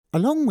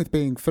Along with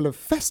being full of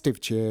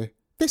festive cheer,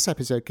 this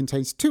episode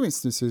contains 2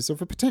 instances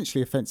of a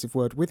potentially offensive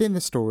word within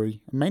the story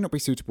and may not be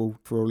suitable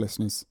for all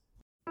listeners.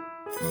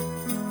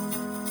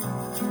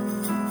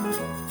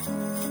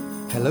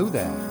 Hello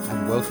there,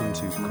 and welcome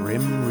to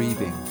Grim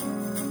Reading,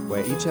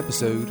 where each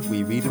episode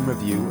we read and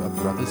review a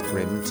Brothers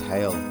Grimm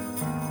tale.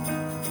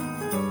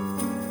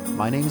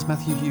 My name is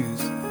Matthew Hughes,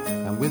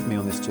 and with me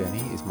on this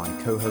journey is my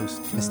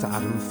co-host, Mr.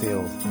 Adam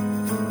Field.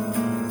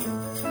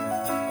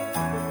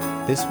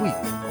 This week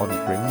on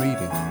Grim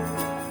Reading,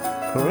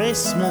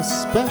 Christmas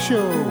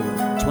Special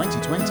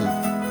 2020.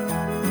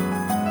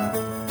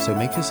 So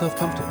make yourself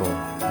comfortable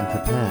and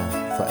prepare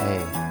for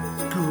a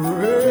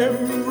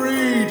Grim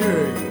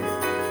Reading.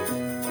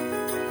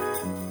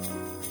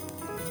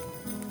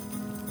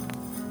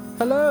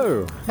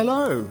 Hello!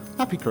 Hello.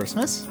 Happy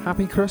Christmas.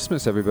 Happy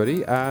Christmas,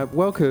 everybody.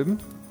 Welcome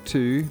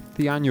to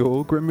the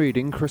annual Grim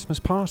Reading Christmas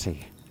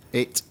party.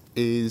 It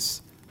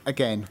is,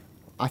 again,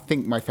 I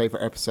think my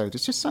favourite episode.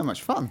 It's just so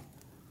much fun.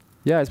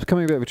 Yeah, it's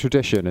becoming a bit of a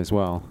tradition as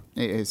well.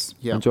 It is,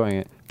 yeah. Enjoying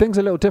it. Things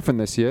are a little different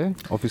this year,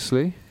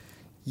 obviously.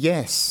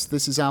 Yes,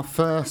 this is our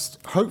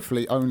first,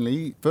 hopefully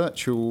only,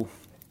 virtual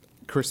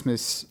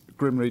Christmas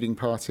Grim Reading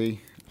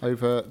party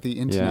over the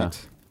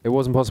internet. Yeah. It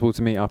wasn't possible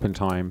to meet up in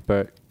time,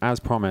 but as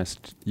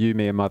promised, you,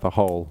 me and Mother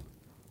Hole,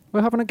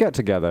 we're having a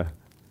get-together.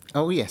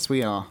 Oh, yes,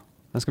 we are.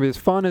 That's going to be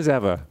as fun as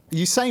ever.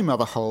 You say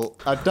Mother Hole,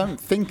 I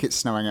don't think it's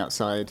snowing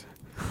outside.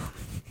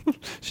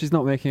 She's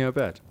not making her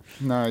bed.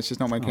 No, she's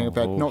not making a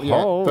bed. Not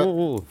yet,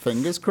 but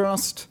fingers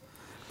crossed.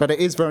 But it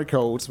is very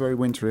cold. It's very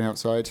wintry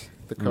outside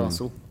the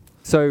castle.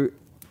 So,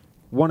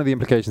 one of the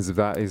implications of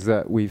that is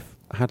that we've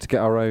had to get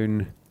our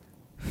own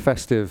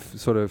festive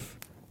sort of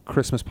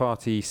Christmas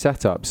party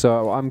setup.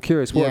 So, I'm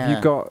curious, what have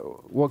you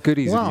got? What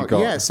goodies have you got?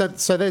 Yeah, so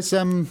there's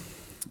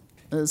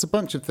a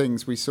bunch of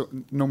things we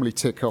normally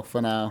tick off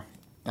on our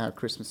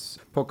Christmas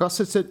podcast.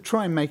 So to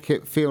try and make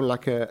it feel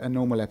like a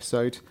normal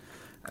episode,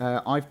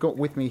 I've got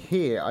with me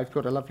here, I've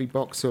got a lovely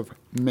box of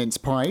mince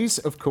pies,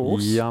 of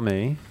course.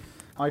 Yummy.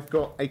 I've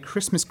got a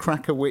Christmas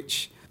cracker,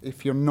 which,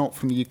 if you're not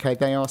from the UK,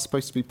 they are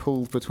supposed to be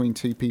pulled between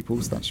 2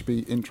 people, so that should be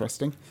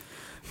interesting.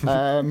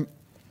 And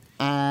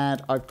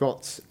I've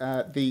got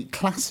the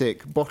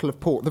classic bottle of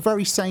port, the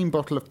very same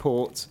bottle of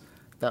port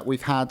that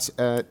we've had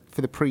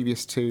for the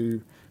previous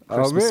 2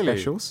 Christmas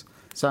specials.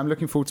 So I'm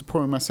looking forward to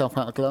pouring myself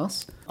out a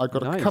glass. I've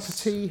got a cup of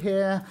tea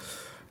here.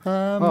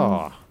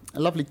 A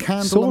lovely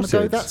candle on the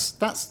go.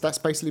 That's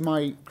basically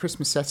my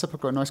Christmas setup.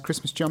 I've got a nice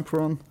Christmas jumper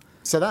on.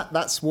 So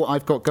that's what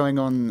I've got going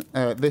on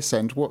this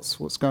end. What's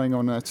going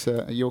on at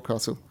your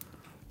castle?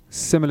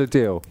 Similar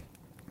deal.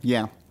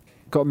 Yeah.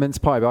 Got a mince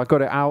pie, but I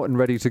got it out and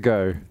ready to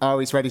go. Oh,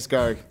 he's ready to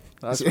go.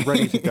 That's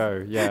ready to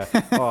go. Yeah.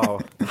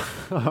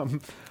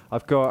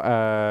 I've got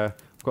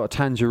a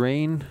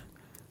tangerine.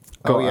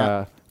 Got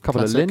a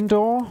couple of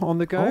Lindor on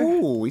the go.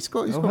 Oh, he's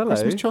got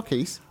Christmas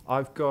chockies.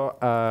 I've got,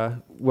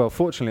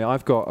 fortunately,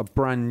 I've got a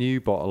brand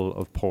new bottle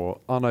of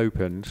port,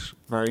 unopened.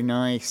 Very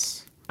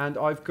nice. And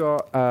I've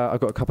got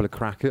a couple of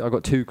crackers. I've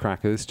got 2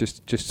 crackers,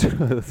 just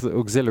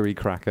auxiliary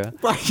cracker.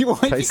 Why have you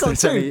got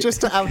 2?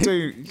 Just to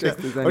outdo.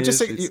 Or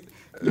just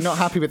you're not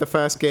happy with the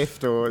first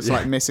gift, or it's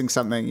like missing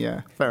something.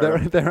 Yeah, fair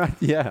enough.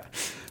 Yeah.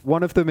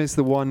 One of them is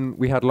the one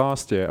we had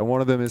last year, and one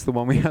of them is the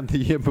one we had the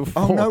year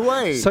before. Oh, no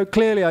way. So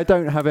clearly I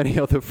don't have any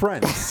other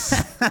friends.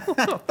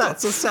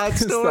 That's a sad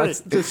story.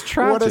 That's just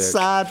tragic. What a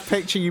sad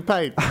picture you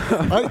paint.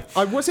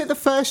 Was it the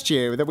first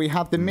year that we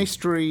had the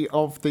mystery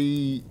of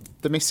the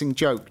missing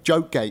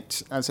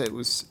Joke-gate, as it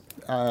was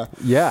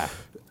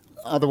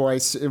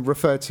otherwise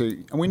referred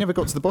to? And we never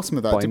got to the bottom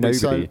of that, did we?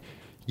 Nobody.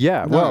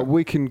 Yeah, no. Well,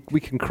 we can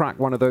crack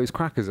one of those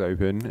crackers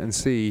open and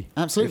see.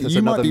 Absolutely. If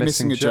you might be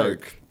missing a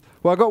joke.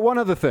 Well, I got one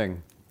other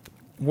thing.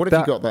 What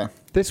have you got there?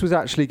 This was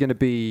actually going to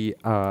be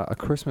a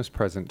Christmas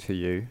present to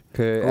you.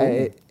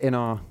 In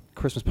our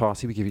Christmas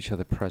party, we give each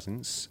other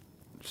presents.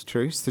 It's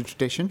true. It's the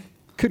tradition.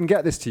 Couldn't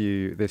get this to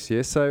you this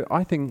year, so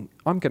I think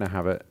I'm going to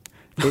have it.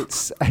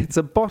 It's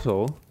a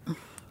bottle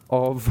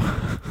of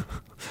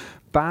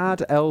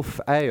Bad Elf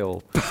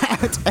Ale.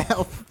 Bad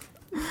Elf.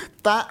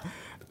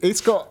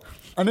 It's got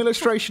an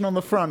illustration on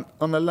the front,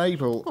 on the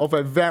label, of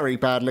a very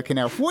bad-looking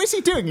elf. What is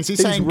he doing? Is he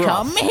saying, rough.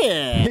 "Come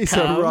here"? He's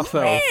a rough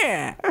elf.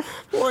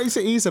 What is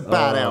it? He's a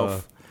bad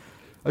elf.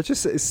 It's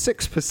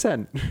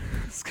 6%.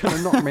 It's going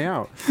to knock me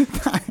out.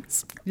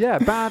 Yeah,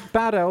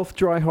 bad elf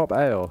dry hop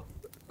ale.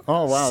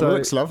 Oh wow, so it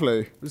looks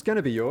lovely. It was going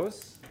to be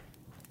yours.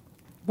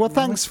 Well,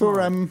 thanks for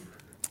rubbing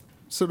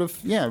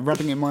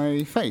it in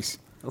my face.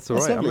 That's all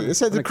right. It's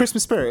the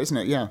Christmas spirit, isn't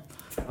it? Yeah.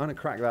 I'm going to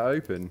crack that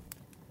open.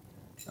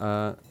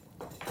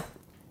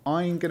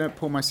 I'm going to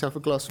pour myself a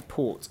glass of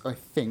port, I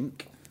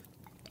think.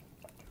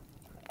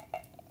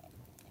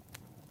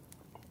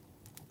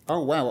 Oh,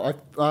 wow.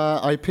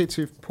 I appear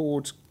to have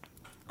poured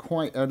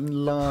quite a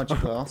large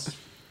glass.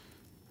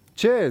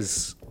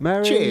 Cheers.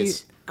 Merry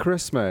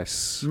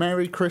Christmas.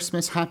 Merry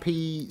Christmas.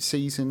 Happy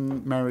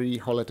season. Merry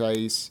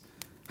holidays.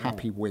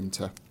 Happy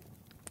winter.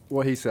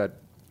 What he said.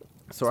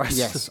 Sorry, I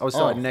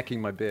started necking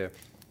my beer.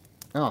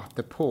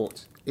 The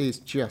port is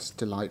just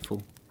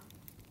delightful.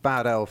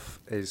 Bad Elf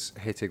is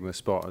hitting the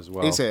spot as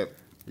well. Is it?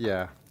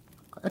 Yeah.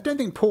 I don't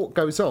think port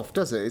goes off,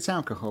 does it? It's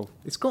alcohol.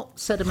 It's got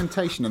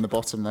sedimentation in the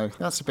bottom, though.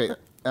 That's a bit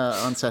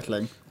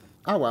unsettling.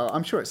 Oh, well,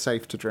 I'm sure it's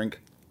safe to drink.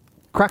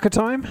 Cracker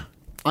time?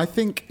 I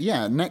think,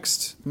 yeah,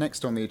 next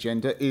on the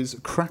agenda is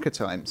cracker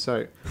time.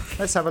 So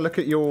let's have a look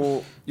at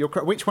your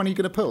which one are you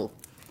going to pull?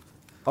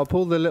 I'll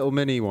pull the little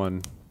mini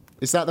one.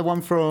 Is that the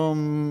one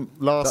from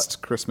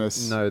last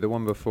Christmas? No, the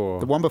one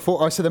before. The one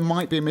before? Oh, so there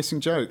might be a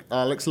missing joke.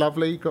 Looks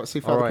lovely. Got to see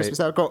Father Christmas.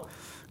 I've got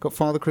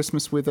Father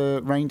Christmas with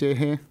a reindeer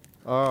here.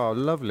 Oh,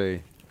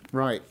 lovely.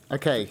 Right,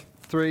 okay.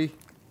 3,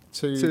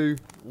 2,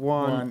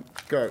 1,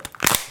 go.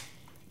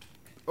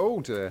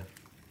 Oh, dear.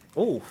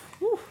 Oh,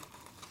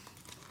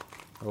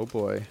 Oh,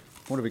 boy.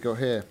 what have we got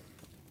here?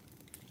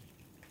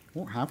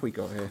 What have we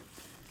got here?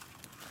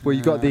 Well,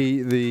 you got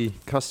the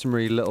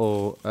customary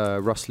little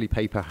rustly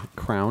paper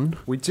crown.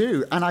 We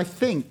do, and I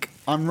think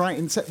I'm right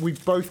in saying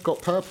we've both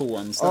got purple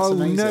ones. That's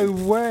amazing. No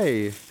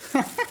way!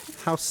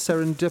 How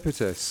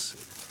serendipitous.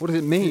 What does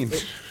it mean?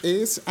 It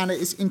is, and it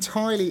is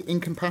entirely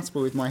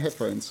incompatible with my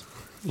headphones.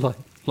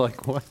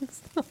 Like what?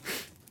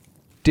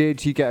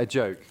 Did you get a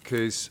joke?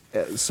 Because,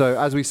 so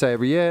as we say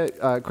every year,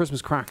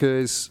 Christmas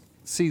crackers,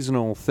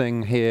 seasonal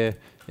thing here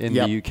in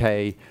the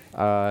UK.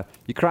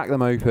 You crack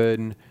them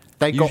open.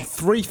 They got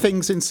 3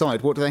 things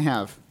inside. What do they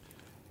have?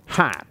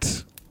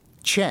 Hat.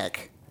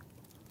 Check.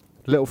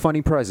 Little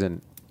funny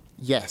present.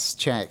 Yes,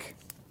 check.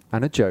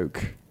 And a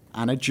joke.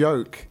 And a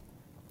joke.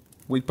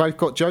 We've both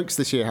got jokes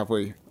this year, have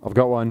we? I've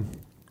got one.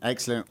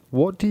 Excellent.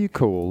 What do you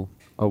call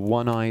a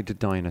one-eyed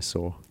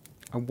dinosaur?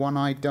 A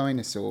one-eyed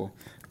dinosaur.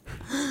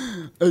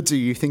 Do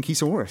you think he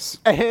saw us?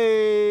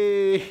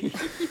 Hey!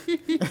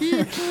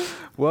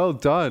 Well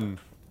done.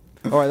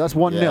 All right, that's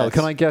 1-0. Yes.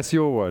 Can I guess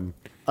your one?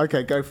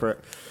 Okay, go for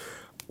it.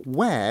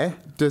 Where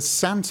does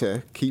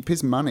Santa keep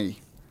his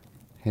money?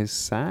 His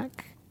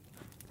sack?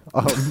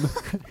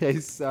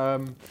 His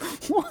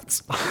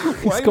What?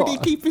 Why would he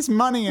keep his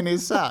money in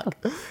his sack?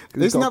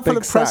 Isn't that full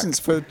of presents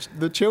for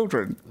the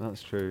children?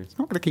 That's true. He's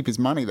not going to keep his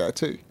money there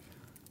too.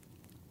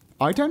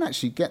 I don't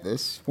actually get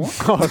this.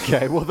 What?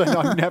 Okay, well then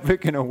I'm never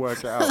going to work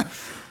it out.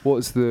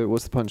 What's the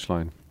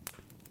punchline?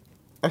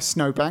 A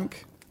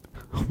snowbank?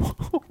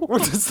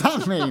 What does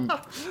that mean?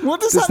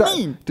 What does that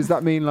mean? Does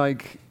that mean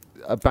like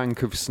a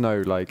bank of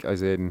snow, like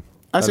as in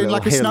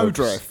like a hill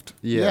snowdrift?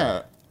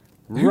 Yeah.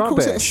 Who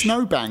calls it a Rubbish.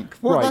 snowbank?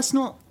 Well, Right. that's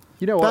not.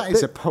 You know what? That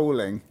is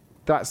appalling.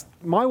 That's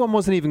my one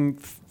wasn't even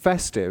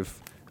festive.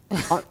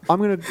 I'm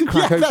going to crack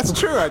Yeah, open. that's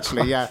true.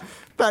 Actually, yeah,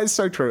 that is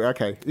so true.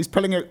 Okay, he's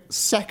pulling a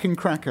second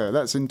cracker.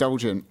 That's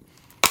indulgent.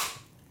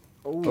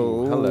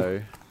 Oh,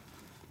 hello.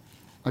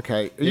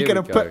 Okay, are Here you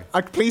going we to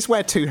put? Please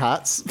wear 2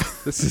 hats.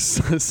 This is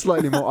a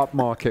slightly more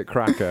upmarket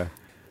cracker.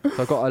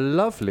 So I've got a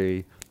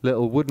lovely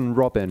little wooden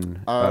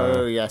robin.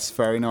 Oh yes,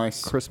 very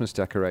nice. Christmas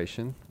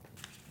decoration.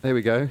 There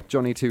we go.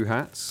 Johnny 2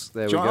 hats.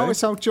 There we go. Oh,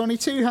 it's old Johnny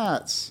 2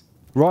 hats.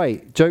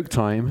 Right, joke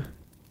time.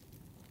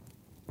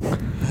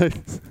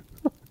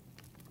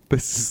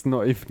 This is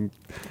not even.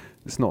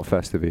 It's not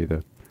festive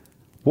either.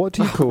 What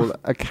do you call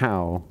a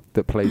cow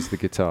that plays the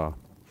guitar?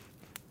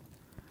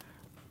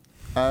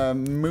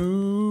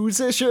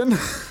 Musician.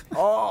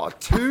 Oh,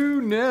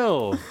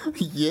 2-0.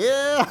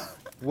 Yeah.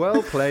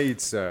 Well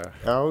played, sir.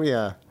 Oh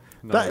yeah.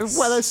 Nice.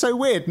 Well, they're so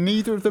weird.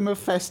 Neither of them are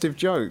festive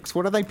jokes.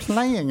 What are they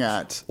playing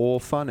at?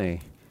 Or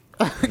funny.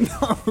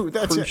 No,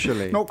 that's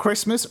Crucially. it. Not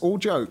Christmas, all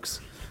jokes.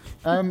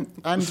 And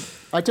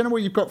I don't know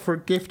what you've got for a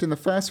gift in the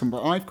first one,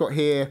 but I've got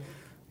here,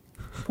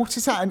 what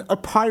is that? A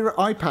pirate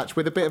eye patch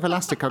with a bit of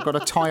elastic I've got to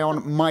tie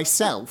on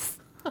myself.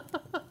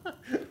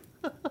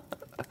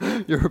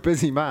 You're a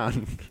busy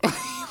man.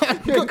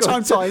 I've got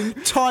time to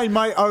tie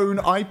my own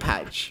eye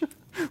patch.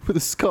 With a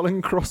skull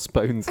and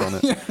crossbones on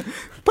it. Yeah.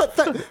 But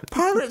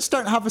pirates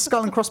don't have a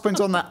skull and crossbones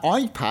on their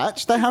eye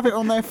patch. They have it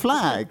on their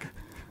flag.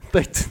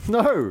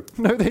 No,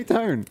 they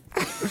don't.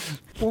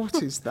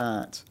 What is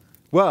that?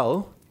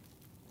 Well,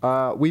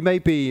 we may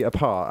be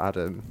apart,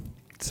 Adam,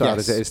 sad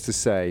as it is to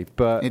say,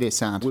 but it is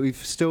sad. We've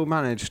still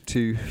managed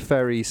to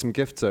ferry some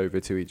gifts over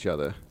to each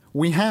other.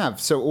 We have.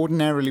 So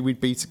ordinarily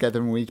we'd be together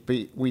and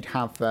we'd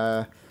have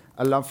a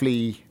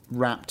lovely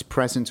wrapped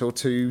present or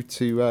two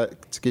to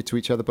give to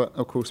each other, but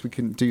of course we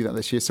couldn't do that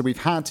this year. So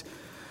we've had.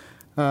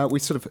 We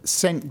sort of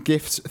sent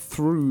gifts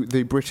through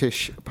the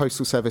British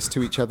Postal Service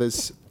to each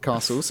other's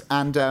castles,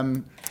 and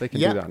they can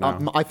do that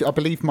now. I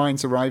believe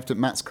mine's arrived at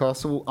Matt's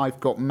castle. I've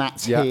got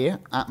Matt's here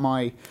at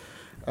my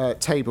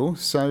table,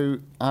 so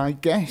I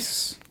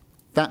guess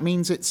that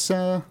means it's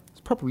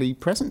probably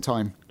present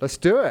time. Let's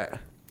do it.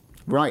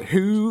 Right,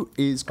 who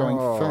is going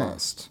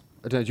first?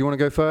 I don't know, do you want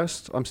to go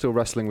first? I'm still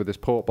wrestling with this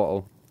port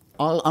bottle.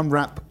 I'll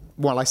unwrap.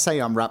 Well, I say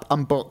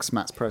unbox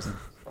Matt's present.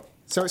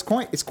 So it's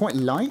quite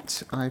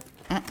light. I've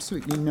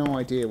absolutely no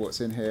idea what's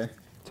in here.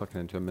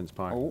 Tucking into a mince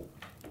pie. Oh,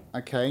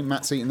 okay.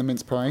 Matt's eating the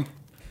mince pie.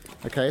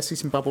 Okay, I see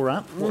some bubble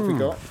wrap. What have we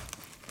got?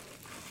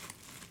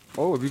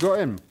 Oh, have you got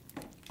him?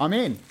 I'm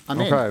in.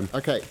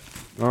 Okay.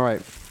 All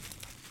right.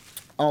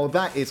 Oh,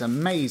 that is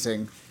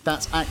amazing.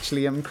 That's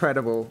actually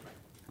incredible.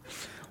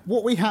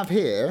 what we have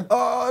here...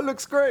 Oh, it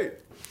looks great.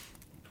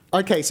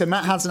 Okay, so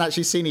Matt hasn't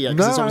actually seen it yet, No,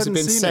 because it's I obviously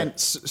haven't been seen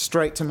sent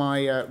straight to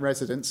my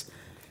residence.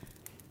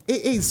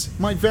 It is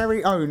my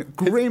very own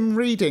Grim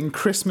Reading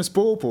Christmas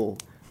bauble.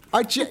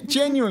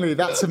 Genuinely,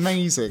 that's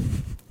amazing.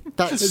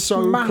 That's It's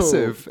so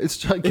massive. cool. It's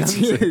gigantic. It's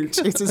huge.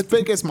 It's as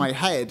big as my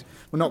head.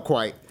 Well, not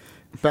quite.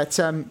 But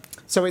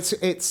so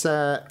it's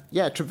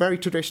very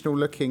traditional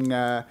looking,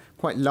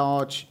 quite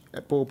large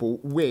bauble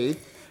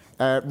with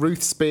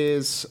Ruth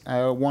Spear's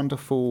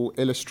wonderful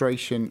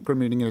illustration, Grim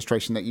Reading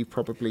illustration that you've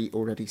probably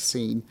already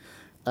seen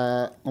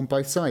on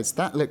both sides.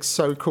 That looks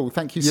so cool.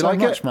 Thank you so like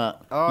much, it?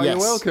 Matt. Oh, Yes. you're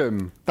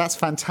welcome. That's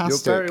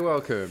fantastic. You're very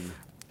welcome.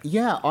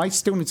 Yeah, I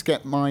still need to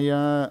get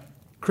my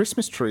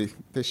Christmas tree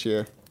this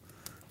year.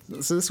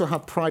 So this will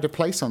have pride of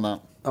place on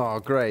that. Oh,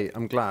 great.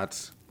 I'm glad.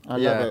 I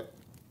love it.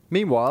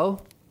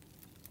 Meanwhile,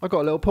 I've got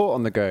a little port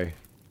on the go.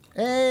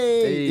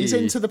 Hey, he's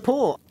Hey. into the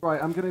port.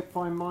 Right, I'm going to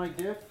find my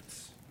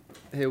gift.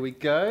 Here we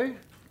go.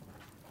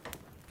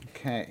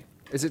 Okay.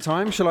 Is it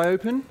time? Shall I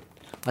open?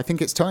 I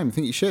think it's time. I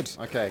think you should.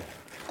 Okay.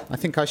 I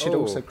think I should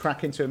Oh. also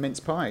crack into a mince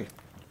pie.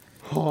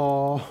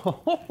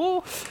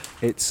 Oh,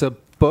 it's a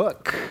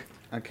book.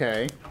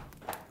 Okay.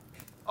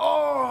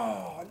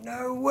 Oh,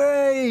 no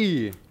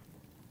way.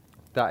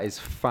 That is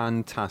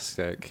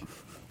fantastic.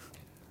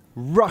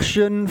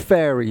 Russian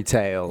fairy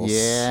tales.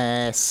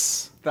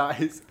 Yes. That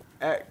is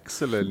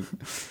excellent.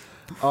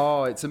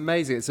 Oh, it's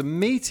amazing. It's a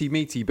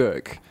meaty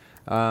book.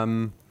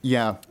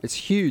 Yeah. It's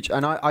huge.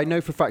 And I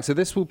know for a fact, so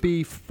this will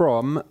be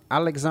from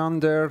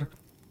Alexander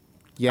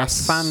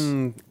Yes.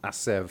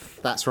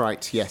 Afanasev. That's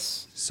right.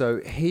 Yes. So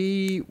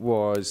he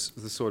was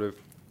the sort of,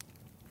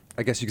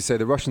 I guess you could say,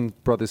 the Russian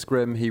Brothers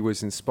Grimm. He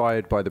was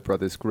inspired by the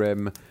Brothers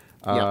Grimm.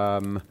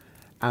 And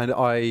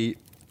I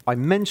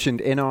mentioned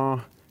in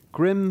our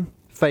Grimm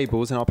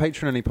Fables, in our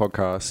Patreon-only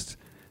podcast,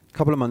 a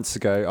couple of months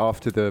ago,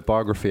 after the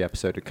biography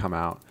episode had come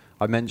out,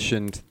 I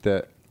mentioned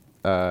that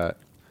I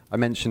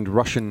mentioned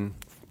Russian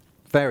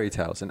fairy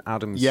tales, and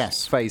Adam's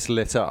Yes. face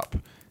lit up,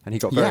 and he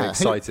got very Yeah,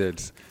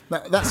 excited.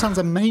 That sounds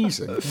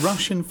amazing.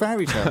 Russian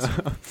fairy tales.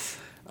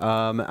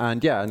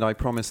 And I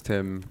promised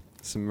him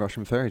some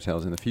Russian fairy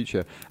tales in the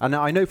future. And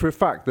I know for a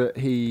fact that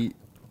he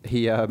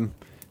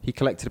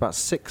collected about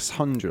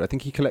 600. I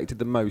think he collected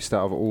the most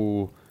out of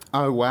all.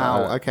 Oh,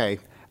 wow. Uh, Okay.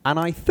 And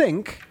I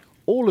think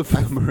all of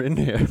them are in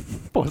here,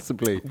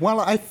 possibly. Well,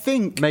 I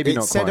think Maybe it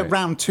not said quite.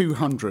 around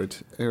 200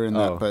 are in Oh,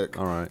 that book.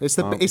 all right. It's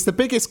the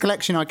biggest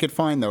collection I could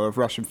find, though, of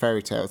Russian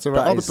fairy tales. There are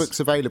That other is- books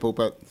available,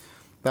 but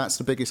that's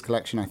the biggest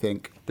collection, I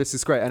think. This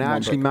is great, and it One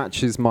actually book.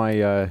 matches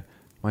my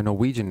my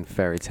Norwegian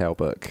fairy tale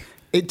book.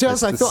 It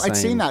does. It's I the thought I'd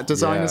same, seen that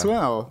design yeah. as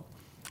well.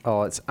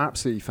 Oh, it's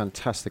absolutely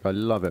fantastic. I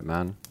love it,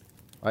 man.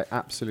 I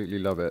absolutely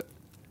love it.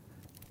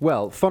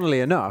 Well,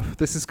 funnily enough,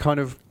 this is kind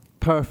of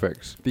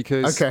perfect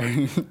because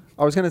Okay.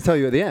 I was going to tell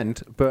you at the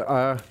end, but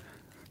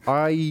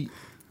I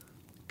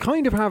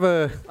kind of have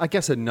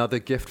another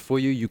gift for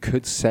you, you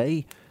could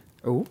say.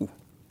 Ooh.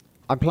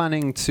 I'm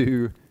planning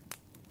to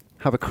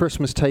have a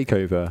Christmas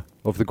takeover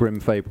of the Grimm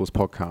Fables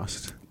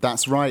podcast.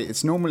 That's right.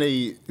 It's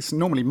normally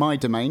my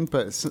domain,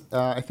 but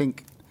I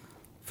think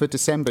for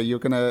December you're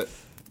going to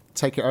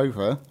take it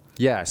over.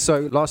 Yeah,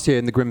 so last year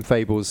in the Grimm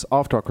Fables,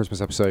 after our Christmas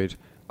episode,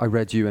 I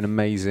read you an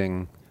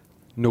amazing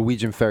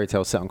Norwegian fairy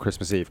tale set on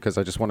Christmas Eve because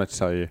I just wanted to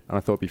tell you, and I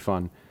thought it'd be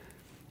fun.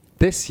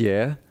 This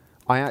year,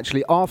 I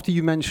actually, after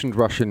you mentioned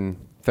Russian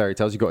fairy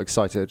tales, you got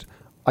excited.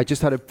 I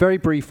just had a very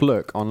brief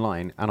look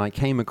online, and I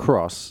came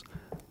across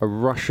a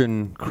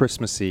Russian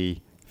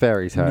Christmassy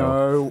fairy tale.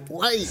 No,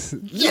 wait.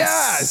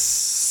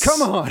 Yes!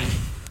 Come on!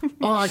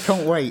 Oh, I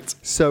can't wait.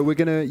 So we're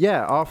going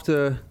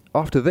to,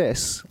 after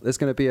this, there's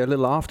going to be a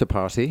little after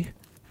party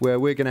where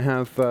we're going to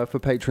have, for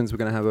patrons, we're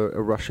going to have a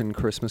Russian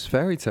Christmas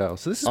fairy tale.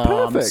 So this is I'm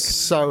perfect.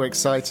 so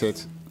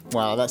excited.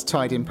 Wow, that's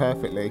tied in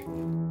perfectly.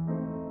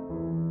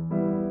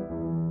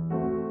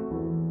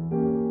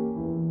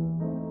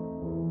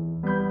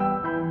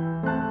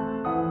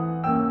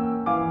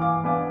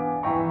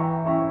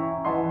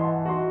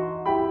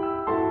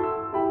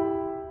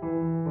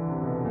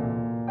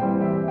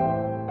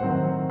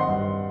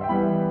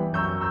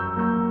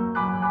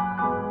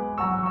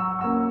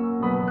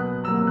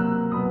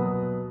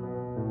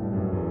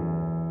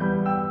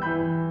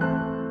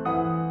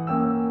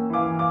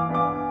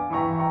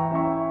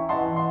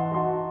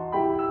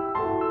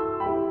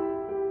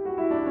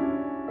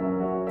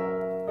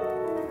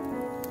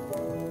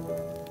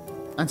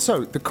 And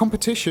so the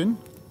competition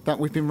that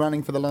we've been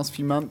running for the last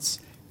few months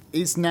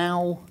is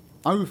now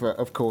over,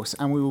 of course,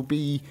 and we will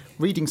be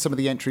reading some of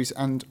the entries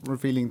and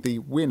revealing the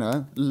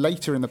winner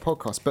later in the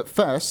podcast. But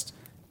first,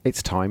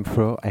 It's time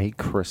for a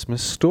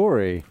Christmas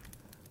story.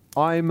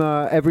 I'm,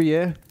 every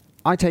year,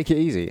 I take it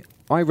easy.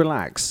 I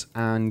relax,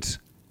 and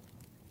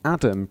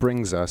Adam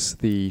brings us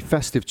the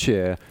festive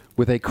cheer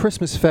with a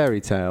Christmas fairy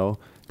tale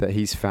that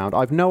he's found.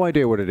 I've no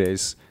idea what it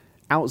is,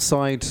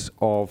 outside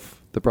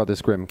of the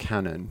Brothers Grimm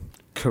canon.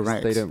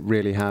 correct. They don't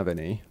really have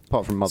any,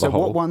 apart from Mother So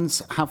Hole. what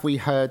ones have we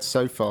heard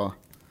so far?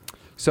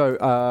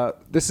 So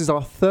this is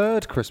our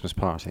third Christmas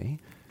party,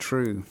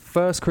 True.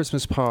 First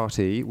Christmas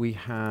party, we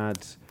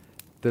had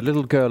The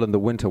Little Girl and the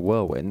Winter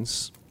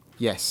Whirlwinds,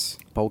 Yes,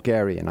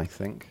 Bulgarian, I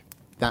think,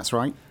 that's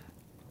right.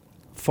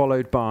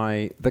 followed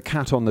by The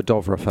Cat on the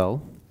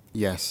Dovrefell,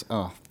 Yes.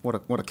 Oh, what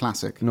a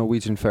classic.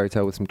 Norwegian fairy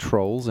tale with some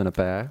trolls and a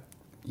bear.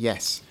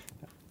 Yes.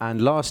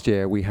 And last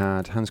year we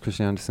had Hans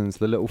Christian Andersen's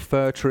The Little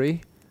Fir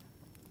Tree.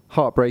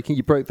 Heartbreaking,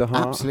 you broke the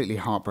heart. Absolutely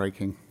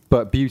heartbreaking.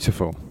 But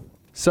beautiful.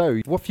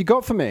 So, what have you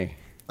got for me?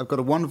 I've got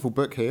a wonderful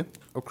book here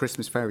of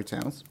Christmas fairy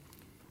tales,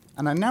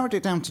 and I narrowed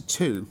it down to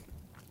 2,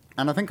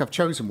 and I think I've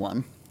chosen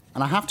one.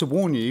 And I have to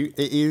warn you,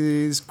 it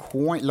is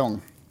quite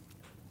long.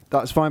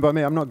 That's fine by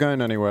me. I'm not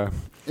going anywhere.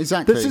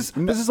 Exactly. This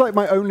is like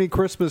my only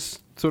Christmas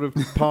sort of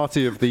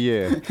party of the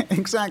year.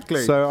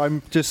 Exactly. So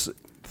I'm just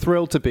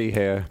thrilled to be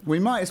here. We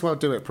might as well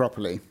do it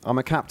properly. I'm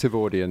a captive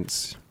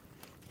audience.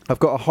 I've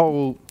got a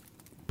whole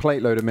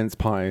plate load of mince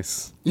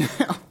pies. Yeah.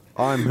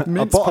 I'm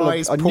Mince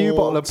pies, a new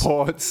bottle of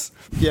port. ports.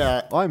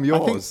 Yeah. I'm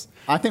yours.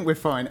 I think we're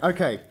fine.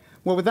 Okay.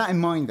 Well, with that in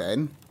mind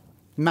then,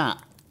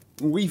 Matt,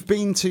 we've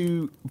been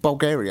to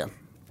Bulgaria.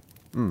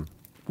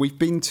 We've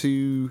been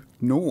to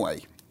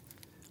Norway.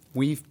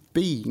 We've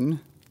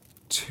been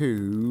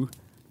to...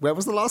 Where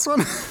was the last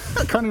one?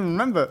 I can't even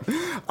remember.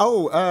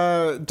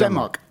 Oh,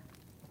 Denmark.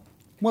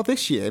 Well,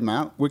 this year,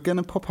 Matt, we're going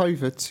to pop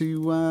over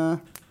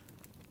to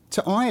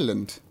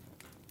Ireland.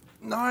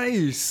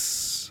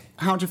 Nice.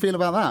 How do you feel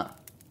about that?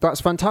 That's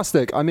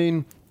fantastic. I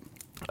mean,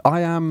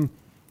 I am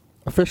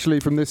officially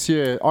from this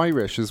year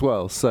Irish as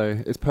well,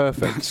 so it's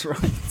perfect. That's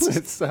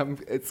right.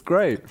 It's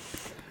great.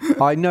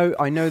 I know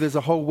there's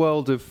a whole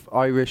world of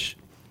Irish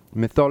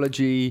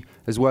mythology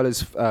as well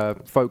as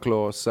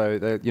folklore, so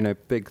they're,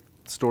 big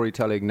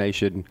storytelling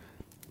nation.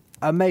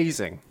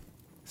 Amazing.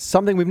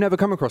 Something we've never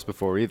come across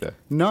before either.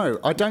 No,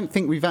 I don't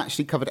think we've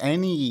actually covered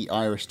any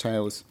Irish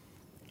tales.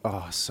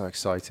 Oh, so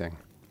exciting.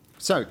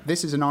 So,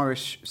 this is an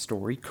Irish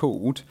story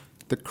called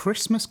The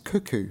Christmas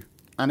Cuckoo,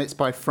 and it's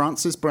by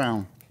Frances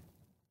Brown.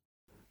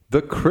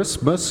 The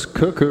Christmas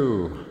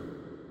Cuckoo.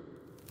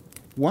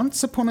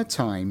 Once upon a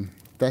time,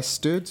 there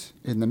stood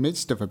in the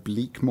midst of a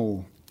bleak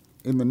moor,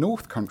 in the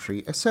North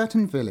Country, a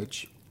certain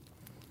village.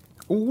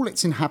 All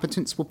its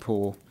inhabitants were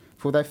poor,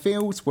 for their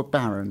fields were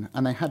barren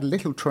and they had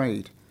little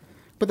trade.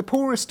 But the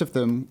poorest of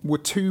them were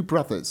 2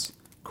 brothers,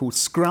 called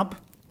Scrub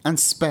and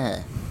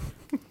Spare,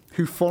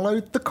 who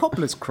followed the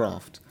cobbler's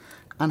craft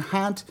and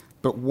had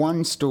but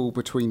one stall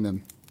between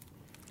them.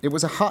 It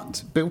was a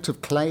hut built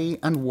of clay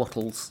and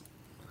wattles.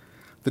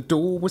 The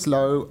door was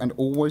low and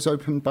always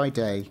opened by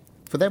day,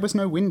 for there was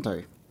no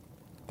window.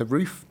 The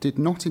roof did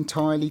not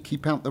entirely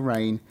keep out the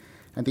rain,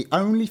 and the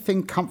only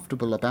thing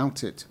comfortable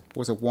about it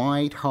was a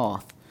wide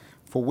hearth,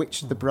 for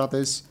which the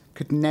brothers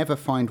could never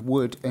find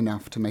wood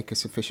enough to make a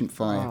sufficient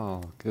fire.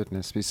 Oh,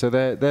 goodness me. So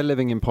they're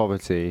living in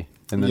poverty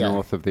in the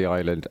north of the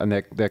island, and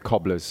they're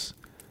cobblers.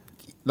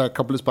 They're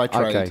cobblers by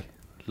trade. Okay,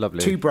 lovely.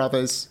 2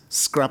 brothers,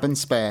 Scrub and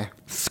Spare.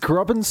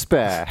 Scrub and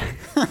Spare.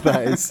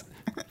 That is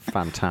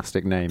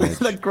fantastic naming.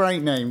 They're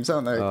great names,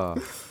 aren't they?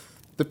 Oh.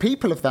 The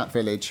people of that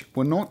village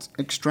were not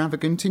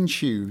extravagant in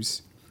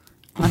shoes,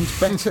 and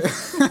better...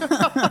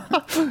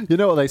 You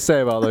know what they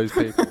say about those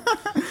people.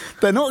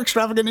 They're not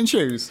extravagant in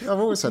shoes. I've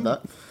always said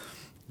that.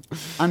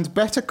 And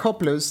better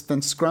cobblers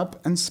than Scrub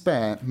and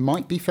Spare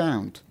might be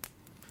found.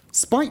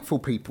 Spiteful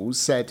people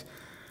said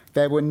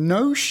there were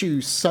no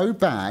shoes so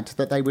bad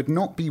that they would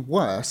not be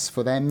worse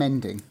for their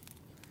mending.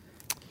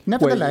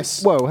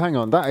 Nevertheless... Whoa, hang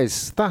on.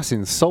 That's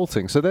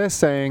insulting. So they're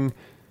saying,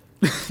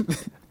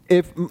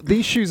 if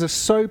these shoes are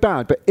so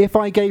bad, but if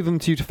I gave them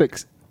to you to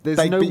fix,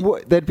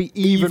 they'd be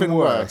even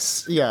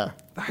worse. Yeah,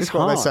 that's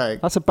what they're saying.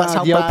 That's a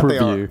bad Yelp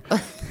review.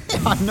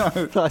 I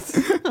know.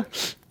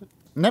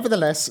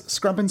 Nevertheless,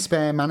 Scrub and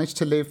Spare managed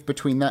to live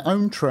between their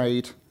own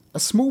trade, a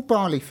small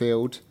barley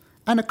field,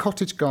 and a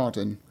cottage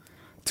garden,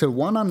 till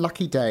one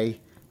unlucky day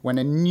when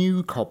a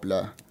new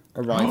cobbler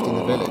arrived in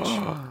the village.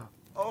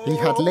 He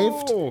had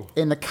lived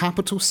in the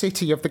capital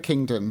city of the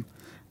kingdom,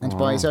 and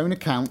by his own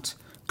account,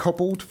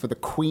 cobbled for the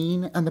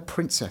queen and the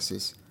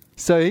princesses.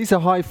 So he's a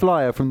high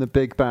flyer from the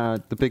big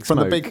smoke. From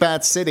the big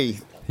bad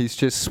city. He's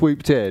just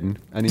swooped in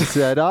and he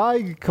said,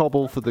 I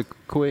cobble for the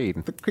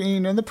queen. The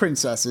queen and the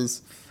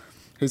princesses.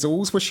 His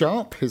oars were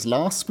sharp, his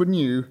lasts were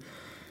new.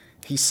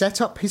 He set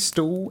up his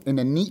stall in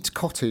a neat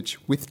cottage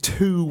with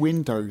 2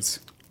 windows.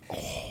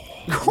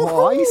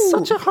 Why? He's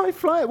such a high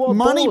flyer. What a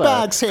Money baller.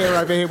 bags here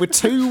over here with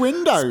 2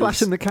 windows.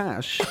 Splashing the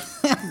cash.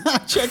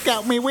 Check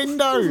out me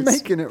windows.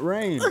 Making it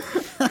rain.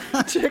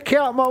 Check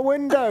out my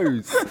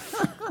windows.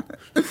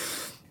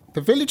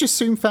 The villagers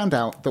soon found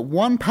out that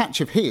one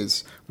patch of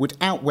his would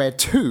outwear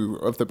 2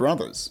 of the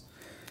brothers.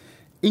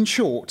 In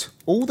short,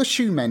 all the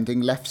shoe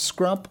mending left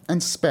Scrub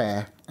and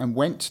Spare and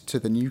went to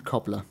the new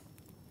cobbler.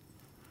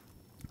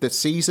 The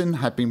season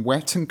had been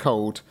wet and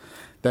cold,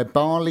 their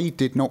barley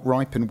did not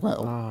ripen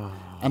well,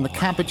 and the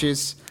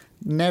cabbages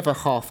never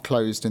half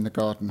closed in the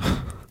garden.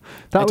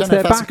 That was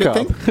their that's a good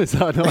backup. thing. Is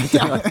that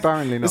not?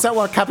 Apparently not. Is that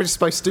what a cabbage is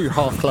supposed to do,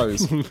 half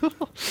close?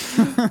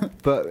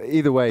 But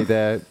either way,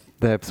 their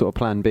sort of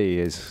plan B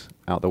is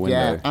out the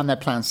window. Yeah, and their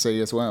plan C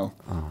as well.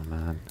 Oh,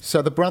 man.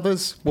 So the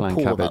brothers were Plain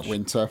poor that cabbage.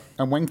 winter,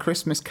 and when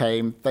Christmas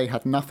came, they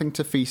had nothing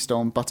to feast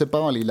on but a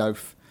barley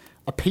loaf,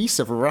 a piece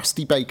of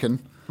rusty bacon,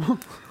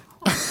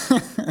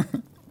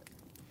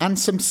 and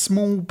some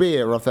small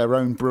beer of their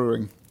own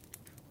brewing.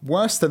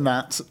 Worse than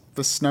that,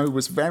 the snow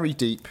was very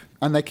deep,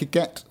 and they could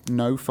get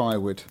no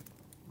firewood.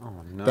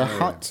 Oh, no. Their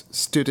hut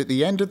stood at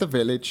the end of the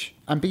village,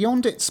 and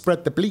beyond it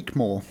spread the bleak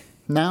moor,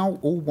 now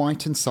all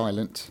white and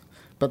silent.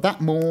 But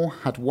that moor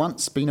had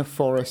once been a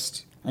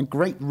forest, and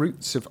great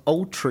roots of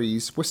old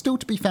trees were still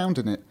to be found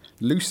in it,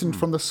 loosened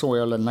from the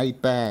soil and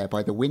laid bare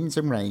by the winds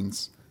and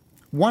rains.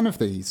 One of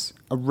these,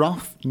 a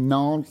rough,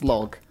 gnarled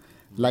log,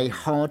 lay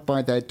hard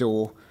by their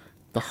door,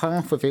 the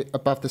half of it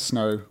above the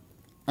snow,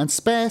 and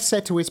Spare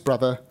said to his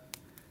brother,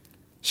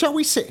 "Shall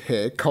we sit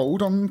here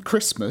cold on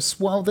Christmas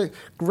while the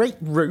great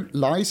root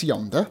lies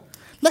yonder?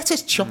 Let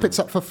us chop it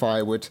up for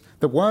firewood.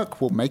 The work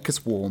will make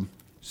us warm."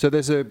 So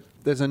there's a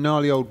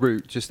gnarly old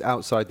root just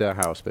outside their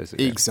house,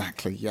 basically.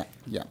 Exactly, yeah.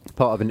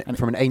 Part of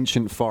from an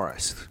ancient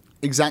forest.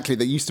 Exactly,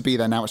 that used to be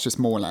there, now it's just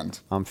moorland.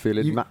 I'm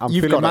feeling You've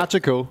feeling got it.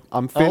 magical.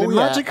 I'm feeling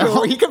yeah. magical.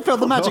 Oh, you can feel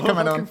the magic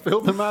coming I on. can feel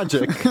the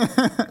magic.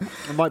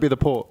 It might be the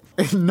port.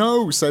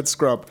 "No," said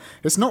Scrub.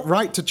 "It's not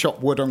right to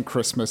chop wood on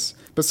Christmas.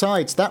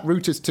 Besides, that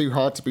root is too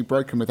hard to be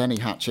broken with any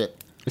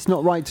hatchet." It's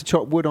not right to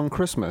chop wood on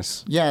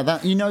Christmas. Yeah,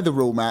 that you know the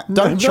rule, Matt.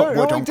 Don't chop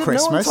wood on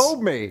Christmas. No one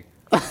told me.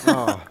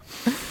 Oh,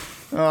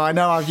 Oh, I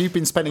know how you've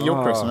been spending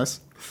your Christmas.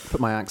 put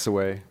my axe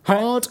away.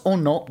 "Hard or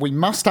not, we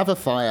must have a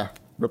fire,"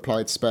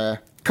 replied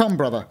Spare. "Come,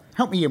 brother,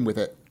 help me in with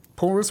it.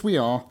 Poor as we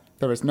are,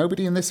 there is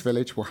nobody in this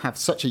village will have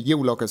such a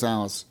Yule log as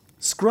ours."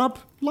 Scrub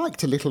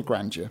liked a little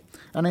grandeur,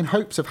 and in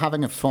hopes of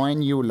having a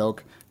fine Yule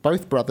log,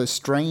 both brothers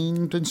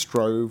strained and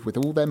strove with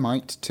all their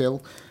might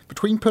till,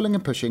 between pulling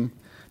and pushing,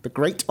 the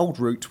great old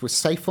root was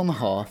safe on the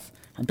hearth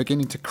and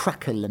beginning to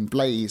crackle and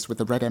blaze with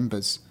the red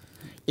embers.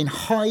 In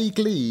high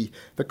glee,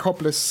 the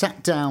cobblers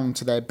sat down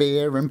to their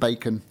beer and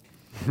bacon.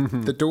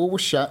 The door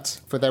was shut,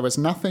 for there was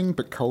nothing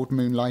but cold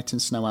moonlight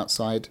and snow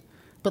outside.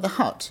 But the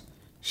hut,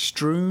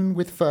 strewn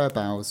with fir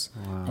boughs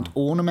and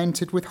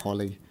ornamented with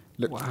holly,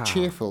 looked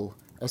cheerful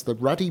as the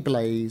ruddy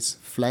blaze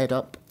flared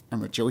up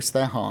and rejoiced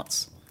their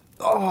hearts.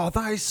 Oh,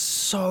 that is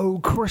so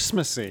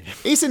Christmassy.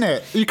 Isn't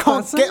it? You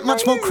can't That's get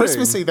much more amazing.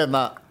 Christmassy than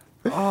that.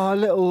 Oh, a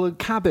little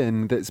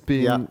cabin that's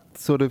been Yeah.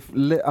 sort of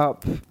lit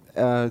up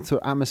sort of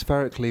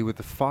atmospherically with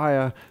the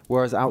fire,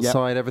 whereas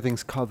outside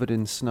everything's covered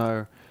in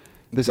snow.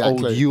 This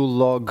Exactly. old Yule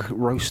log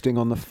roasting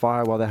on the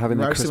fire while they're having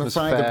their Roasting on Christmas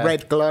fire, fair. the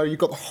red glow. You've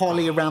got the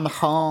holly around the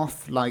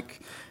hearth,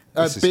 like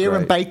This is beer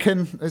and great.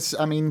 bacon. That's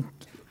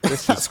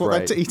This that's is what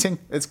great. they're eating.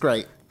 It's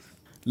great.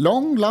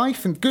 "Long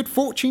life and good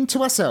fortune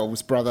to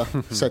ourselves, brother,"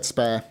 said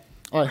Spare.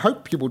 "I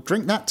hope you will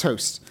drink that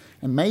toast,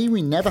 and may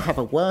we never have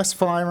a worse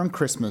fire on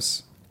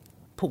Christmas."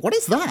 But what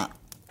is that?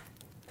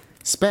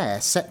 Spare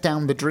set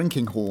down the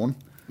drinking horn.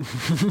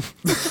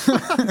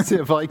 Is it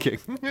a Viking?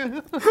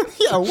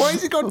 Yeah, why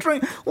has he got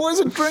drink? What is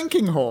a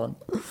drinking horn?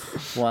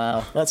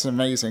 Wow, that's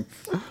amazing.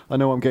 I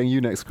know I'm getting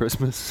you next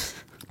Christmas.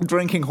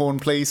 "Drinking horn,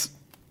 please."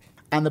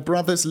 And the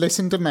brothers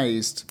listened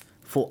amazed,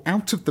 for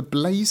out of the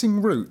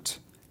blazing root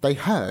they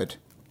heard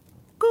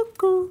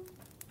cuckoo,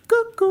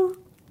 cuckoo.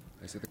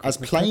 As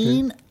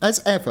plain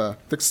as ever,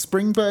 the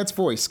spring bird's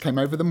voice came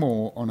over the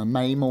moor on a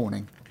May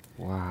morning.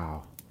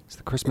 Wow. It's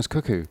the Christmas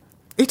cuckoo.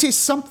 "It is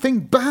something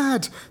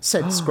bad,"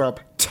 said Scrub,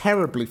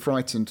 terribly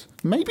frightened.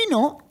 "Maybe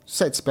not,"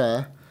 said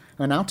Spare,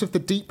 and out of the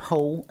deep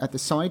hole at the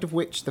side of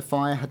which the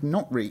fire had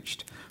not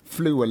reached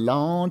flew a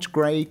large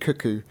grey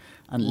cuckoo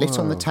and lit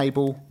on the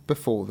table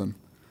before them.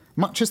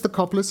 Much as the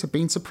cobblers had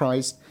been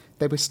surprised,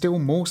 they were still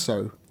more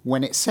so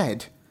when it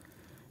said,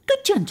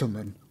 "Good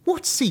gentlemen,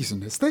 what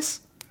season is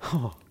this?"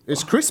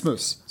 "It's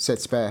Christmas," said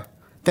Spare.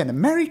 "Then a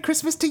Merry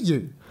Christmas to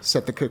you,"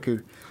 said the cuckoo.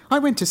 "I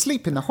went to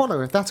sleep in the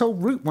hollow of that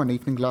old root one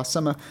evening last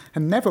summer,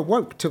 and never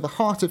woke till the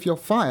heart of your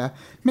fire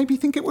made me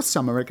think it was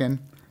summer again.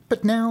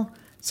 But now,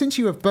 since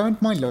you have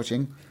burned my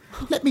lodging,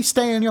 let me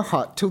stay in your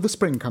hut till the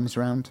spring comes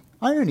round.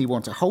 I only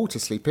want a hole to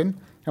sleep in,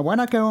 and when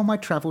I go on my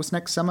travels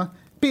next summer,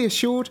 be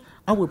assured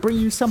I will bring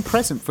you some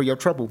present for your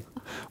trouble."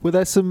 Were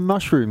there some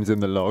mushrooms in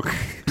the log?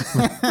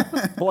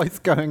 What is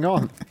going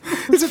on?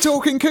 It's a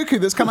talking cuckoo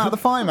that's come out of the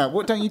fire, Matt.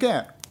 What don't you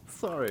get?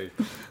 Sorry.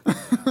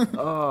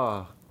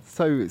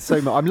 So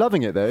I'm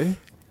loving it though.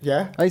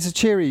 Yeah? It's a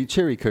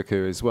cheery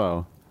cuckoo as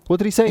well. What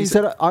did he say? He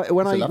said,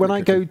 when he's a I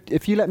lovely go, cuckoo.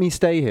 if you let me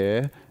stay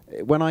here,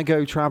 when I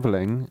go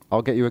travelling,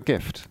 I'll get you a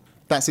gift.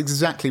 That's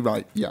exactly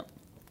right, yeah.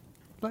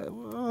 Like,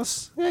 well,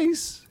 yeah,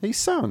 he's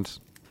sound.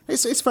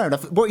 It's fair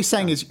enough. What he's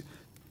saying is,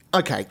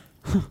 okay,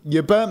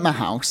 you burnt my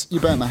house.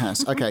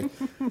 Okay.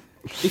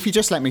 If you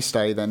just let me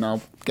stay, then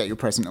I'll get you a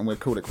present and we'll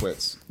call it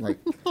quits. Like,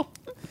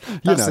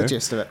 that's the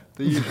gist of it.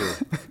 The usual.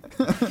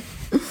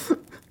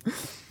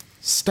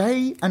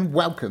 "Stay and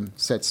welcome,"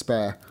 said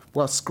Spare,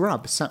 while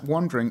Scrub sat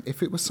wondering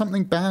if it was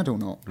something bad or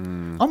not.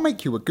 "I'll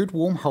make you a good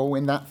warm hole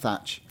in that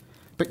thatch.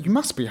 But you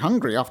must be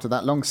hungry after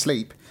that long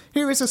sleep.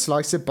 Here is a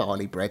slice of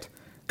barley bread.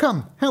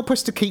 Come, help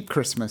us to keep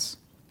Christmas."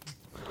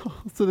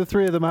 So the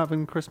three of them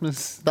having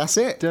Christmas That's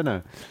it.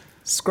 dinner.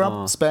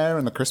 Scrub, Spare,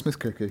 and the Christmas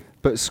Cuckoo.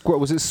 But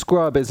was it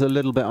Scrub is a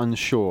little bit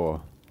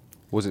unsure?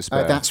 Was it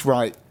Spare? That's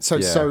right. So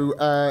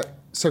Yeah.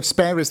 so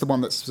Spare is the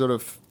one that's sort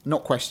of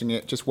not questioning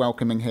it, just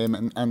welcoming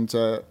him,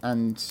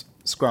 and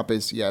Scrub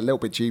is a little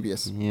bit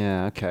dubious.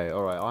 Yeah. Okay.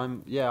 All right.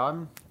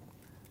 I'm.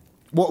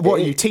 What are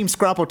you, Team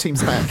Scrub or Team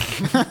Spare?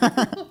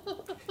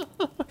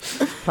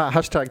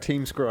 Hashtag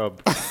Team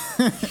Scrub.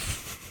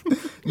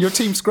 You're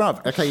Team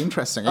Scrub. Okay,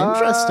 interesting.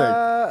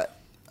 Yeah,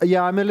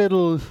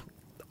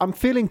 I'm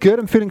feeling good.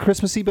 I'm feeling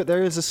Christmassy, but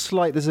there's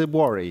a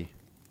worry.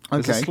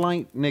 There's a Okay.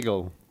 slight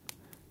niggle.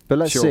 But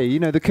let's Sure. see. You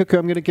know, the cuckoo,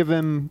 I'm going to give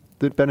him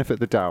the benefit of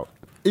the doubt.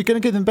 You're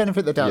going to give them benefit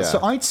of the doubt. Yeah. So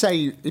I'd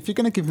say if you're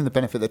going to give them the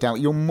benefit of the doubt,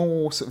 you're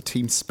more sort of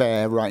Team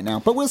Spare right now.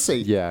 But we'll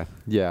see. Yeah.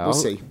 We'll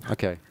see.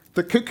 Okay.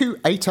 The cuckoo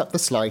ate up the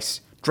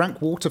slice,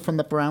 drank water from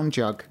the brown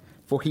jug,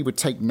 for he would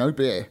take no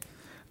beer,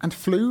 and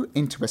flew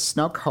into a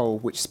snug hole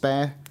which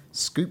Spare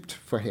scooped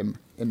for him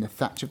in the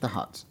thatch of the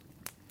hut.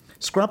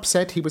 Scrub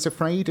said he was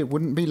afraid it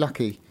wouldn't be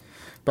lucky,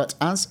 but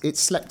as it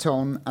slept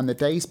on and the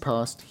days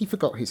passed, he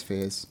forgot his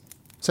fears.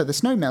 So the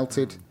snow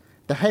melted,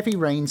 the heavy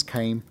rains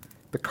came,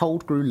 the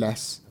cold grew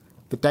less,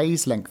 the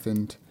days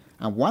lengthened,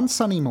 and one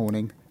sunny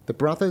morning the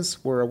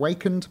brothers were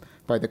awakened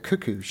by the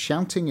cuckoo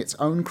shouting its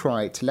own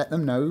cry to let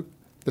them know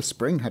the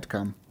spring had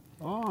come.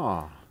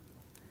 Ah.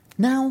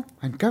 Now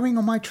I'm going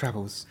on my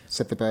travels,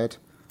 said the bird,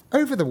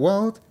 over the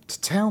world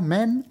to tell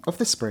men of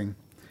the spring.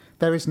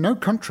 There is no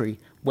country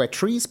where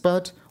trees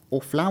bud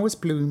or flowers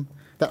bloom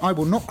that I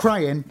will not cry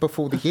in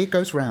before the year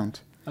goes round.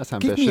 That's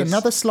Give me ambitious.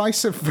 another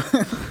slice of...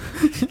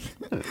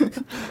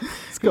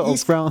 It's got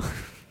He's- brown.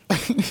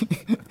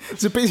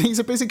 He's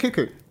a busy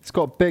cuckoo. It's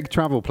got big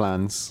travel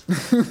plans.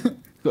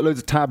 Got loads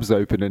of tabs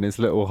open in his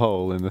little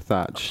hole in the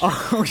thatch.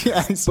 Oh,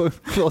 yeah. He's Lots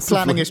of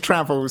planning fun. his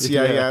travels.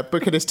 Yeah.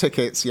 Booking his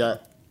tickets. Yeah.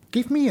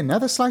 Give me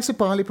another slice of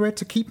barley bread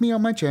to keep me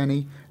on my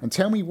journey and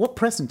tell me what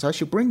present I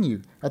shall bring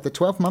you at the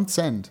 12 months'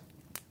 end.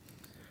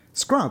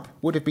 Scrub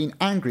would have been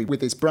angry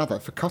with his brother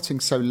for cutting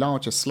so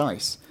large a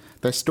slice,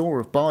 their store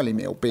of barley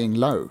meal being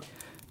low,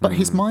 but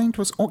his mind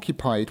was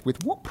occupied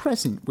with what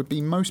present would be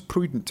most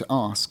prudent to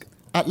ask.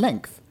 At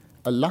length,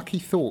 a lucky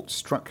thought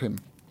struck him.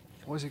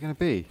 What is it going to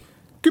be?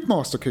 Good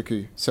Master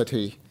Cuckoo, said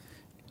he,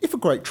 if a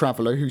great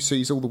traveller who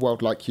sees all the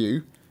world like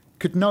you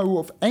could know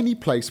of any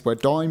place where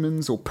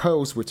diamonds or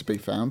pearls were to be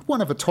found,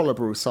 one of a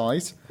tolerable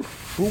size,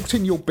 brought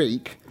in your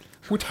beak,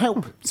 would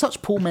help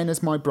such poor men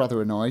as my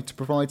brother and I to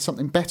provide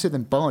something better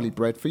than barley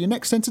bread for your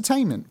next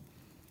entertainment.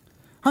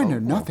 I know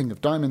nothing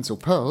of diamonds or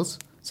pearls,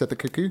 said the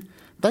cuckoo.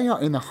 They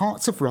are in the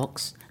hearts of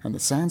rocks and the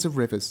sands of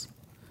rivers.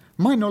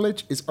 My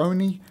knowledge is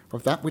only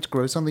of that which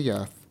grows on the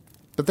earth.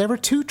 But there are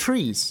two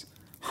trees,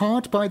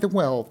 hard by the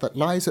well that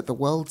lies at the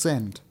world's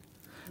end.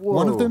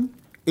 One of Whoa. them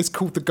is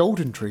called the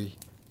golden tree,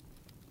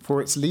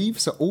 for its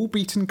leaves are all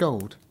beaten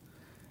gold.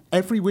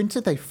 Every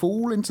winter they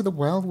fall into the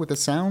well with a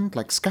sound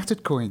like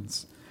scattered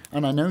coins,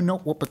 and I know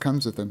not what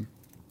becomes of them.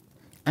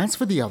 As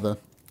for the other,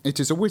 it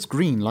is always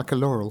green like a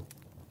laurel.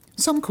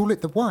 Some call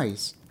it the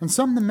wise, and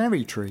some the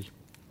merry tree.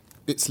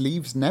 Its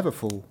leaves never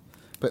fall,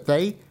 but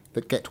they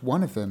that get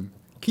one of them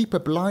keep a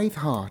blithe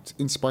heart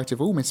in spite of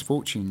all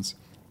misfortunes,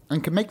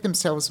 and can make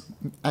themselves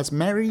as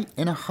merry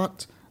in a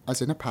hut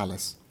as in a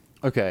palace.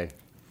 Okay.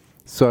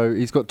 So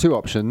he's got two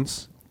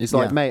options. He's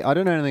like, Yeah. mate, I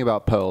don't know anything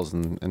about pearls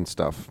and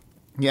stuff.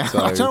 Yeah, So-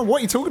 I don't know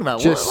what you're talking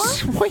about.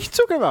 Just what are you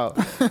talking about?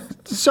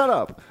 Just shut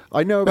up.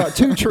 I know about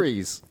two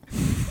trees.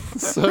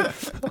 So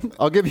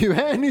I'll give you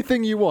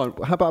anything you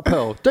want. How about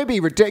pearl? Don't be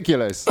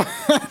ridiculous.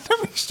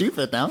 Don't be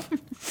stupid now.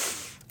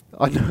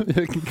 I know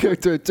you can go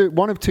to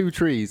one of two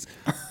trees.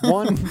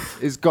 One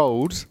is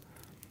gold,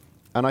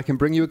 and I can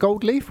bring you a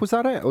gold leaf. Was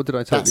that it, or did I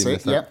totally That's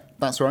miss it. that? Yep,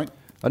 that's right.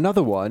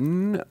 Another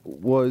one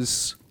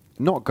was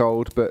not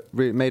gold, but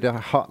made a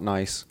hut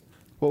nice.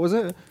 What was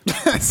it?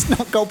 It's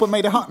not gold, but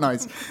made a hut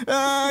nice.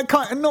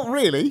 Not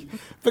really,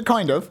 but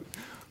kind of.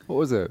 What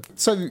was it?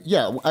 So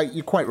yeah,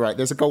 you're quite right.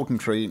 There's a golden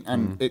tree,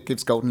 and it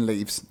gives golden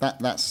leaves.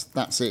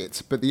 That's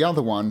it. But the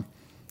other one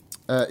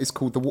is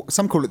called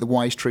some call it the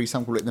wise tree,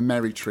 some call it the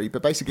merry tree.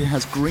 But basically, it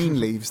has green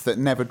leaves that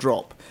never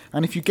drop.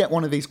 And if you get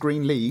one of these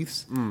green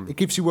leaves, it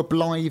gives you a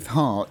blithe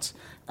heart,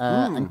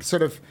 and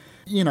sort of,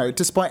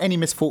 despite any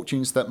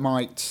misfortunes that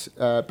might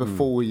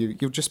befall you,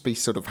 you'll just be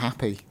sort of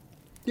happy.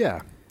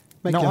 Yeah.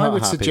 Make Now, your I heart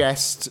would happy.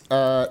 suggest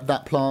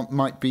that plant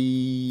might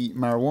be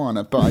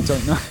marijuana, but I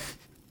don't know.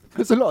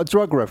 There's a lot of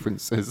drug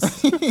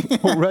references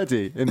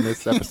already in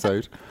this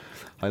episode.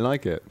 I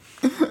like it.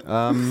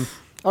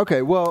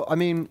 Okay, well, I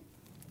mean,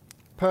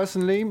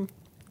 personally,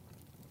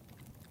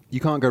 you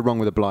can't go wrong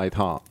with a blithe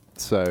heart.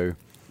 So,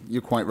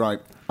 You're quite right.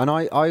 and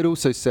I'd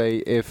also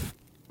say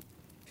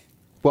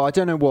well, I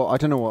don't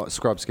know what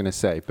Scrub's going to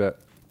say, but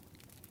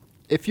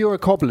if you're a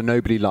cobbler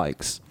nobody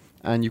likes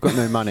and you've got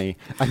no money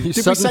and you Did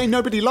we suddenly say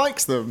nobody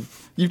likes them?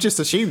 You've just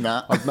assumed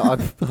that.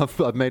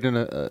 I've made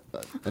an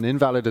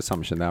invalid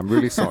assumption there. I'm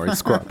really sorry,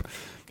 Scrub.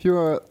 If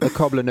you're a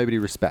cobbler nobody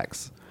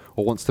respects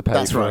or wants to pay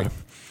That's for right.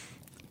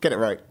 Get it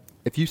right.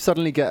 if you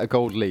suddenly get a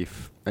gold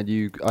leaf and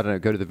you, I don't know,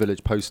 go to the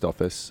village post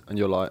office and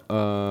you're like,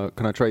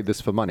 can I trade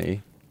this for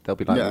money? They'll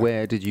be like,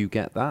 where did you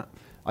get that?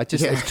 It's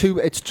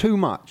too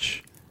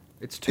much.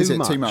 It's too much. Is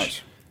it too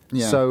much?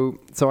 Yeah. So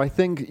I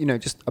think,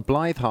 just a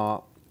blithe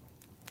heart,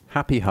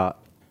 happy hut,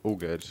 all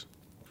good.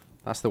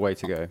 That's the way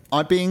to go.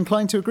 I'd be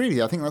inclined to agree with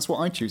you. I think that's what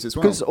I choose as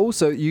well. Because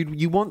also,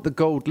 you want the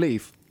gold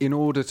leaf in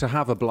order to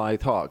have a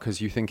blithe heart,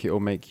 because you think it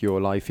will make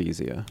your life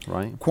easier,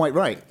 right? Quite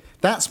right.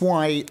 That's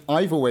why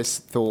I've always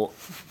thought,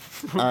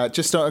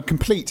 just a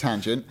complete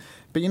tangent,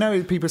 but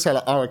people say,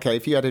 like, oh, okay,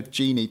 if you had a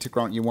genie to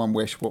grant you one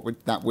wish, what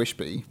would that wish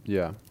be?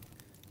 Yeah.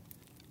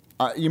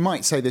 You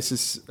might say this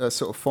is a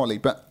sort of folly,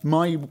 but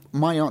my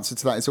answer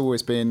to that has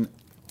always been,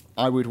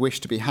 I would wish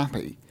to be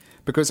happy.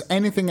 Because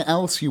anything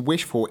else you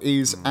wish for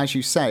is, as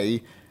you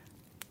say,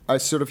 a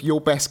sort of your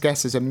best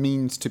guess as a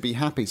means to be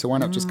happy. So why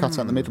not just cut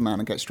out the middleman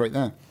and get straight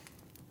there?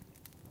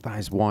 That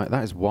is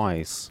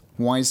wise.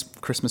 Wise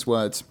Christmas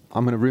words.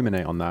 I'm going to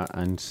ruminate on that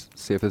and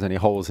see if there's any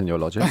holes in your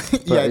logic.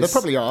 Yeah, there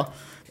probably are.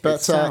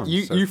 But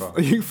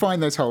you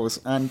find those holes,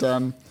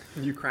 and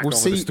you crack on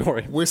with the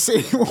story. We'll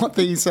see what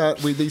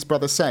these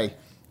brothers say.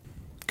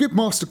 Good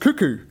Master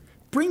Cuckoo,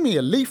 bring me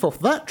a leaf off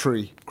that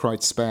tree,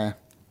 cried Spare.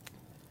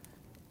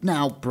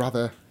 Now,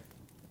 brother,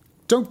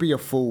 don't be a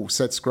fool,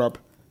 said Scrub.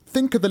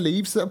 Think of the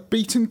leaves that are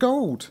beaten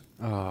gold.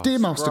 Dear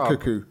Master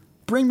Cuckoo,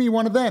 bring me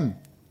one of them.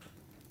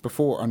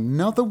 Before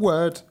another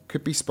word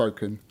could be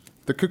spoken,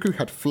 the cuckoo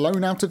had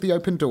flown out of the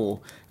open door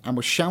and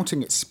was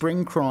shouting its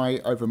spring cry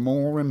over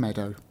moor and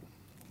meadow.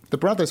 The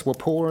brothers were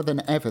poorer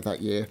than ever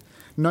that year.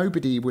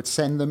 Nobody would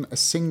send them a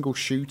single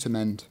shoe to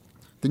mend.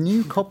 The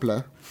new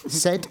cobbler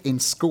said in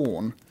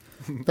scorn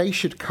they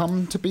should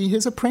come to be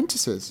his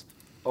apprentices.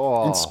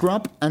 And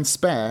Scrub and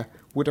Spare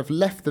would have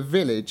left the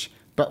village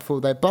but for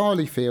their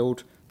barley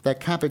field, their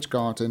cabbage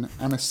garden,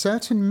 and a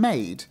certain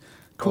maid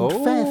called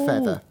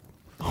Fairfeather,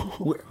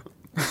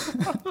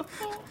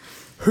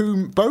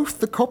 whom both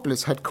the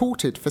cobblers had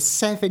courted for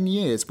 7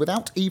 years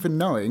without even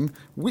knowing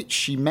which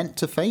she meant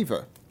to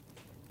favour.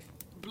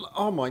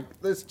 Oh my,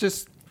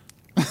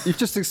 you've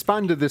just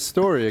expanded this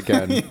story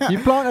again. Yeah. You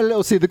plant a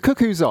little seed, the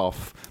cuckoo's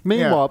off.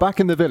 Meanwhile, back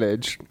in the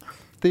village,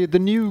 the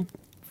new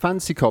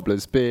fancy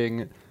cobblers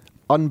being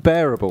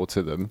unbearable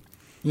to them,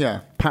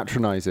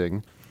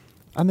 patronising,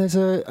 and there's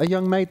a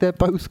young maid they're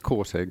both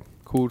courting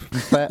called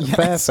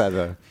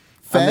Fairfeather.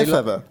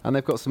 Fairfeather. And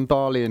they've got some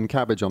barley and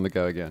cabbage on the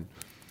go again.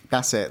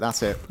 That's it.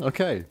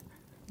 Okay.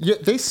 Yeah,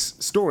 this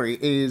story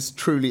is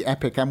truly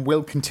epic and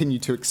will continue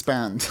to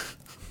expand.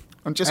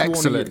 I'm just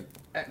warning you.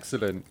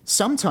 Excellent.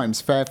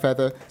 Sometimes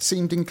Fairfeather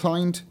seemed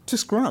inclined to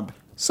Scrub.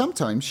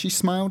 Sometimes she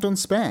smiled on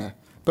Spare,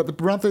 but the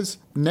brothers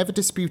never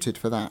disputed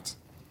for that.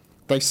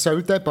 They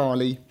sowed their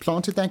barley,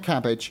 planted their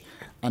cabbage,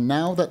 and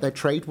now that their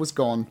trade was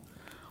gone,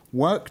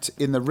 worked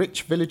in the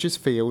rich villagers'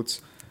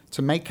 fields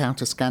to make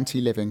out a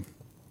scanty living.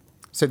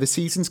 So the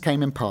seasons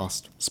came and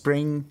passed.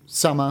 Spring,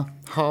 summer,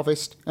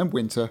 harvest, and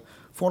winter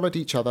followed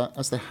each other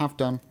as they have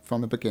done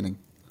from the beginning.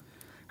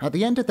 At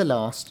the end of the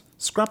last,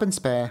 Scrub and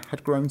Spare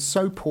had grown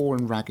so poor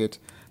and ragged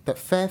that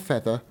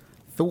Fairfeather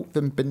thought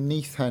them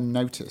beneath her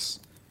notice.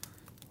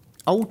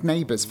 Old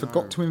neighbours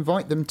forgot to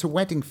invite them to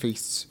wedding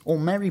feasts or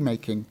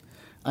merrymaking,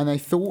 and they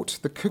thought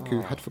the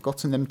cuckoo had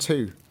forgotten them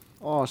too.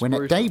 When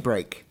at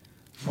daybreak,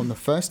 on the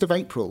 1st of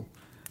April,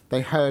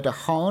 they heard a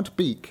hard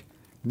beak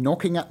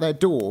knocking at their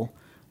door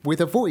with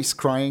a voice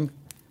crying,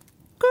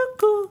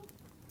 "Cuckoo,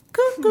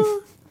 cuckoo,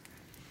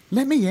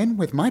 let me in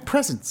with my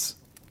presents."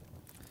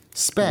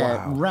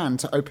 Spare ran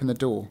to open the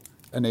door,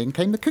 and in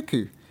came the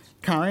cuckoo,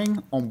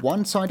 carrying on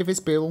one side of his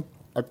bill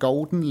a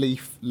golden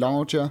leaf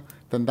larger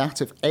than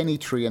that of any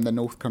tree in the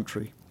North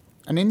Country,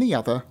 and in the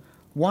other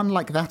one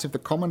like that of the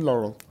common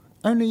laurel,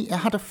 only it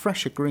had a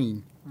fresher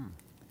green.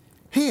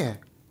 "Here,"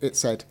 it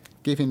said,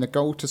 giving the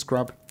gold to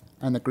Scrub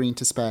and the green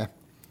to Spare.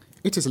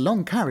 "It is a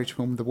long carriage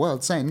from the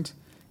world's end.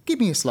 Give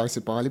me a slice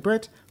of barley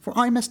bread, for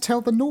I must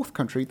tell the North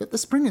Country that the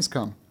spring has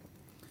come."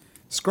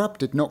 Scrub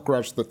did not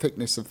grudge the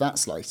thickness of that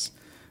slice,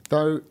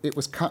 though it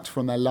was cut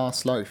from their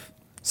last loaf.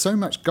 So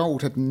much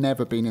gold had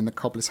never been in the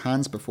cobbler's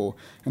hands before,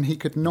 and he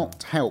could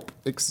not help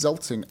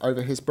exulting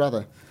over his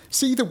brother.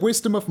 "See the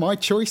wisdom of my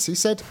choice," he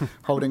said,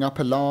 holding up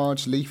a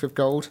large leaf of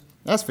gold.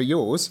 "As for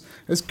yours,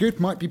 as good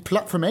might be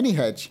plucked from any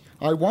hedge.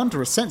 I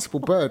wonder a sensible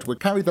bird would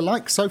carry the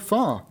like so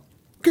far."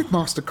 "Good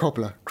Master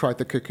Cobbler," cried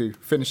the cuckoo,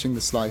 finishing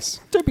the slice.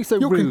 "Don't be so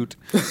rude."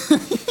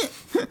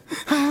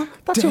 How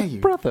That's dare your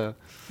you? brother.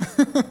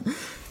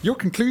 "Your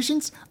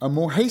conclusions are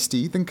more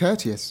hasty than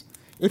courteous.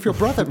 If your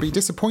brother be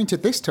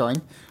disappointed this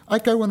time, I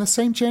go on the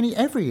same journey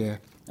every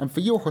year, and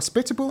for your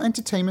hospitable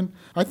entertainment,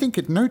 I think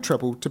it no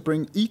trouble to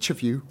bring each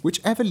of you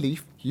whichever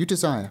leaf you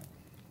desire."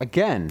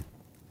 Again?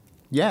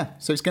 Yeah,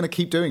 so he's going to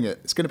keep doing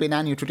it. It's going to be an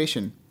annual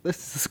tradition.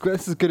 This is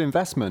good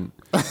investment.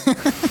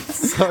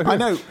 I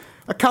know.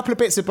 A couple of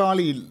bits of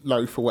barley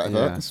loaf or whatever,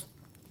 Yeah. and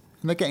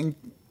they're getting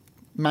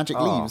magic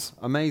leaves.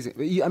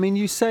 Amazing. I mean,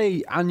 you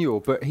say annual,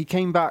 but he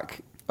came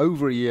back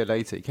over a year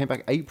later. He came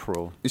back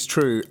April. It's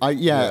true.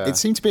 Yeah. It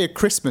seemed to be a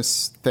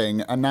Christmas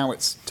thing, and now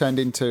it's turned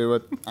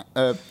into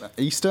a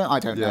Easter. I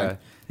don't know.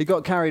 He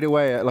got carried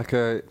away at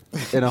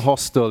in a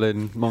hostel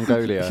in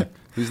Mongolia.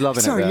 He was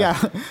loving Sorry, it there.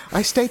 yeah.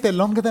 I stayed there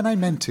longer than I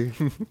meant to.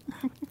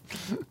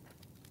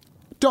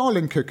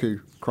 Darling cuckoo,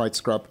 cried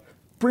Scrub,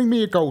 bring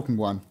me a golden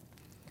one.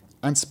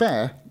 And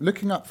Spare,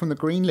 looking up from the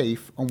green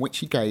leaf on which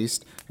he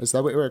gazed as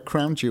though it were a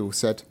crown jewel,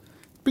 said,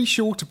 be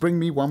sure to bring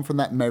me one from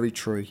that merry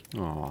tree.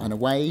 Aww. And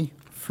away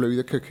flew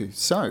the cuckoo.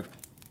 So,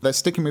 they're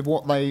sticking with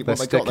what they got.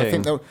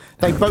 Sticking.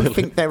 They both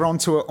think they're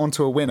onto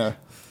a winner.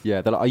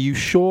 Yeah, they're like, are you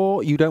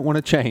sure you don't want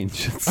to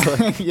change? It's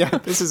like, Yeah,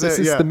 this is the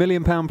 £1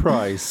 million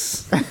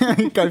prize.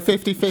 Go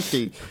 50-50.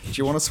 Do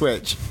you want to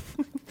switch?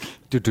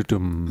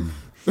 Du-du-dum.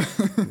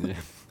 Yeah.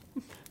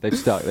 They've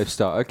stuck.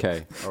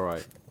 Okay, all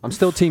right. I'm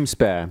still Team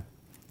Spare.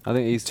 I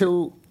think he's...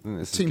 Till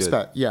this is Team good.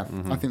 Spare. Yeah,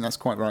 I think that's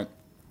quite right.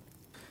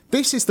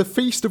 This is the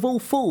feast of all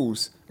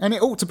fools, and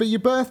it ought to be your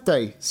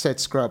birthday, said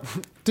Scrub.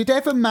 Did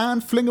ever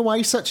man fling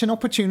away such an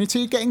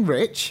opportunity of getting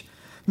rich?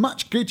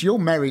 Much good your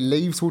merry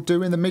leaves will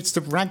do in the midst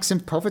of rags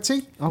and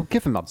poverty. Oh,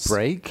 give him a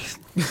break.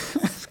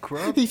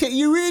 Scrub. He said,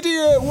 you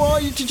idiot,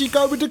 why did you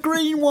go with the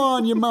green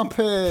one, you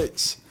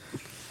muppet?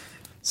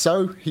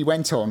 So he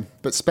went on,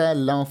 but Spare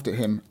laughed at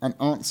him and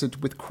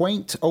answered with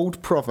quaint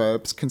old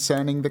proverbs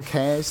concerning the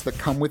cares that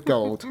come with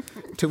gold,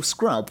 till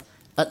Scrub,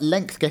 at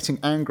length getting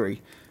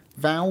angry,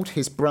 vowed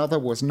his brother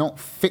was not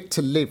fit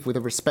to live with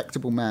a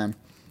respectable man,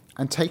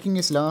 and taking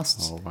his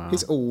lasts,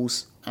 his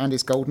alls, and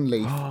his golden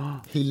leaf,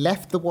 he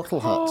left the wattle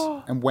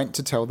hut and went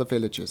to tell the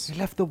villagers. He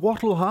left the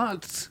wattle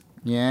hut.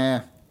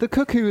 Yeah, The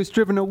cuckoo has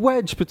driven a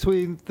wedge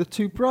between the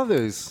two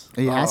brothers.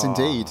 he has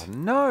indeed.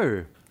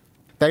 No.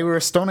 They were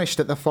astonished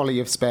at the folly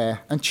of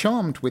Spare and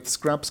charmed with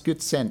Scrub's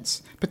good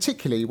sense,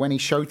 particularly when he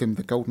showed them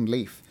the golden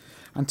leaf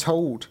and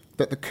told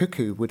that the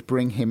cuckoo would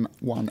bring him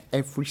one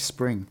every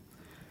spring.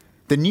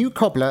 The new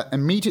cobbler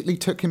immediately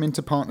took him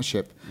into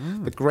partnership.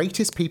 The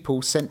greatest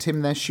people sent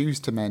him their shoes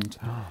to mend.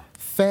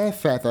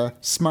 Fairfeather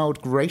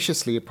smiled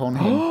graciously upon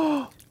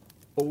him.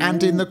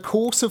 And in the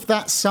course of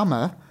that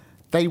summer,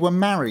 they were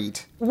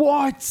married.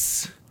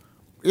 What?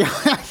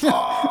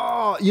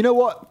 Oh, you know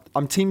what?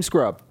 I'm Team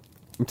Scrub.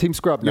 I'm Team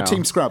Scrub now. Your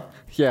Team Scrub.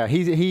 Yeah,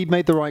 he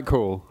made the right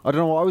call. I don't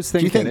know what I was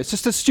thinking. think- It's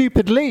just a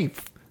stupid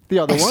leaf. The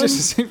other It's one. just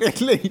a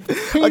stupid leap.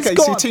 He's Okay,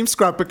 so got- Team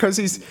Scrub because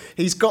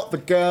he's got the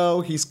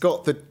girl, he's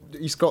got the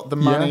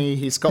money,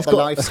 he's got the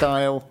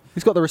lifestyle.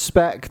 He's got the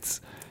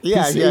respect.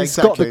 Yeah, he's yeah, He's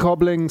got the exactly.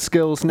 cobbling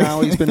skills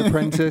now. He's been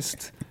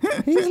apprenticed.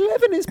 He's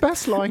living his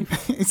best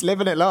life. He's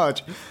living it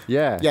large.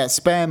 Yeah. Yeah,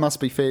 Spare must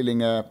be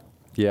feeling a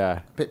Yeah.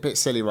 bit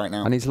silly right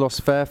now. And he's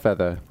lost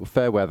Fairfeather, or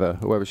Fairweather,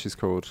 or whatever she's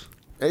called.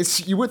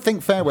 You would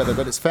think Fairweather,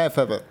 but it's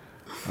Fairfeather.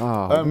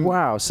 Oh,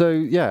 wow. So,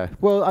 yeah.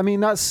 Well, I mean,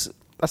 that's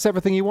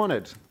everything he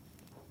wanted.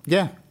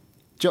 Yeah,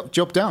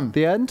 job done.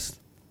 The end?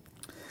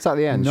 It's at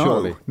the end, No,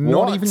 surely.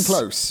 not What? even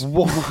close.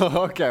 What?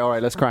 Okay, all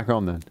right, let's crack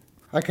on then.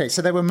 Okay,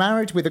 so they were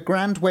married with a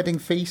grand wedding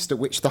feast at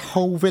which the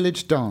whole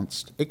village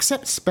danced,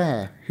 except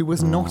Spare, who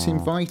was not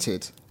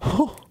invited.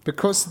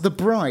 Because the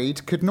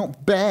bride could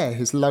not bear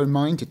his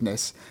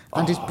low-mindedness,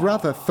 and his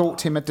brother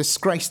thought him a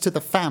disgrace to the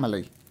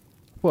family.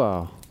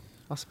 Well,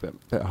 that's a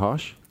bit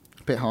harsh.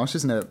 Bit harsh,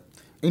 isn't it?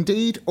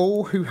 Indeed,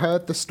 all who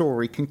heard the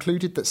story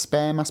concluded that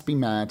Spare must be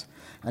mad,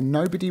 and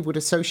nobody would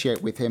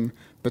associate with him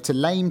but a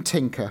lame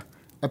tinker,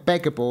 a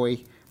beggar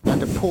boy,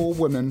 and a poor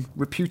woman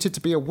reputed to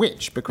be a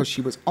witch because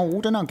she was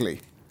old and ugly.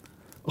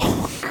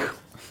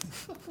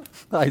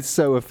 That is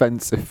so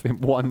offensive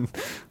in one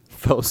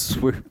fell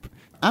swoop.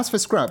 As for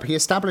Scrub, he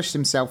established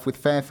himself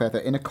with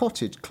Fairfeather in a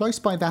cottage close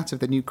by that of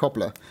the new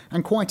cobbler,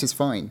 and quite as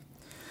fine.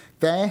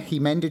 There he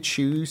mended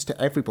shoes to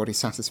everybody's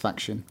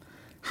satisfaction,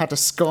 had a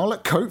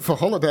scarlet coat for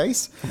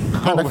holidays,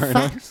 and, very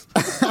nice.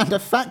 and a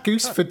fat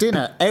goose for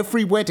dinner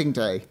every wedding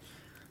day.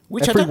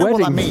 Which Every I don't know what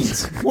that wedding.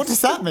 means. What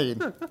does that mean?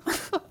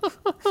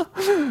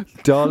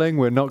 Darling,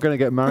 we're not going to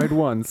get married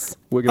once.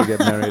 We're going to get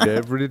married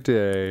every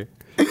day.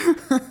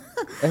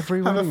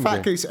 Every Have a wedding fat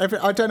day. goose.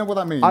 I don't know what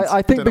that means.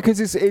 I think don't know.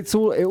 because it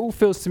all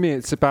feels to me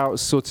it's about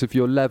sort of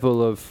your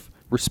level of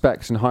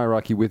respect and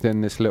hierarchy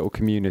within this little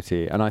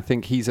community, and I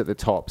think he's at the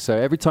top. So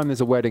every time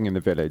there's a wedding in the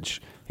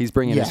village, he's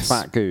bringing his Yes.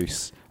 fat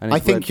goose and I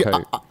his think red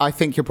coat. I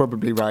think you're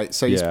probably right.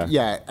 So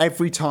Yeah.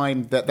 every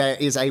time that there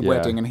is a Yeah.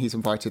 wedding and he's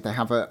invited, they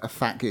have a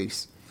fat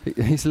goose.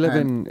 He's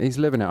living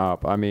it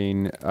up. I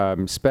mean,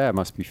 Spare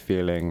must be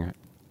feeling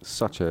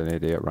such an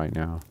idiot right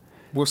now.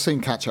 We'll soon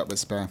catch up with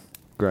Spare.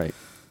 Great.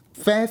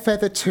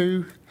 Fairfeather,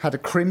 too, had a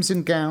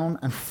crimson gown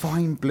and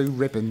fine blue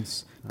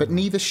ribbons, but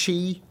neither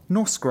she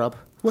nor Scrub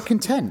were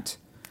content.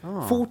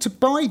 For to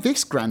buy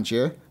this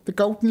grandeur, the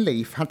golden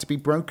leaf had to be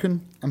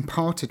broken and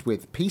parted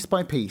with piece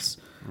by piece,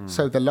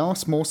 so the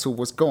last morsel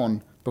was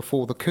gone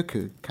before the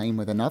cuckoo came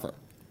with another.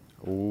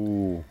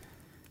 Ooh.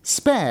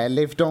 Spare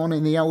lived on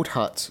in the old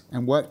hut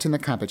and worked in the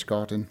cabbage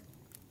garden.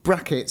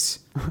 Brackets,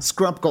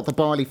 Scrub got the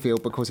barley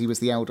field because he was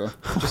the elder.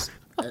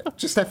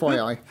 Just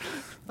FYI.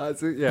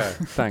 That's it. Yeah.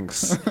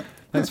 Thanks.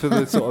 Thanks for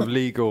the sort of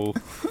legal.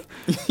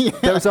 Yeah,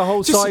 There was a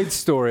whole just- side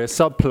story, a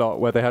subplot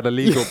where they had a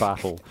legal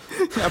battle.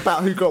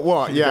 About who got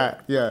what. Yeah,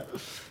 yeah.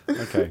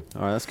 Okay,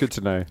 all right, that's good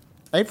to know.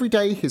 Every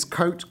day his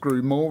coat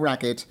grew more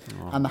ragged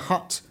and the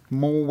hut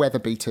more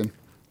weather-beaten.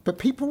 But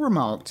people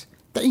remarked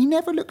that he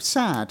never looked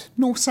sad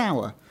nor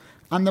sour.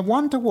 And the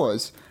wonder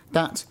was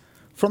that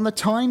from the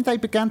time they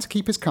began to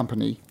keep his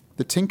company,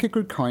 the tinker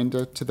grew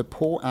kinder to the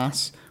poor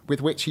ass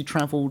with which he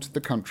travelled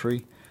the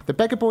country. The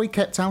beggar boy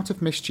kept out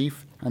of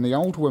mischief, and the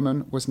old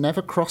woman was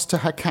never cross to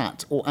her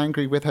cat or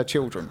angry with her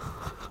children.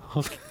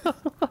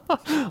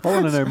 I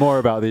want to know more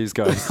about these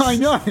guys. I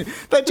know.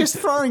 They're just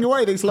throwing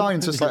away these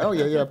lines, just like, oh,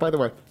 yeah, by the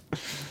way.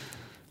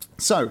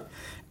 So,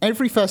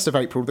 every 1st of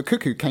April, the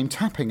cuckoo came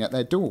tapping at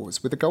their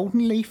doors with a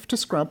golden leaf to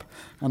scrub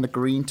and a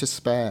green to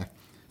spare.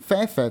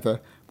 Fairfeather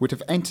would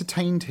have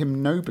entertained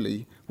him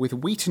nobly with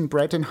wheaten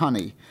bread and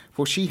honey,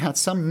 for she had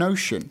some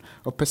notion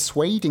of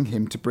persuading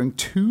him to bring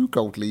 2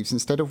 gold leaves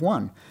instead of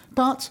 1.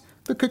 But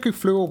the cuckoo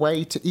flew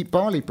away to eat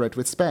barley bread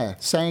with Spare,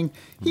 saying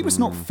he was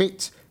not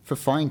fit for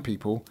fine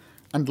people,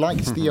 and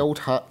liked the old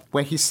hut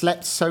where he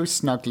slept so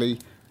snugly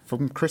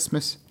from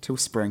Christmas till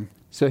spring.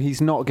 So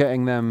he's not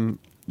getting them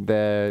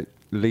their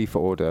leaf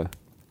order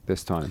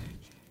this time.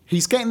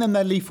 He's getting them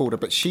their leaf order,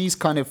 but she's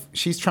trying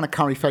to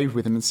curry favour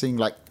with him and seeing,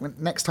 like,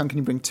 next time can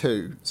you bring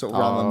 2, sort of,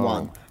 rather than 1?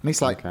 And he's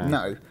like, okay.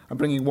 no, I'm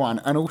bringing 1.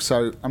 And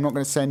also, I'm not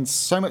going to spend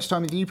so much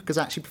time with you because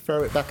I actually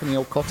prefer it back in the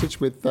old cottage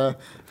with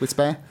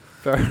Spare.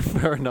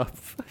 Fair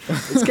enough.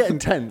 It's getting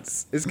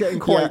tense. It's getting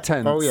quite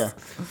tense. Oh, yeah.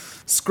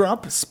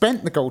 Scrub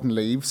spent the golden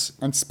leaves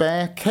and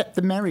Spare kept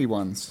the merry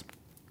ones.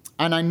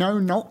 And I know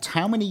not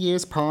how many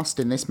years passed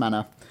in this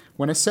manner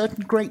when a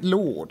certain great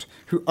lord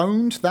who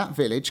owned that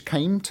village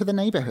came to the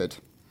neighbourhood.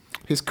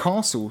 His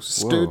castle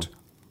stood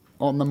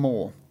on the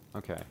moor.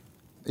 Okay.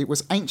 It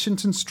was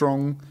ancient and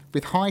strong,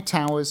 with high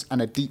towers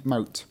and a deep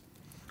moat.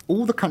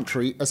 All the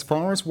country, as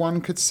far as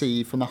one could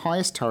see from the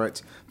highest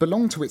turret,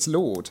 belonged to its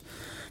lord,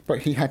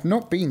 but he had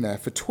not been there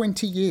for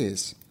 20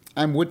 years,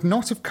 and would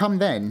not have come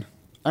then,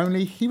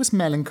 only he was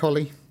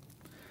melancholy.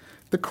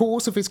 The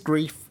cause of his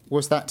grief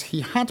was that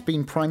he had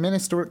been Prime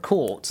Minister at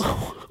court.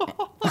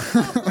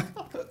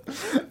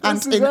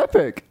 This is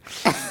epic.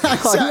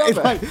 I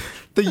love it.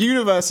 The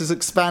universe is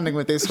expanding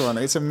with this one.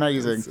 It's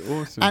amazing. That's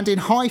awesome. And in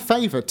high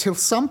favour till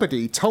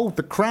somebody told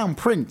the Crown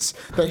Prince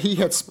that he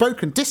had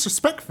spoken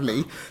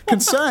disrespectfully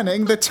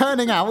concerning the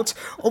turning out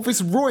of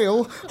His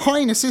Royal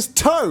Highness's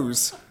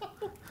toes.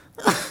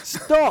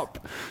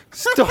 Stop!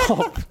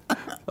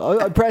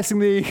 I'm pressing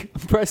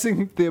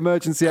the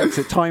emergency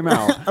exit. Time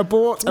out.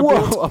 Abort.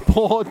 Whoa!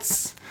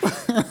 Abort.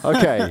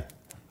 Okay.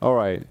 All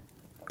right.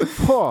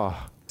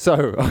 So,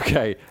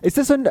 okay, is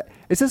this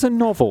a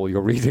novel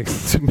you're reading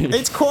to me?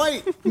 It's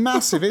quite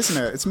massive,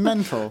 isn't it? It's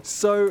mental.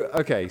 So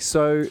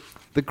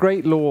the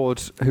great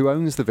lord who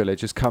owns the village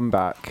has come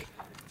back.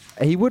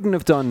 He wouldn't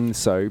have done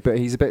so, but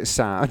he's a bit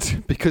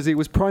sad because he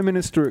was Prime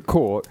Minister at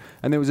court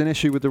and there was an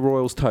issue with the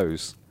royals'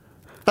 toes.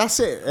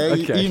 That's it.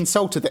 He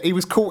insulted that. He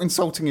was caught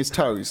insulting his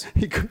toes.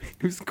 He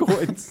was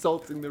caught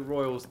insulting the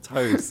royals'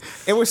 toes.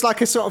 It was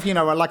like a sort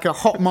of, like a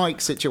hot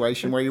mic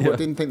situation where you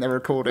didn't think they were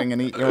recording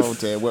and oh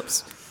dear,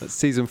 whoops. That's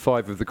season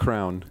 5 of The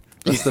Crown.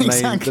 That's the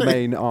Exactly.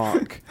 main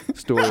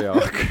story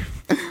arc.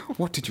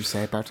 What did you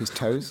say about his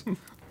toes?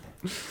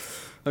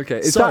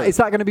 Okay, is So- that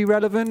going to be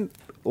relevant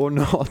or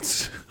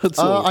not at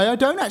all? I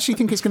don't actually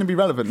think it's going to be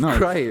relevant, no.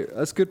 Great,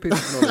 that's good piece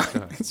of knowledge.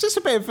 Guys. It's just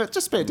a bit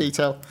of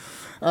detail.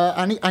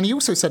 And he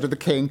also said of the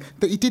king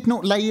that he did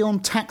not lay on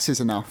taxes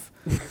enough,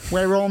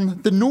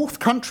 whereon the North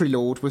Country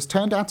Lord was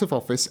turned out of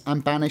office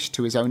and banished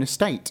to his own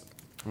estate.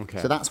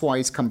 Okay. So that's why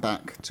he's come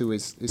back to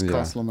his Yeah.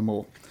 castle on the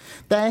moor.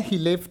 There he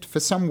lived for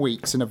some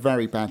weeks in a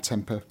very bad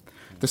temper.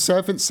 The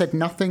servants said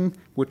nothing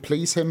would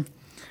please him,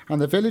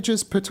 and the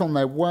villagers put on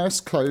their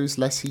worst clothes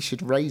lest he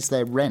should raise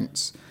their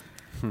rents.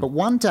 But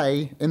one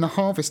day, in the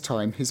harvest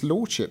time, his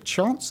lordship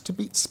chanced to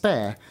be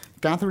Spare,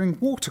 gathering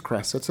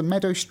watercress at a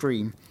meadow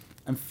stream,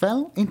 and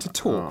fell into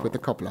talk with the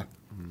cobbler.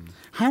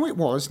 How it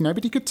was,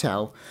 nobody could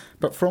tell,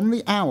 but from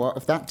the hour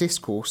of that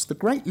discourse, the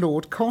great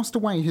lord cast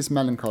away his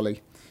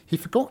melancholy. He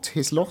forgot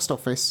his lost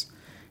office,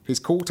 his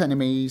court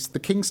enemies, the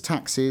king's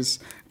taxes,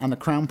 and the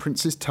crown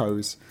prince's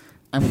toes,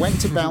 and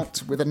went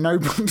about with a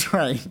noble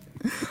train,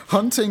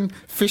 hunting,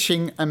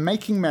 fishing, and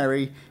making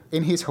merry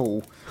in his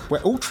hall,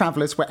 where all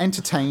travellers were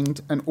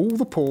entertained and all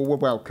the poor were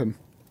welcome.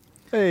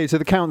 Hey, so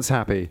the count's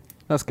happy.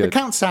 That's good. The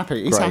count's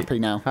happy. He's Great. happy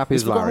now. Happy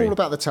He's as forgotten Larry. all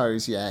about the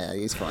toes. Yeah,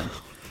 he's fine.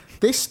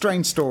 This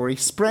strange story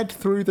spread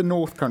through the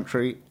North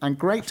Country, and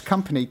great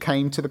company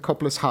came to the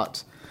cobbler's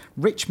hut.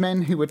 Rich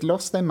men who had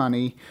lost their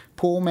money,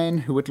 poor men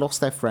who had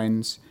lost their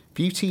friends,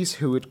 beauties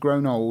who had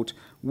grown old,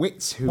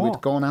 wits who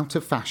had gone out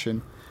of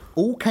fashion,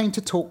 all came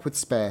to talk with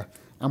Spare,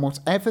 and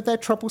whatever their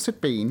troubles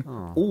had been,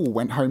 all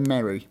went home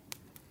merry.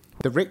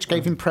 The rich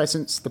gave him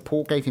presents, the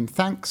poor gave him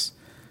thanks.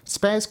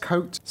 Spare's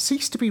coat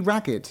ceased to be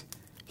ragged.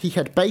 He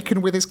had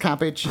bacon with his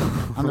cabbage,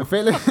 and the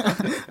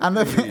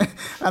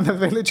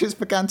villagers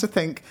began to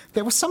think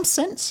there was some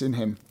sense in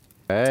him.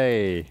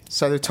 Hey.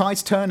 So the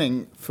tide's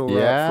turning for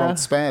old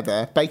Spare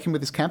there, baking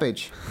with his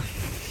cabbage.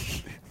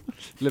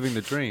 Living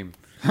the dream.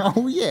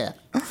 Oh, yeah.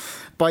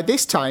 By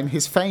this time,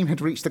 his fame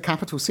had reached the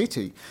capital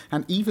city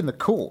and even the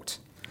court.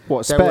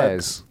 What,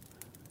 Spares?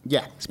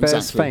 Yeah, Spares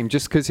exactly. fame,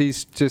 just because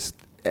he's just...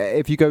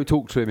 If you go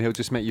talk to him, he'll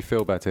just make you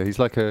feel better. He's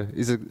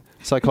a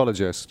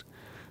psychologist.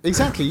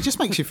 Exactly, he just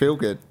makes you feel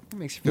good. It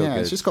makes you feel good. Yeah,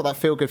 it's just got that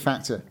feel-good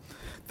factor.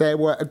 There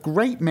were a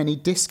great many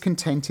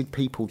discontented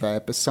people there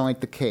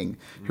beside the king,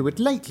 who had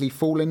lately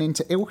fallen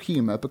into ill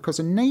humour because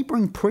a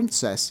neighbouring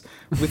princess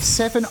with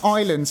 7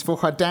 islands for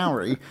her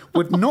dowry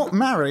would not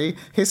marry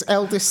his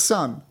eldest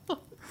son.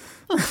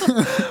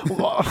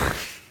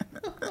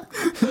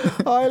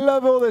 I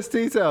love all this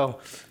detail.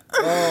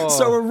 Oh.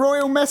 So a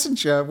royal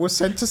messenger was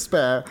sent to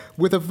Spare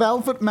with a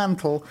velvet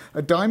mantle,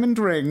 a diamond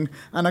ring,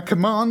 and a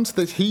command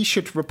that he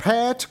should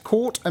repair to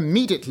court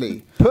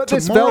immediately. Put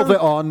this velvet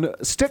on,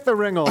 stick the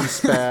ring on,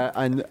 Spare,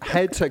 and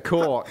head to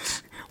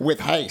court. With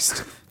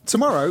haste.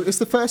 Tomorrow is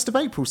the 1st of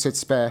April, said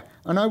Spare,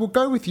 and I will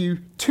go with you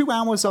 2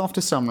 hours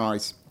after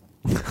sunrise.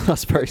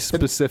 That's very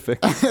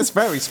specific. That's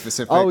very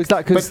specific. Oh, is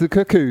that because the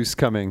cuckoo's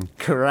coming?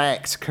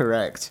 Correct.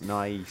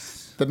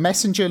 Nice. The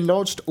messenger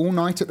lodged all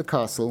night at the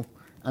castle,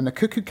 and the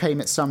cuckoo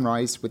came at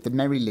sunrise with the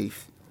merry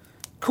leaf.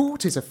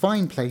 Court is a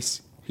fine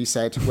place, he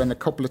said, when the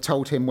cobbler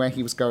told him where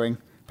he was going,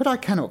 but I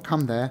cannot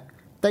come there.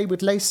 They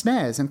would lay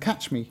snares and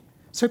catch me.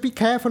 So be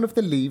careful of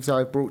the leaves I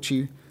have brought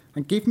you,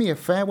 and give me a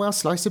farewell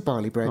slice of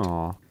barley bread.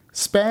 Aww.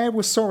 Spare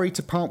was sorry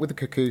to part with the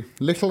cuckoo,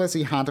 little as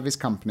he had of his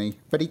company,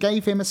 but he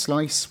gave him a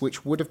slice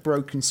which would have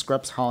broken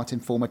Scrub's heart in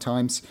former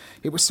times.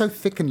 It was so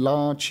thick and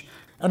large,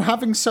 and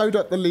having sewed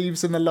up the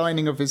leaves in the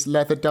lining of his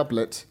leather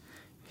doublet,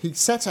 he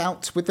set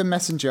out with the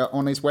messenger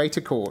on his way to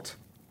court.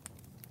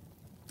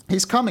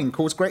 His coming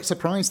caused great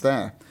surprise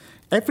there.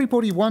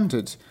 Everybody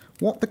wondered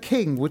what the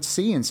king would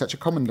see in such a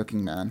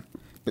common-looking man.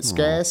 But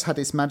scarce had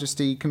His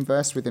Majesty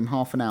conversed with him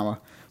half an hour,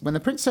 when the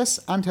princess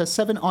and her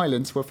 7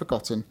 islands were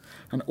forgotten,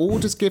 and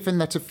orders given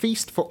that a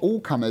feast for all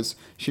comers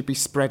should be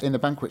spread in the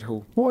banquet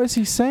hall. What is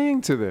he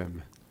saying to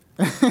them?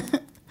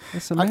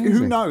 That's amazing.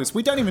 Who knows?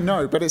 We don't even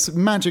know, but it's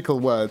magical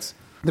words.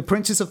 The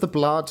princes of the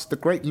blood, the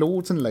great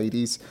lords and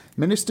ladies,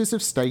 ministers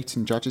of state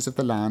and judges of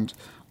the land,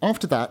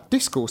 after that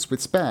discoursed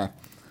with Spare,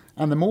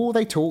 and the more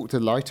they talked,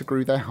 the lighter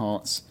grew their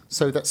hearts,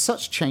 so that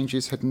such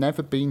changes had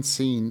never been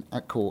seen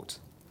at court.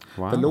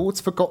 Wow. The lords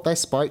forgot their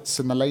spites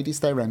and the ladies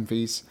their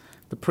envies.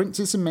 The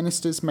princes and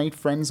ministers made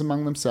friends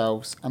among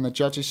themselves, and the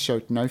judges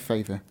showed no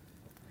favour.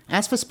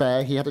 As for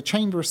Spare, he had a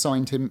chamber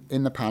assigned him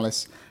in the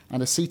palace,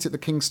 and a seat at the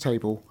king's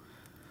table.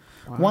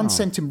 Wow. One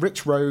sent him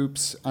rich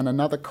robes and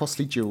another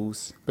costly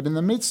jewels, but in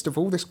the midst of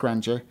all this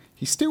grandeur,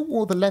 he still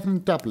wore the leathern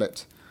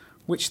doublet,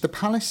 which the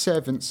palace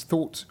servants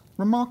thought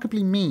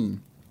remarkably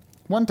mean.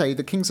 One day,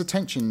 the king's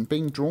attention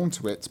being drawn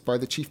to it by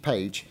the chief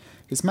page,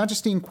 His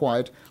Majesty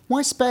inquired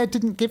why Spare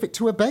didn't give it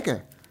to a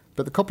beggar,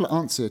 but the cobbler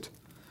answered,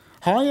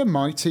 High and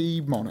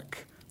mighty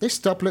monarch, this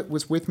doublet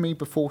was with me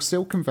before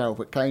silk and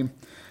velvet came.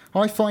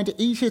 I find it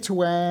easier to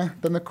wear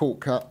than the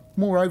court cut.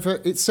 Moreover,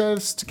 it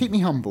serves to keep me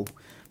humble,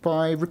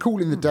 by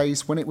recalling the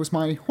days when it was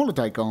my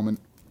holiday garment.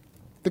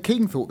 The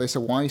king thought this a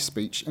wise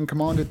speech and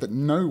commanded that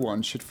no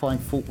one should find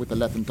fault with the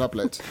leathern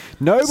doublet.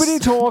 Nobody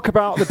talk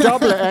about the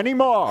doublet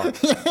anymore.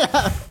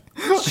 Yeah.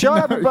 Shut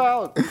up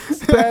about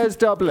Spare's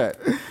doublet.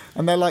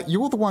 And they're like,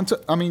 you're the one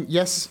to... I mean,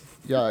 yes,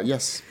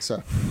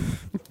 sir.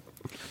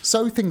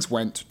 So things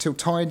went till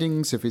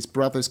tidings of his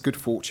brother's good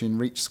fortune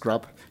reached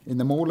Scrub in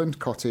the moorland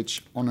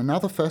cottage on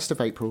another 1st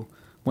of April,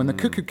 when the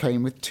cuckoo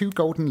came with 2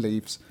 golden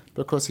leaves,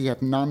 because he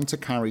had none to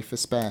carry for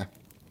Spare.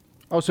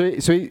 Oh, so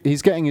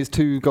he's getting his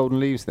 2 golden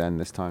leaves then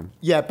this time?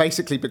 Yeah,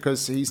 basically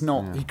because he's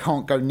not. Yeah. He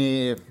can't go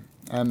near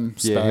Spare.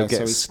 Yeah, he'll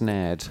get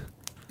snared.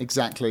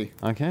 Exactly.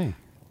 Okay.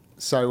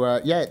 So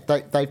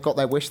they've got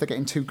their wish. They're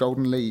getting 2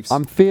 golden leaves.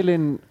 I'm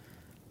feeling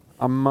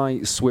I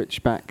might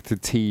switch back to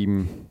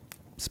Team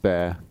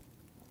Spare.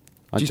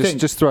 I'm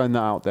just throwing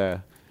that out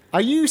there.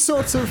 Are you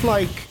sort of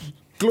like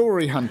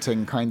glory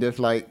hunting, kind of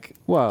like?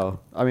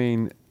 Well, I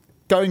mean,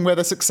 going where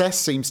the success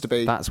seems to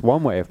be. That's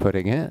one way of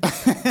putting it.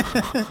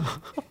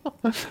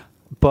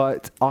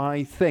 But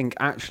I think,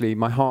 actually,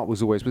 my heart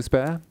was always with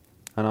Spare,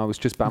 and I was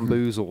just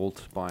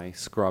bamboozled by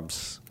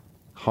Scrub's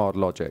hard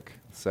logic.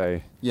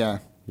 So, yeah,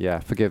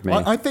 forgive me.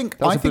 I think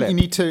you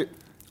need to...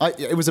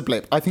 it was a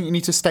blip. I think you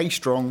need to stay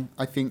strong.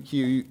 I think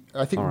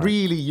right.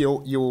 Really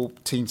you're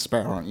Team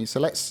Spare, aren't you? So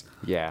let's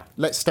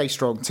stay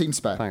strong. Team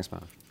Spare. Thanks,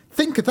 man.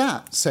 Think of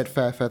that, said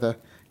Fairfeather.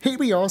 Here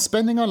we are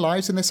spending our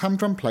lives in this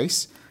humdrum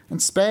place,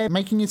 and Spare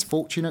making his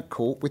fortune at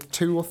court with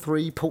 2 or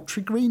 3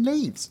 paltry green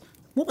leaves.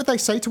 What would they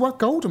say to our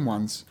golden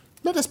ones?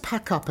 Let us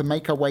pack up and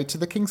make our way to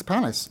the king's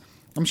palace.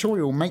 I'm sure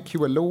he will make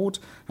you a lord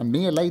and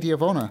me a lady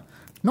of honour,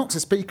 not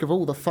to speak of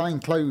all the fine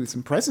clothes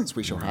and presents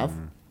we shall have.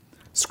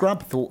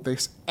 Scrub thought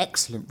this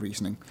excellent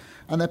reasoning,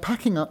 and their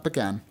packing up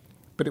began,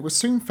 but it was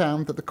soon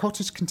found that the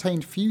cottage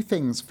contained few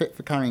things fit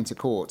for carrying to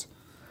court.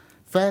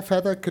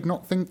 Fairfeather could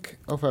not think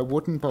of her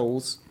wooden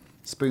bowls,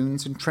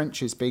 spoons and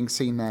trenchers being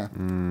seen there.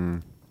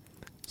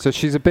 So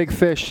she's a big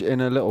fish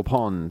in a little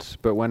pond,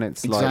 but when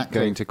it's like Exactly.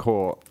 going to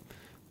court,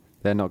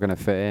 they're not going to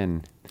fit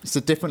in. It's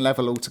a different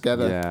level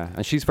altogether. Yeah,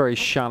 and she's very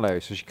shallow,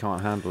 so she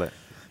can't handle it.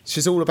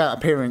 She's all about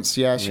appearance.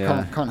 Yeah, she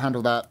Yeah. can't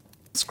handle that.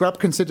 Scrub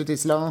considered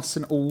his lasts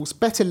and alls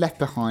better left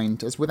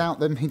behind, as without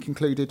them, he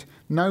concluded,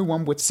 no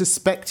one would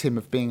suspect him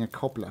of being a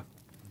cobbler.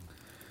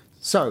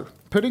 So,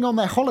 putting on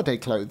their holiday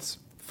clothes,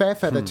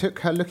 Fairfeather took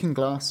her looking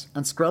glass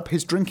and Scrub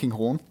his drinking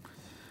horn,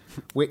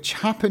 which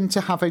happened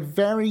to have a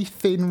very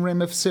thin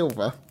rim of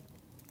silver.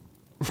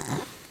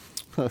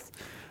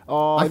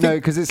 Oh, I no,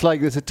 think- because it's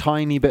like there's a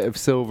tiny bit of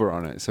silver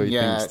on it, so he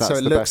Yeah, thinks that's so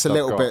it the looks best a I've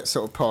little got. bit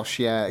sort of posh.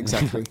 Yeah,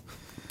 exactly.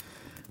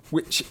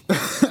 Which,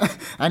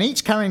 and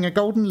each carrying a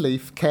golden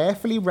leaf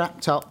carefully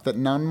wrapped up that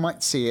none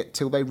might see it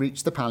till they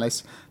reached the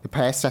palace, the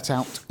pair set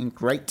out in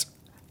great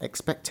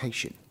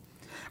expectation.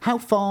 How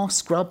far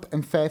Scrub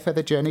and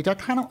Fairfeather journeyed I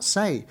cannot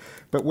say,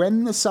 but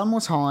when the sun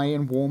was high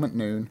and warm at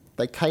noon,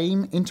 they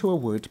came into a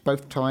wood,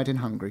 both tired and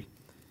hungry.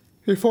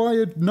 If I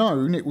had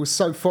known it was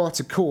so far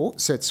to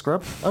court, said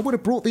Scrub, I would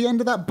have brought the end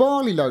of that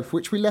barley loaf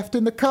which we left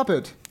in the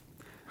cupboard.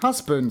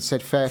 Husband,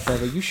 said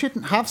Fairfeather, you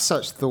shouldn't have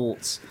such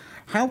thoughts.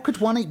 How could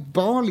one eat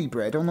barley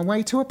bread on the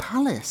way to a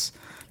palace?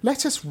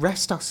 Let us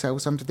rest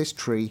ourselves under this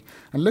tree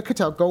and look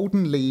at our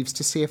golden leaves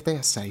to see if they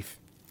are safe.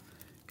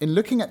 In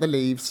looking at the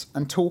leaves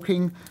and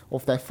talking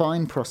of their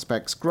fine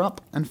prospects,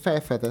 Scrub and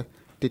Fairfeather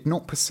did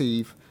not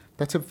perceive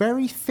that a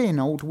very thin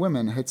old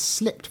woman had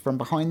slipped from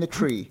behind the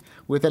tree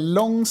with a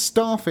long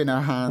staff in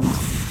her hand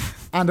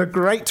and a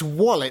great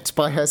wallet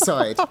by her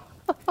side.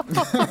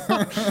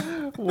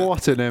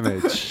 What an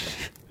image.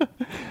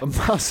 A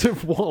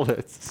massive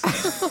wallet.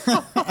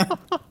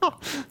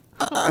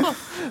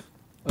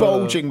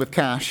 Bulging with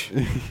cash.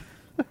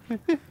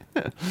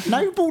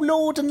 Noble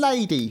lord and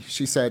lady,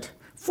 she said,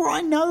 for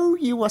I know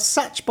you are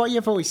such by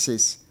your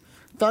voices.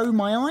 Though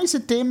my eyes are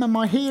dim and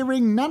my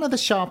hearing none of the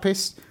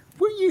sharpest,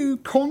 will you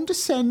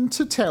condescend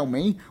to tell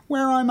me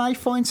where I may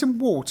find some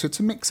water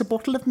to mix a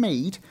bottle of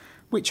mead,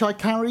 which I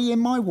carry in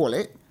my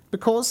wallet,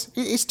 because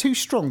it is too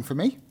strong for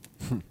me?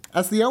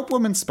 As the old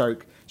woman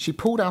spoke, she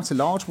pulled out a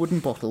large wooden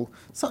bottle,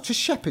 such as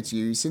shepherds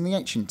used in the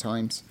ancient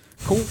times,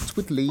 corked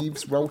with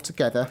leaves rolled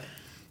together,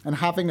 and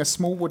having a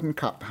small wooden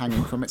cup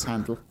hanging from its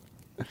handle.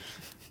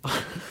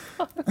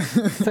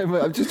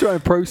 I'm just trying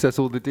to process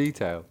all the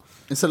detail.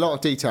 It's a lot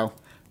of detail.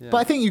 But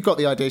I think you've got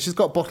the idea. She's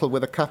got a bottle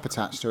with a cup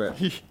attached to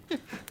it.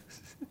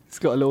 It's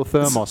got a little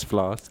thermos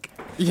flask.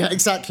 Yeah,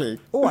 exactly.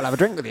 Oh, I'll have a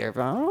drink with you.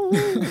 Oh,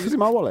 it's in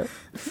my wallet.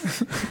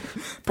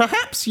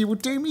 Perhaps you will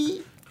do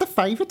me the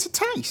favour to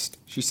taste,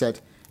 she said.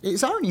 It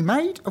is only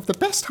made of the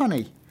best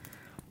honey.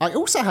 I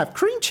also have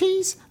cream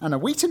cheese and a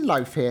wheaten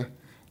loaf here,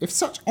 if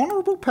such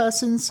honourable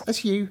persons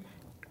as you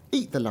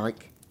eat the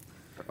like.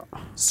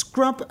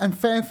 Scrub and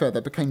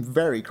Fairfeather became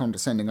very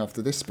condescending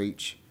after this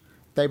speech.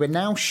 They were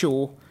now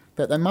sure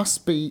that there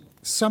must be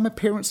some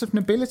appearance of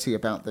nobility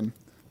about them.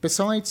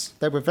 Besides,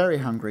 they were very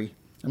hungry,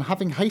 and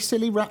having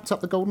hastily wrapped up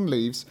the golden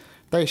leaves,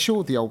 they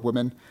assured the old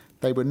woman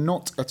they were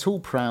not at all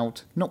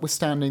proud,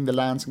 notwithstanding the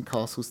lands and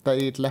castles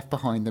they had left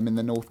behind them in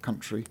the north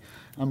country,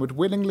 and would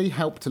willingly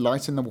help to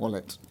lighten the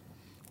wallet.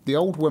 The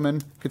old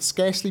woman could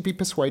scarcely be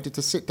persuaded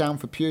to sit down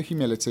for pure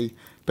humility,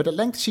 but at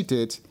length she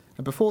did,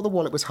 and before the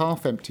wallet was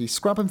half empty,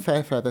 Scrub and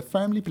Fairfeather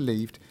firmly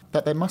believed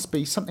that there must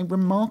be something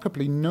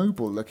remarkably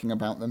noble looking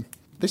about them.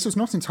 This was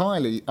not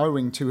entirely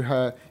owing to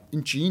her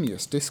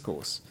ingenious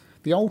discourse.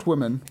 The old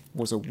woman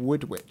was a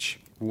wood witch.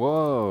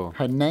 Whoa.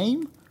 Her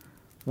name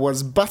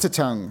was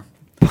Buttertongue.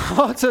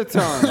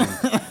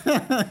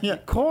 Buttertongue. Yeah.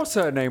 Of course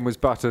her name was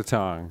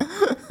Buttertongue.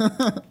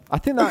 I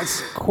think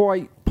that's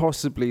quite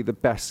possibly the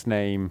best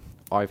name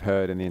I've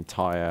heard in the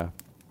entire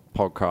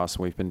podcast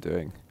we've been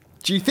doing.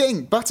 Do you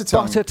think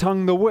Buttertongue?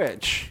 Buttertongue the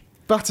Witch.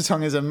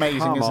 Buttertongue is amazing,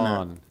 Come isn't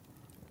on. it?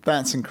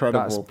 That's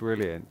incredible. That's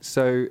brilliant.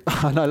 So,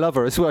 and I love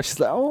her as well. She's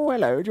like, oh,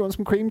 hello, do you want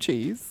some cream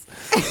cheese?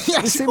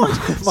 Yes, See it my,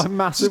 was. my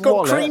massive She's got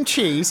wallet. cream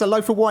cheese, a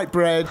loaf of white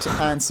bread,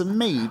 and some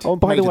mead. Oh,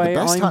 by made the of way,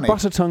 best I'm honey.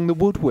 Buttertongue the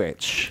Wood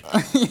Witch.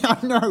 I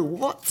know,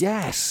 what?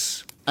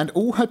 Yes. And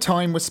all her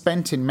time was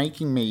spent in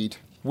making mead,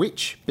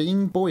 which,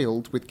 being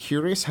boiled with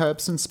curious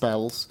herbs and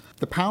spells,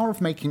 the power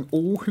of making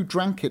all who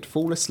drank it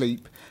fall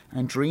asleep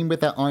and dream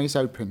with their eyes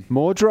open.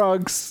 More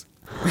drugs.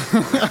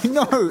 I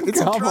know, it's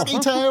Come a druggy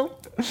on. tale.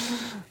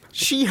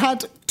 She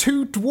had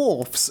 2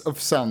 dwarfs of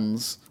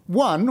sons.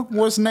 One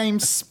was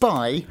named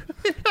Spy,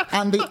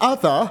 and the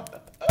other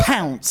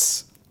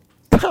Pounce.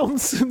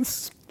 Pounce and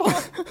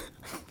spot.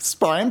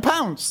 Spy and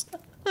Pounce.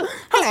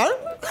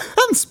 Hello,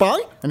 I'm Spy,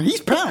 and he's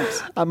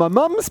Pounce. And my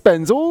mum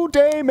spends all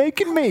day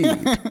making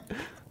mead.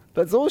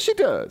 That's all she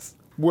does.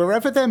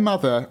 Wherever their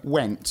mother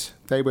went,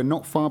 they were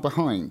not far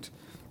behind,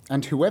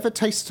 and whoever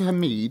tasted her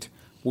mead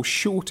was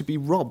sure to be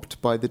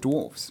robbed by the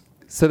dwarfs.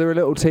 So they're a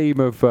little team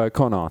of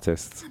con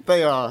artists.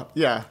 They are,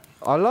 yeah.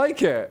 I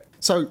like it.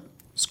 So,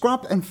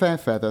 Scrub and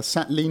Fairfeather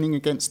sat leaning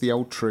against the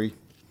old tree.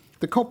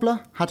 The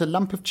cobbler had a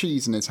lump of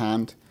cheese in his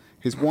hand.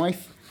 His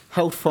wife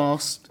held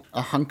fast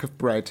a hunk of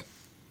bread.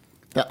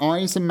 Their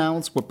eyes and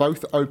mouths were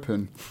both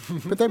open,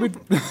 but they would...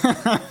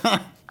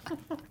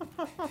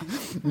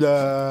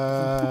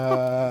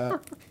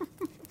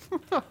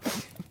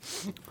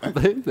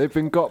 They've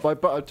been got by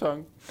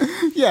Buttertongue.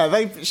 Yeah,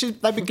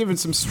 they've been given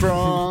some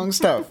strong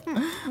stuff.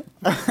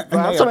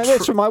 That's something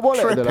this from my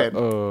wallet. They're like,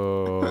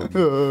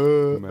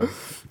 oh. Man.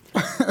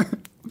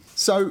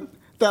 So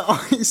their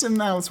eyes and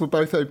mouths were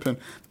both open,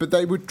 but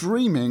they were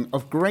dreaming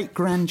of great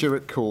grandeur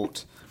at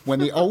court when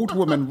the old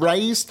woman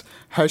raised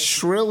her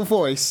shrill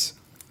voice.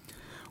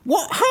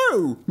 What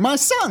ho! My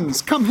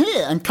sons, come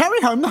here and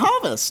carry home the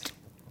harvest.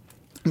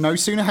 No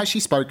sooner had she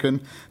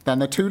spoken than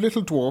the two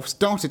little dwarfs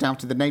darted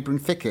out of the neighbouring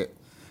thicket.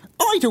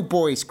 Idle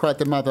boys, cried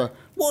the mother,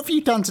 what have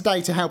you done today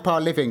to help our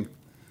living?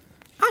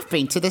 I've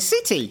been to the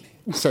city,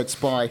 said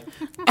Spy,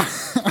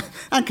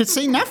 and could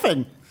see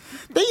nothing.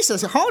 These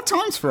are hard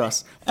times for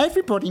us.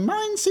 Everybody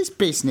minds his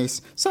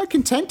business so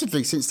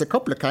contentedly since the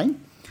cobbler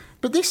came.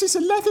 But this is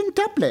a leathern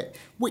doublet,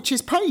 which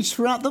is paged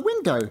throughout the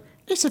window.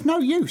 It's of no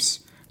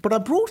use, but I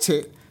brought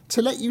it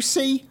to let you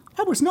see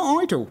I was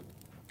not idle.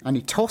 And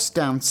he tossed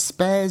down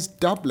Spare's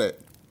doublet.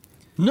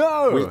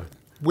 No!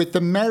 With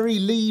the merry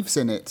leaves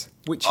in it,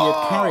 which he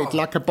had carried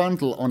like a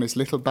bundle on his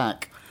little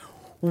back.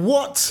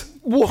 What?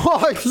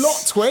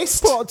 Plot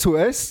twist? Plot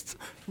twist.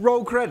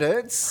 Roll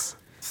credits.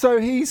 So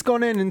he's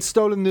gone in and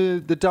stolen the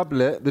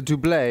doublet, the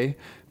doublet,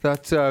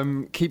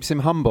 that keeps him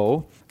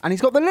humble, and he's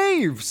got the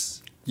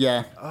leaves.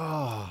 Yeah.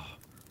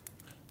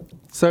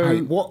 So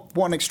Hey, what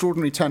an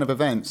extraordinary turn of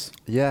events.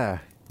 yeah,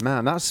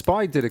 man, that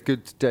Spy did a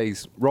good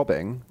day's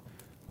robbing.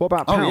 What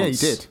about Pounce? Oh, yeah, he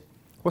did.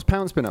 What's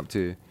Pounce been up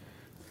to?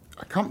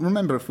 I can't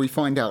remember if we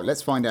find out.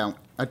 Let's find out.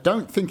 I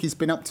don't think he's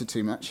been up to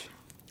too much.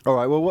 All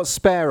right, well, what's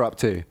Spare up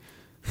to?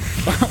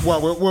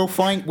 Well, we'll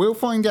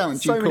find out in due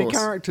So course. many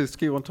characters to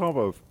keep on top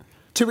of.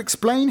 To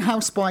explain how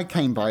Spy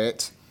came by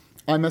it,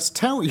 I must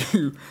tell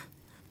you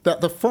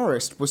that the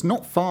forest was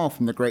not far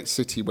from the great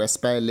city where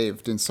Spare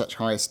lived in such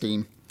high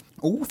esteem.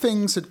 All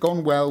things had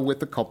gone well with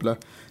the cobbler,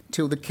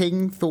 till the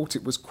king thought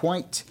it was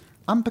quite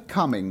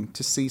unbecoming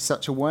to see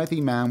such a worthy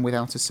man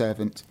without a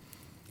servant.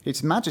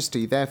 His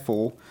Majesty,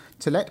 therefore,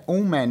 to let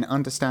all men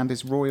understand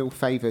his royal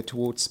favour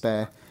towards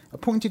Spare,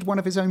 appointed one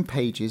of his own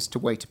pages to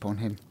wait upon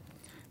him.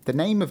 The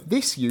name of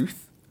this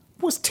youth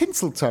was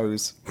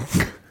Tinseltoes.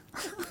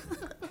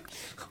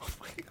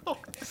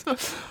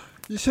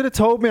 You should have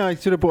told me. I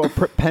should have bought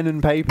a pen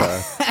and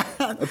paper.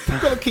 Got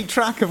to keep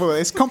track of all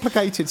this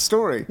complicated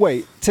story.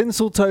 Wait,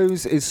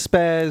 Tinseltoes is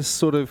Spare's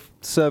sort of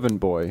servant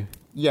boy.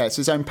 Yeah, it's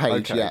his own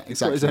page. Okay. Yeah, He's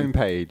got exactly. his own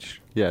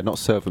page. Yeah, not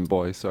servant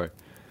boy. Sorry.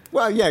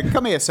 Well, yeah,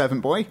 come here,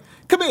 servant boy.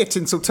 Come here,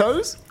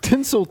 Tinseltoes.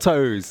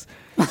 Tinseltoes.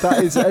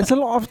 That is. There's a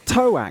lot of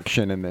toe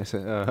action in this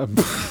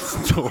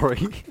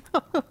story.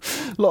 A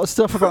lot of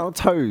stuff about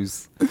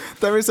toes.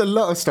 There is a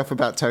lot of stuff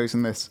about toes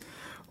in this.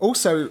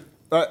 Also,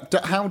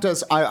 how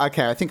does... I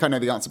think I know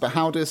the answer, but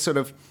how does sort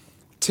of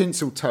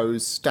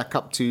Tinseltoes stack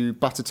up to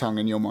Buttertongue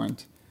in your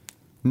mind?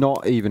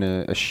 Not even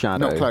a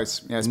shadow. Not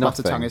close. Yeah, it's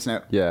Nothing. Buttertongue, isn't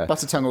it? Yeah.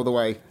 Buttertongue all the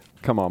way.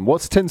 Come on,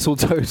 what's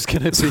Tinseltoes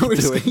going to So be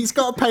doing? he's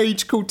got a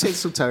page called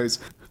Tinseltoes.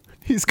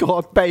 He's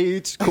got a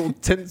page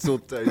called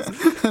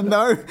Tinseltoes.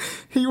 No,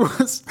 he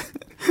was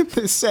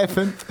the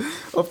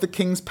seventh of the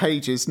king's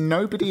pages.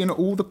 Nobody in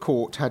all the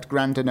court had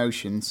grander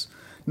notions.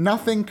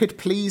 Nothing could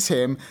please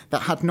him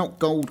that had not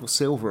gold or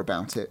silver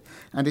about it,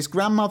 and his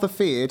grandmother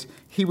feared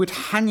he would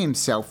hang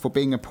himself for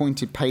being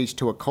appointed page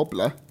to a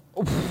cobbler.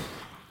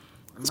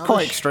 It's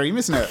quite extreme,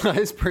 isn't it? That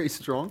is pretty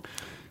strong.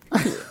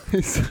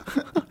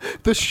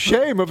 The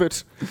shame of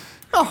it.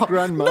 Oh,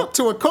 Grandma. not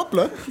to a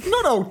cobbler,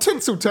 not old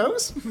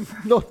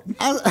Tinseltoes. Not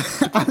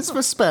As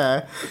for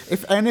Spare,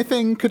 if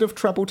anything could have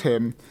troubled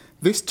him,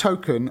 this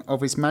token of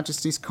His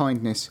Majesty's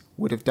kindness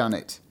would have done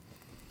it.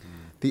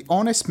 The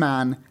honest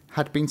man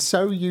had been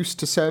so used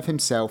to serve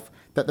himself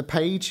that the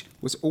page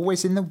was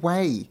always in the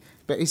way,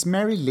 but his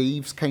merry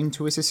leaves came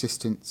to his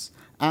assistance,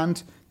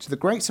 and, to the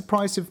great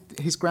surprise of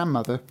his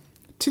grandmother,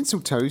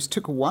 Tinseltoes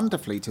took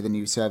wonderfully to the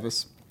new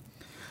service.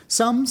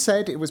 Some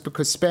said it was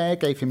because Spare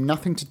gave him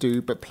nothing to do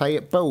but play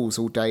at bowls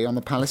all day on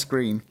the palace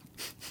green.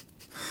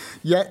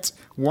 Yet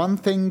one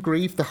thing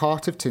grieved the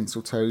heart of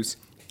Tinseltoes,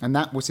 and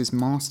that was his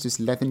master's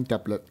leathern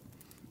doublet.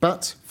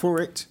 But for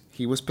it,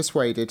 he was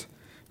persuaded,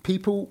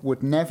 people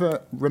would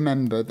never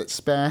remember that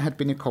Spare had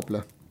been a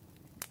cobbler.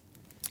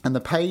 And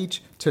the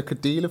page took a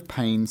deal of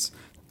pains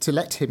to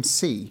let him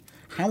see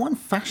how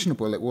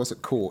unfashionable it was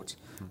at court.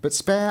 But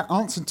Spare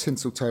answered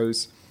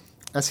Tinseltoes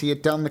as he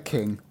had done the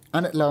king,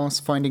 and at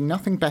last, finding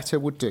nothing better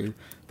would do,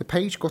 the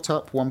page got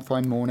up one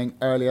fine morning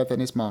earlier than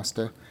his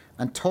master,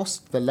 and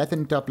tossed the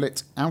leathern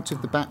doublet out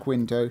of the back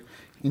window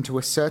into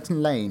a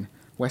certain lane,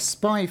 where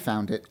Spy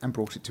found it and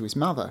brought it to his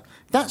mother.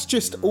 That's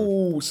just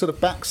all sort of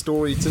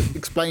backstory to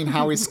explain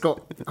how he's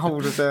got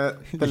hold of the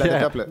leather Yeah.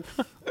 doublet.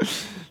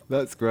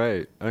 That's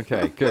great.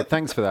 Okay, good.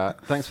 Thanks for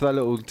that. Thanks for that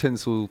little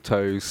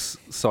Tinseltoes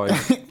side.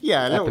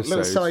 Yeah, a little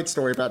episode. side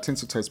story about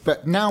Tinseltoes.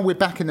 But now we're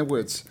back in the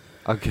woods.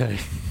 Okay.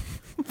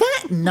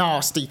 That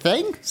nasty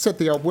thing, said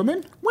the old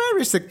woman. Where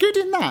is the good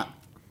in that?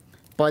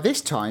 By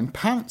this time,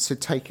 Pounce had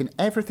taken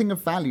everything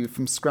of value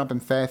from Scrub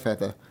and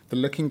Fairfeather: the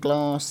looking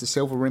glass, the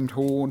silver-rimmed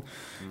horn,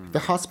 the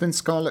husband's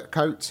scarlet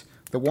coat,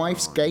 the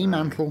wife's gay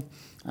mantle,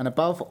 and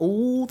above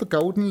all the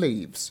golden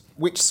leaves,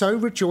 which so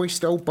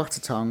rejoiced old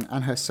Buttertongue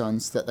and her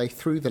sons that they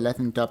threw the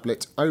leathern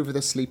doublet over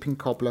the sleeping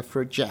cobbler for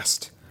a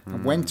jest,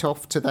 and went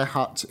off to their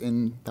hut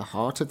in the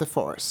heart of the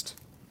forest.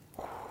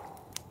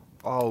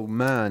 Oh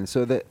man,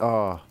 so that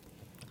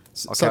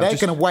So they're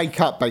going to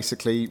wake up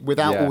basically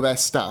without all their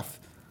stuff,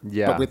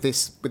 but with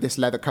this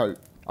leather coat.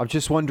 I'm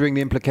just wondering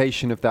the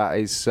implication of that.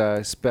 Is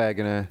Spare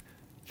gonna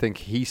think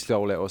he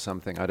stole it or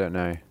something? I don't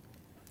know. Do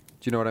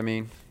you know what I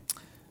mean?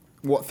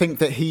 What, think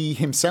that he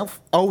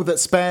himself? Oh, that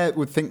Spare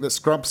would think that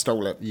Scrub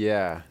stole it.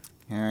 Yeah.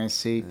 I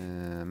see.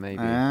 Maybe.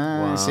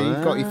 See,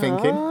 got you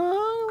thinking.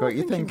 Got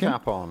you thinking.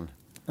 Cap on.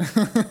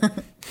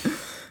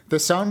 The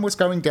sun was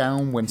going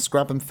down when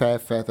Scrub and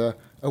Fairfeather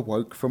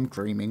awoke from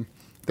dreaming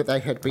that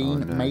they had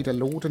been made a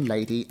lord and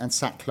lady and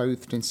sat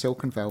clothed in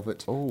silk and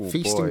velvet,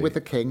 feasting with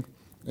the king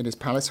in his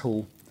palace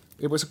hall.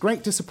 It was a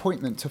great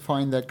disappointment to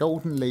find their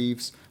golden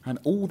leaves and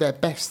all their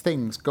best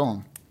things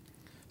gone.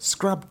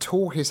 Scrub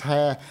tore his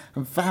hair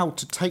and vowed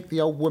to take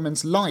the old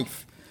woman's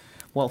life,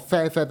 while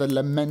Fairfeather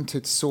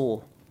lamented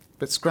sore.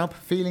 But Scrub,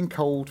 feeling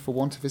cold for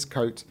want of his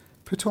coat,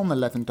 put on the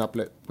leathern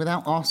doublet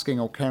without asking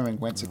or caring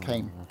whence it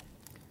came.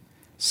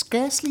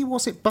 Scarcely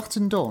was it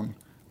buttoned on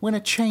when a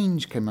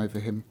change came over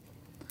him.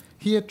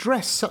 He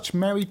addressed such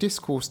merry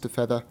discourse to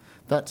Feather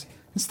that,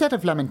 instead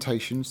of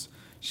lamentations,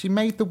 she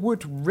made the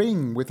wood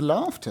ring with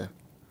laughter.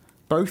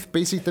 Both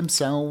busied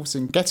themselves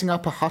in getting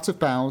up a hut of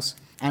boughs,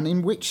 and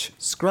in which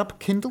Scrub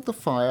kindled the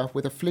fire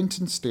with a flint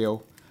and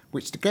steel,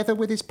 which together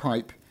with his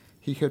pipe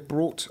he had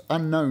brought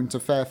unknown to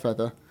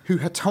Fairfeather, who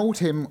had told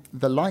him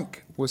the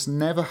like was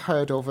never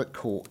heard of at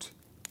court.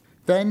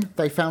 Then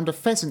they found a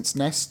pheasant's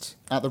nest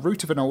at the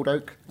root of an old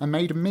oak, and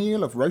made a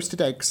meal of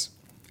roasted eggs,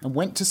 and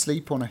went to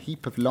sleep on a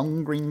heap of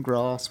long green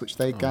grass which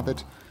they had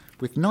gathered,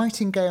 with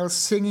nightingales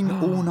singing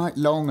all night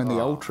long and the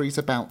old trees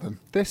about them.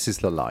 This is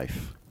the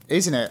life.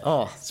 Isn't it?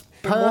 Oh, it's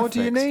perfect. What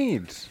do you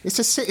need? It's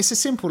a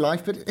simple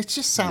life, but it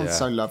just sounds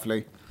so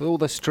lovely. With all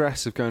the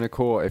stress of going to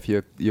court if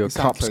your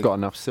cup's got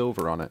enough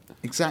silver on it.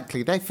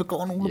 Exactly. They've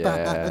forgotten all about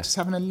that. They're just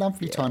having a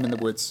lovely time in the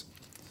woods.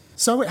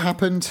 So it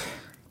happened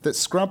that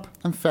Scrub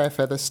and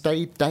Fairfeather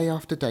stayed day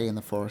after day in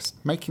the forest,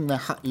 making their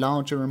hut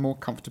larger and more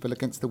comfortable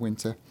against the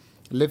winter,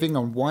 living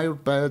on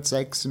wild birds'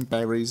 eggs and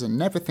berries, and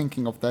never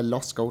thinking of their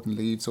lost golden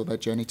leaves or their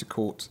journey to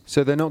court.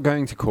 So they're not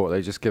going to court,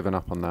 they've just given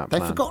up on that plan.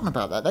 They've forgotten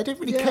about that. They don't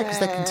really care because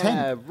they're content.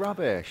 Yeah,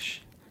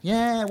 rubbish.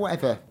 Yeah,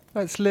 whatever.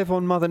 Let's live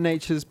on Mother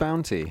Nature's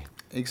bounty.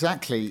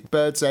 Exactly.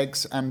 Birds'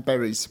 eggs and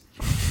berries.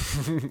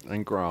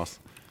 And grass.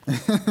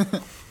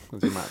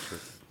 What's your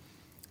mattress?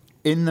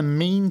 In the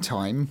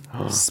meantime,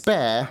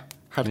 Spare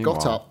had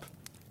got up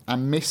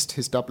and missed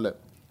his doublet.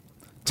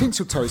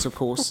 Tinseltoes, of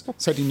course,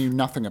 said he knew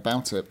nothing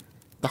about it.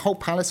 The whole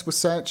palace was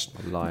searched,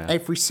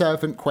 every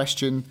servant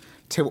questioned,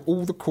 till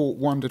all the court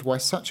wondered why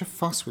such a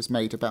fuss was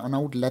made about an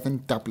old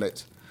leathern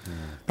doublet.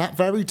 That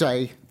very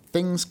day,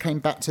 things came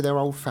back to their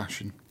old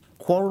fashion.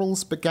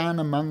 Quarrels began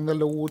among the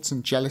lords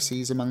and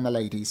jealousies among the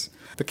ladies.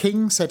 The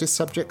king said his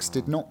subjects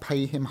did not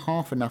pay him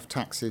half enough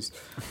taxes.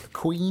 The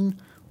queen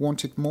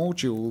wanted more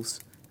jewels.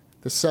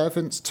 The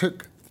servants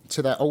took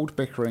to their old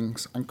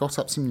bickerings and got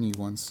up some new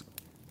ones.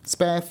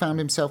 Spare found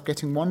himself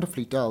getting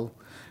wonderfully dull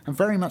and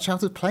very much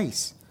out of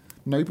place.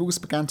 Nobles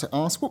began to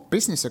ask what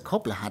business a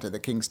cobbler had at the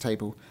king's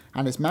table,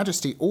 and His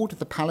Majesty ordered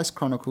the palace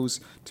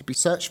chronicles to be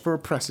searched for a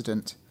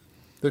precedent.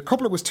 The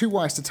cobbler was too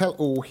wise to tell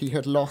all he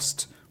had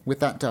lost with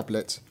that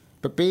doublet,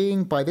 but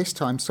being by this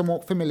time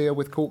somewhat familiar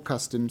with court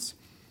customs,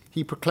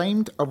 he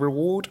proclaimed a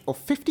reward of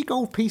 50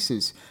 gold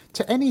pieces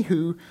to any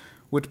who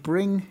would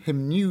bring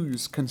him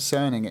news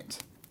concerning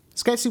it.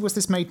 Scarcely was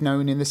this made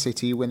known in the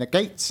city when the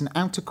gates and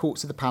outer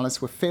courts of the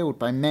palace were filled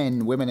by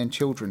men, women and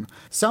children,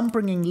 some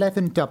bringing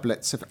leathern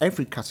doublets of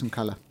every cut and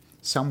colour,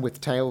 some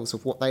with tales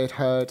of what they had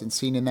heard and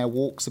seen in their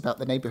walks about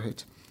the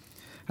neighbourhood.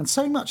 And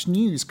so much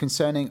news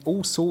concerning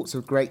all sorts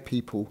of great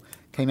people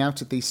came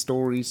out of these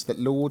stories that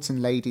lords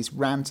and ladies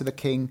ran to the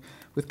king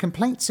with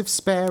complaints of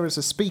Spare as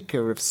a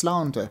speaker of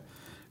slander,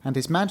 and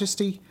His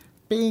Majesty,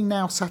 being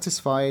now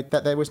satisfied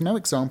that there was no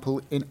example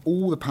in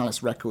all the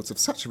palace records of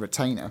such a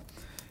retainer,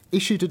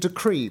 issued a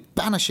decree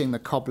banishing the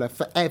cobbler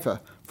forever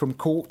from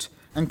court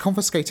and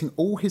confiscating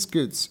all his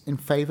goods in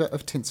favour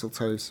of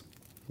Tinseltoes.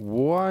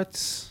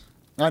 What?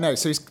 I know,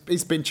 so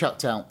he's been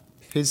chucked out.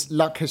 His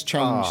luck has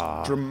changed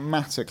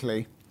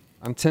dramatically.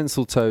 And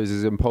Tinseltoes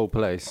is in pole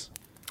place.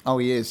 Oh,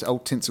 he is,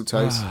 old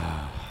Tinseltoes.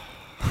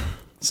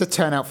 It's a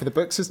turnout for the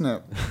books, isn't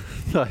it?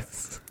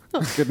 Nice.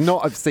 Could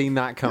not have seen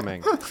that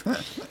coming.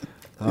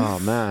 Oh,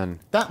 man.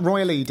 That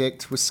royal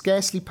edict was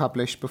scarcely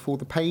published before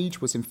the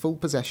page was in full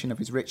possession of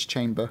his rich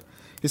chamber,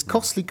 his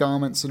costly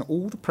garments and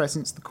all the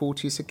presents the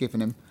courtiers had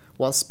given him,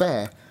 while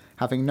Spare,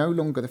 having no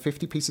longer the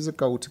 50 pieces of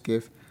gold to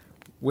give,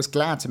 was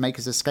glad to make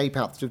his escape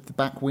out through the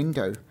back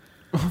window,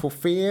 for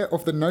fear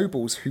of the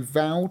nobles who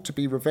vowed to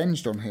be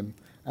revenged on him,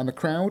 and the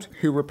crowd,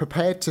 who were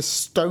prepared to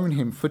stone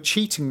him for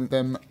cheating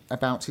them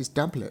about his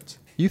doublet.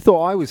 You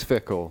thought I was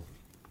fickle.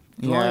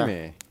 Yeah.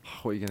 Blimey.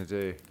 What are you going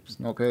to do? It's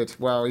not good.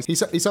 Well,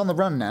 he's on the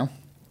run now.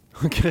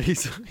 Okay,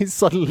 he's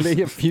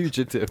suddenly a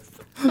fugitive.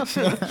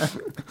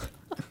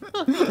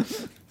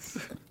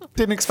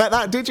 Didn't expect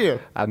that, did you?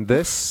 And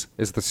this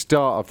is the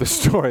start of the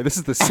story. This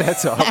is the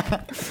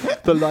setup.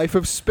 The life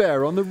of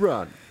Spare on the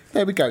run.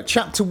 There we go.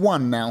 Chapter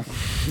 1 now.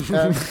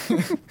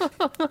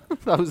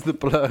 That was the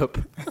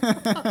blurb.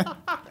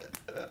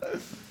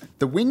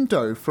 The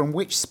window from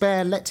which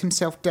Spare let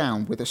himself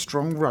down with a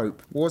strong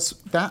rope was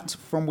that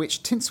from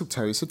which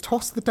Tinseltoes had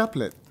tossed the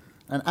doublet,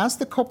 and as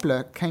the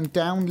cobbler came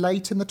down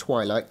late in the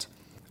twilight,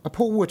 a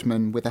poor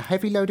woodman with a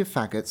heavy load of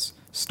faggots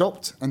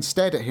stopped and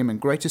stared at him in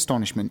great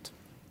astonishment.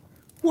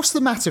 "What's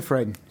the matter,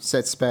 friend?"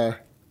 said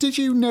Spare. "Did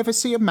you never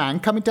see a man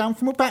coming down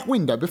from a back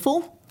window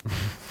before?"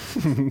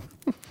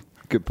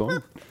 Good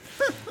point.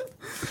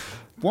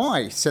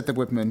 "Why," said the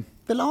woodman,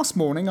 "the last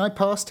morning I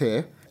passed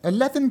here, a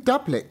leathern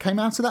doublet came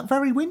out of that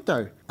very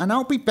window, and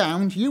I'll be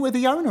bound you are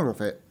the owner of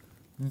it."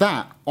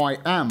 "That I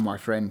am, my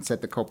friend,"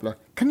 said the cobbler.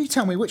 "Can you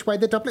tell me which way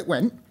the doublet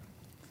went?"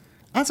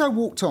 "As I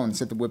walked on,"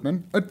 said the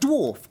woodman, "a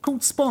dwarf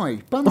called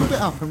Spy bundled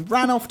it up and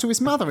ran off to his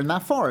mother in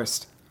that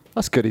forest."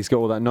 That's good. He's got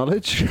all that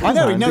knowledge. I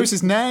know, he Handy. knows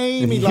his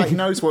name, he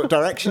knows what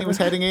direction he was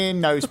heading in,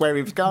 knows where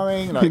he was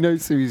going. He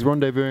knows who he's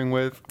rendezvousing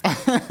with.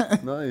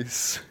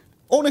 Nice.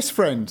 "Honest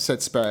friend,"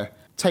 said Spare,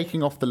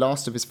 taking off the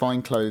last of his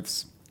fine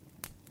clothes.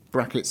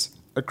 Brackets,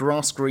 a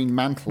grass-green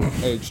mantle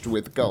edged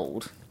with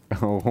gold.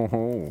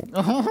 Oh.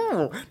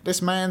 "Oh,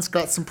 this man's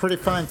got some pretty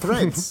fine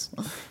threads.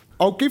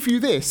 I'll give you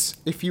this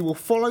if you will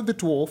follow the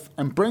dwarf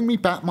and bring me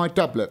back my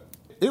doublet."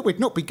 "It would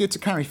not be good to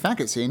carry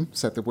faggots in,"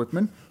 said the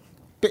woodman.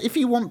 "But if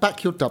you want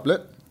back your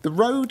doublet, the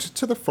road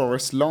to the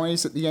forest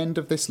lies at the end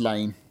of this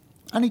lane."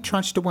 And he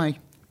trudged away,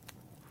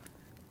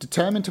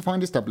 determined to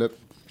find his doublet,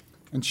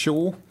 and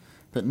sure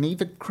that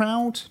neither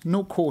crowd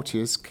nor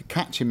courtiers could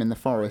catch him in the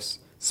forest.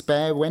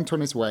 Spare went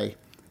on his way,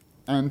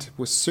 and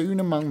was soon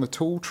among the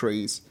tall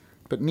trees,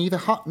 but neither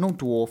hut nor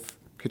dwarf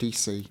could he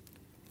see.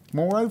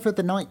 Moreover,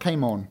 the night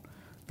came on.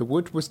 The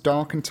wood was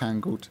dark and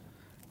tangled,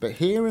 but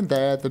here and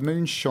there the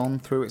moon shone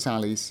through its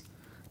alleys.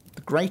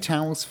 The great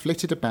owls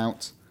flitted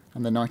about,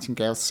 and the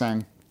nightingales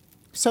sang.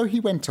 So he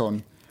went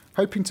on,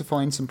 hoping to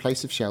find some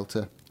place of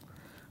shelter.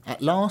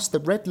 At last the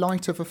red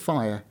light of a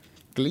fire,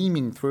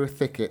 gleaming through a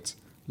thicket,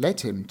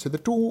 led him to the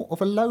door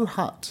of a low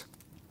hut.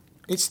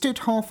 It stood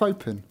half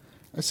open,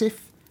 as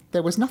if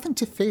there was nothing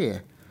to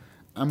fear,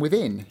 and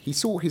within he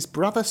saw his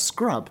brother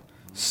Scrub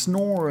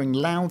snoring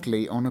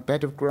loudly on a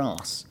bed of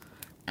grass,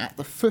 at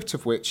the foot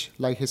of which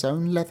lay his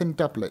own leathern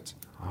doublet,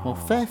 while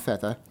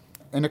Fairfeather,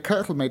 in a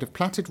kirtle made of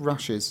plaited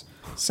rushes,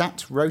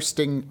 sat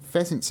roasting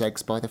pheasant's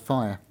eggs by the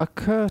fire. A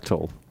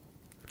kirtle?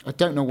 I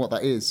don't know what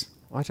that is.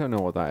 I don't know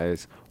what that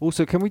is.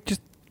 Also, can we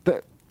just...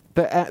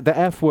 The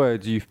F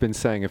word you've been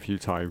saying a few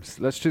times.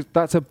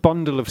 That's a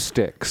bundle of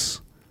sticks.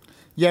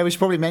 Yeah, we should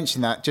probably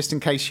mention that, just in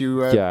case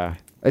you... Yeah.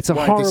 It's a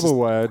Right, this is horrible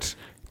word,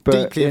 but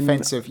deeply in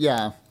offensive,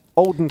 yeah.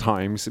 olden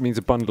times, it means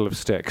a bundle of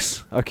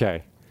sticks.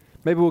 Okay.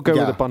 Maybe we'll go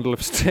Yeah. with a bundle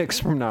of sticks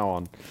from now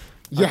on.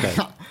 Yeah.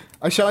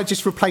 Okay. Shall I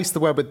just replace the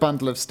word with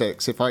bundle of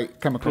sticks if I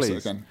come across it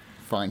Please. again?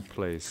 Fine.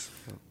 Please.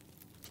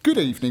 "Good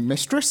evening,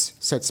 mistress,"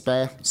 said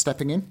Spare,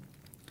 stepping in.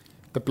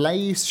 The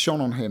blaze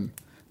shone on him,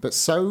 but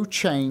so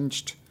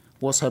changed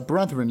was her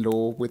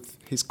brother-in-law with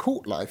his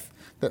court life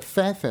that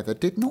Fairfeather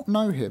did not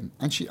know him,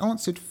 and she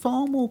answered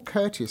far more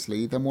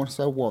courteously than was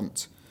her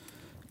wont.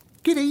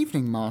 "Good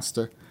evening,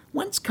 master.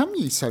 Whence come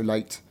ye so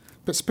late?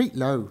 But speak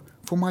low,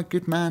 for my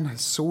good man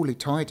has sorely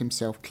tired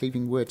himself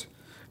cleaving wood,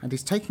 and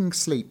is taking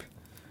sleep,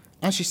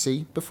 as you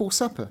see, before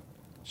supper."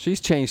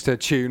 She's changed her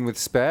tune with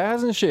Spare,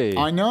 hasn't she?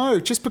 I know,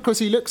 just because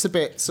he looks a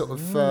bit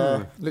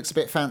looks a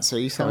bit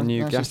fancy, so Got a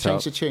new now she's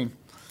changed the get-up. tune.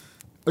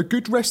 "A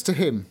good rest to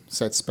him,"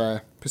 said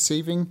Spare,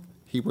 perceiving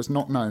he was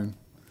not known.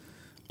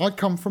 "I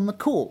come from the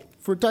court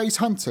for a day's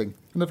hunting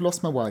and have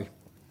lost my way."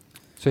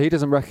 So he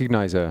doesn't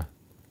recognise her.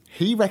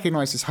 He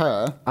recognises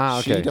her. Ah,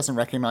 okay. She doesn't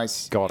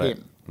recognise Got him.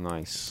 it.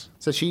 Nice.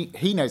 So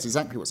he knows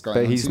exactly what's going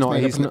But on. he's so not.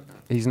 made He's up not.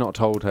 He's not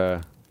told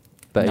her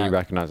that he No.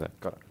 recognises her.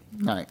 Got it.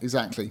 No,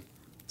 exactly.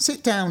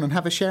 "Sit down and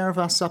have a share of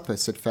our supper,"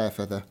 said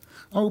Fairfeather.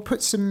 "I will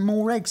put some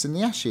more eggs in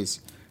the ashes.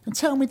 And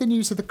tell me the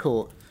news of the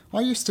court. I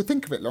used to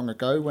think of it long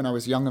ago when I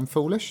was young and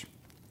foolish."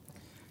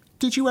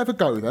 "Did you ever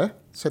go there?"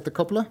 said the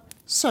cobbler.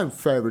 "So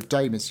fair a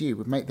dame as you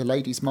would make the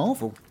ladies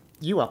marvel."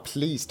 "You are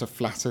pleased to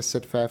flatter,"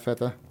 said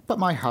Fairfeather. "But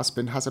my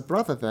husband has a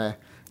brother there,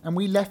 and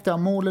we left our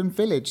moorland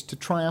village to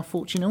try our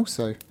fortune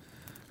also.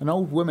 An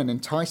old woman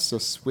enticed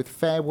us with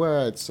fair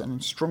words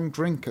and strong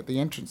drink at the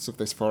entrance of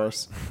this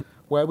forest,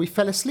 where we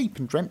fell asleep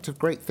and dreamt of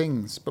great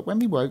things. But when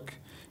we woke,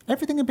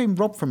 everything had been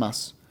robbed from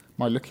us.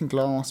 My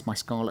looking-glass, my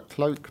scarlet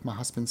cloak, my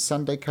husband's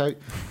Sunday coat,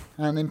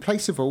 and in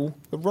place of all,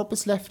 the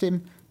robbers left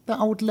him that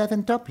old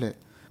leathern doublet,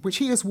 which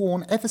he has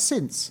worn ever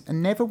since,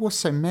 and never was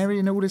so merry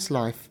in all his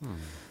life.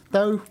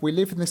 Though we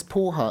live in this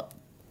poor hut."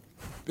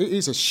 "It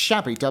is a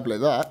shabby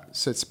doublet, that,"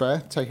 said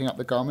Spare, taking up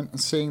the garment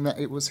and seeing that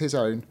it was his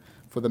own,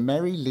 for the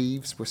merry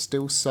leaves were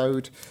still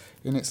sewed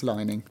in its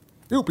lining.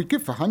 It'll be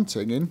good for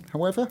hunting in,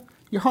 however.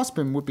 Your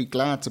husband would be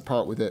glad to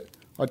part with it,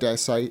 I dare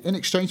say, in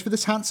exchange for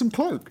this handsome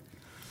cloak.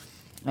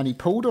 And he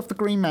pulled off the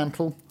green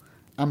mantle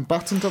and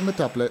buttoned on the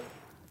doublet,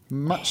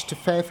 much to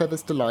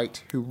Fairfeather's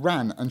delight, who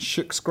ran and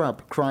shook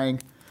Scrub,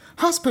 crying,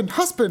 "Husband,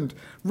 husband,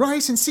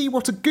 rise and see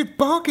what a good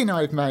bargain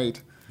I've made."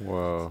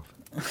 Whoa.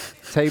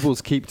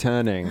 Tables keep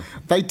turning.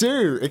 They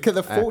do.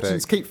 The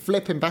fortunes Epic. keep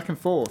flipping back and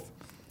forth.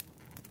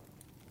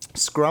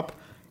 Scrub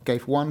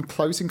gave one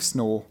closing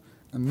snore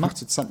and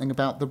muttered something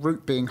about the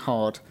root being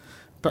hard,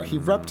 but he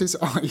rubbed his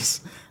eyes,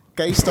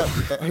 gazed up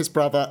at his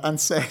brother and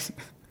said,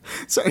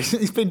 so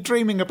he's been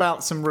dreaming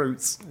about some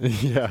roots.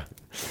 Yeah.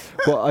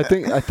 Well, I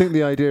think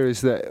the idea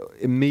is that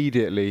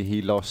immediately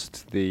he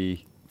lost the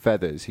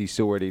feathers. He's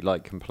already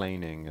like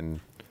complaining and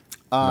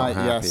not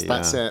happy. Yes,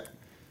 that's it.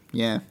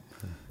 Yeah.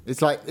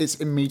 It's like it's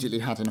immediately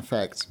had an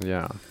effect.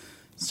 Yeah.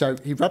 So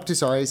he rubbed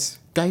his eyes,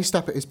 gazed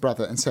up at his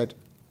brother and said,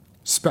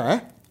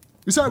 "Spare?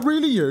 Is that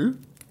really you?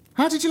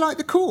 How did you like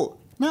the court?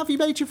 Now have you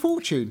made your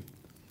fortune?"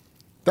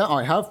 "That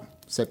I have,"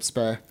 said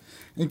Spare,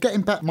 "in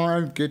getting back my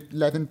own good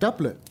leathern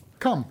doublet.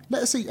 Come,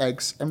 let us eat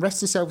eggs and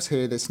rest ourselves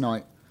here this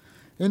night.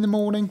 In the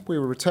morning we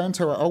will return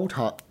to our old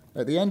hut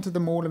at the end of the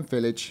moorland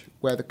village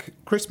where the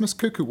Christmas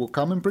cuckoo will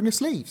come and bring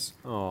us leaves."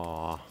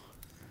 Aww.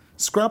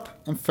 Scrub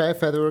and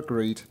Fairfeather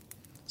agreed.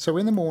 So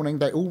in the morning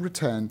they all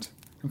returned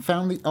and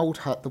found the old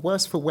hut the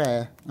worse for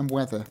wear and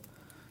weather.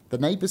 The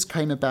neighbours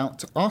came about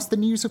to ask the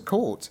news of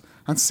court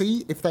and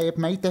see if they had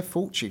made their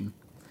fortune.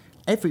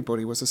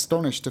 Everybody was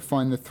astonished to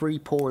find the three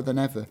poorer than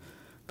ever,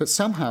 but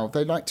somehow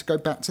they liked to go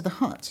back to the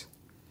hut.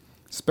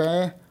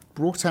 Spare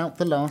brought out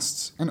the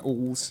lasts and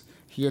awls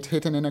he had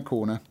hidden in a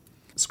corner.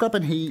 Scrub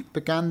and he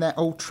began their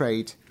old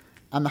trade,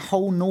 and the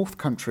whole north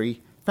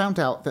country found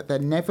out that there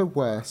never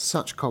were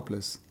such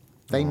cobblers.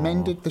 They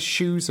mended the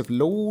shoes of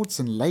lords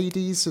and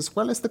ladies as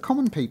well as the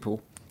common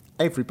people.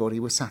 Everybody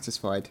was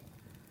satisfied.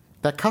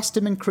 Their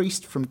custom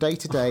increased from day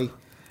to day,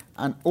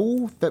 and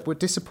all that were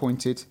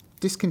disappointed,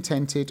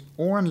 discontented,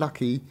 or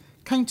unlucky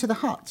came to the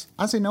hut,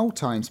 as in old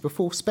times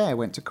before Spare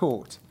went to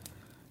court.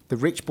 The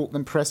rich brought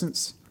them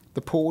presents,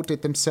 the poor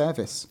did them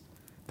service.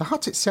 The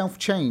hut itself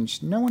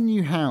changed, no one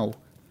knew how.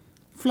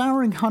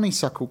 Flowering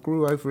honeysuckle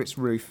grew over its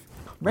roof.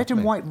 Red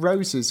and white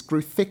roses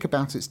grew thick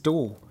about its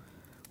door.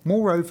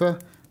 Moreover,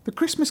 the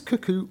Christmas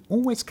cuckoo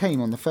always came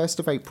on the 1st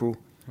of April,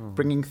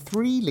 bringing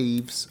 3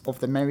 leaves of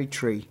the merry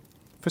tree,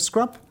 for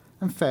Scrub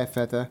and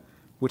Fairfeather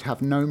would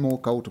have no more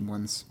golden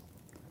ones.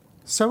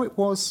 So it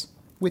was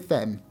with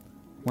them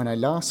when I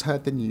last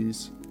heard the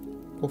news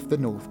of the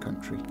North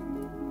Country.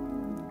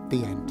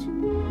 The end.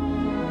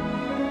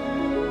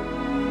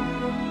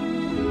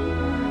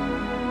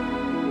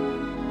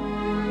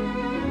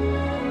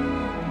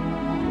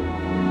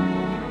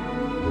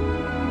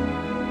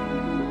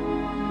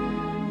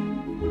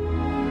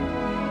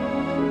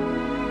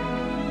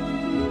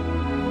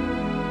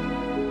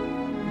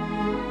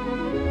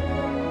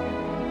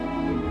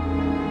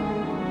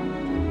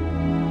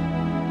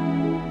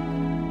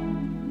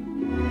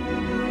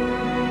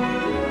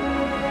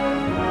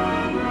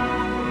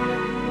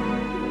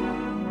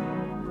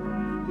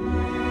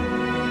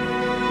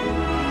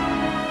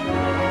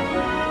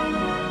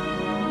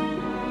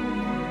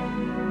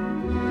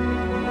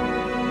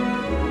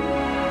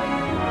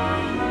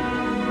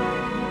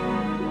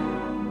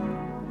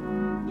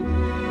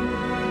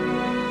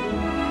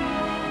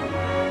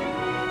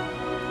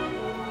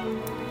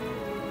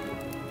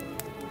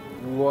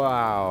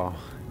 Wow,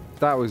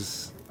 that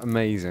was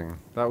amazing.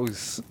 That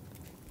was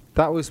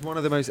one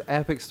of the most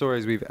epic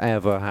stories we've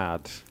ever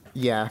had.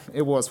 Yeah,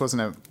 it was,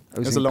 wasn't it? It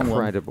was a long one.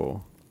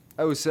 incredible.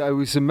 It was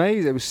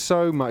amazing. There was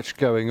so much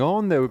going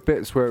on. There were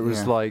bits where it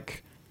was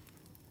like,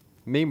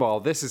 meanwhile,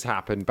 this has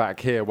happened back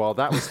here while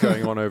that was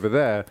going on over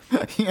there.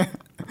 Yeah.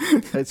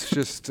 It's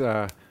just,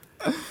 and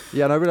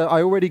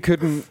I already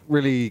couldn't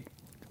really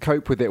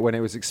cope with it when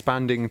it was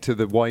expanding to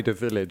the wider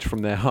village from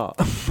their hut.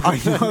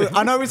 I know.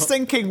 And I was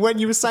thinking, when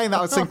you were saying that,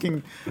 I was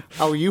thinking,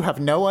 oh, you have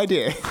no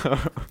idea.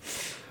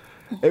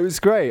 It was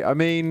great. I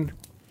mean,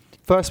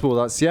 first of all,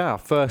 that's,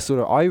 first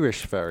sort of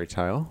Irish fairy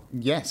tale.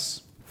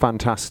 Yes.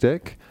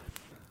 Fantastic.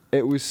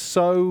 It was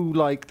so,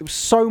 there was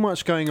so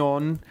much going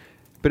on,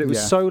 but it was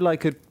so it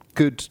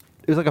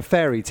was like a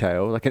fairy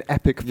tale, like an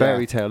epic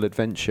fairy tale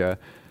adventure.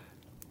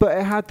 But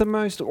it had the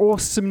most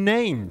awesome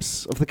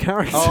names of the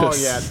characters. Oh,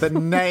 yeah, the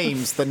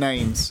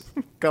names.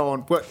 Go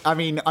on. Well, I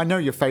mean, I know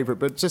your favourite,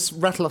 but just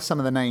rattle off some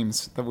of the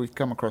names that we've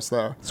come across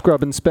there.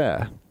 Scrub and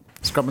Spare.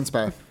 Scrub and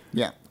Spare.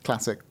 Yeah,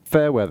 classic.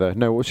 Fairweather.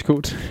 No, what's she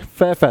called?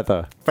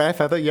 Fairfeather.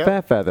 Fairfeather, yeah.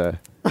 Fairfeather.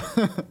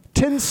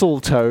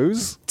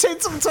 Tinseltoes.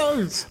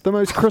 Tinseltoes. The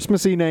most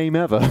Christmassy name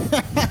ever.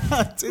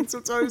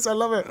 Tinseltoes, I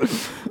love it.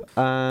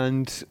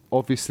 And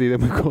obviously,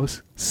 then, of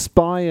course,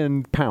 Spy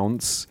and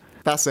Pounce.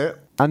 That's it.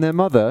 And their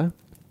mother,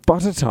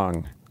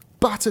 Buttertongue.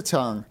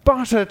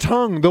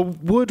 Buttertongue, the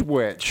Wood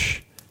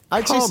Witch.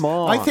 Come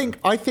on.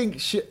 I think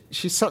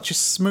she's such a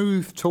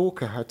smooth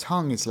talker. Her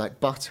tongue is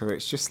like butter.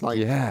 It's just like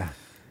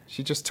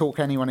She just talk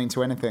anyone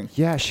into anything.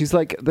 Yeah, she's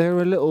like, they're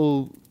a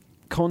little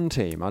con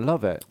team. I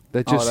love it.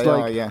 They're just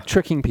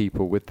tricking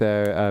people with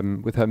their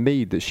with her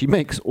mead that she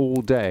makes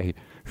all day.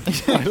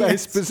 I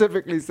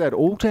specifically said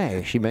all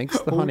day she makes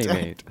the honey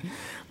mead.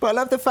 But I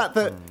love the fact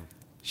that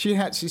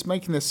she's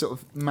making this sort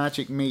of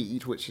magic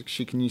mead which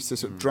she can use to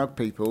sort of drug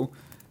people.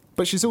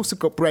 But she's also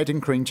got bread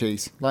and cream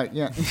cheese. Like,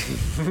 yeah.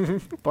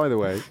 By the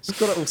way. She's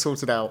got it all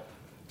sorted out.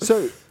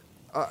 So,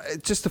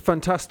 just a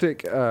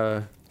fantastic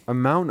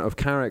amount of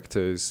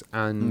characters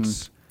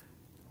and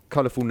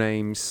colourful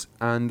names.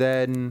 And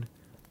then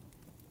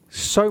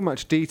so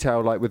much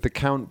detail, like with the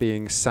Count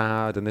being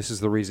sad, and this is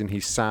the reason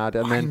he's sad.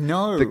 And then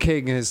the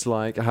king is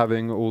like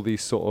having all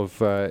these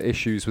sort of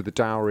issues with the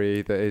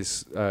dowry that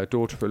his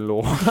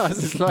daughter-in-law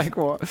has. It's like,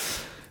 what?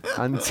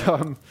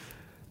 And...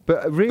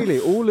 But really,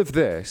 all of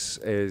this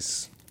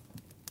is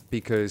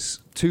because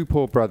two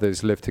poor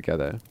brothers live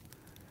together.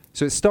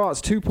 So it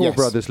starts two poor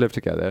brothers live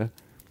together,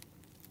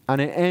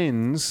 and it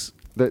ends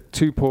that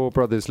two poor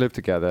brothers live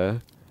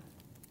together,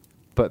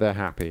 but they're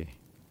happy.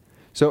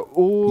 So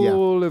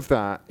all of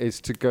that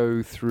is to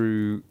go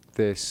through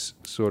this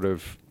sort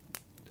of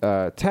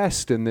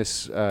test and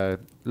this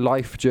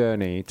life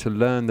journey to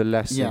learn the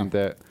lesson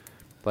that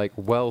like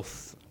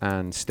wealth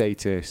and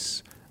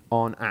status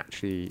aren't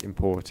actually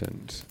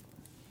important.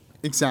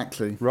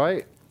 Exactly.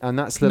 Right? And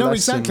that's the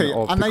lesson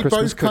of and the they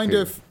Christmas both kind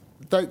cooking.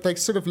 of they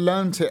sort of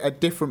learned it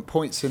at different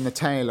points in the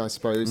tale, I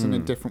suppose, and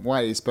in different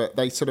ways, but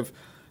they sort of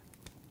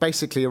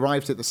basically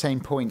arrived at the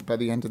same point by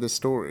the end of the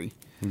story.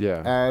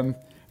 Yeah.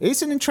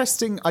 It's an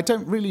interesting... I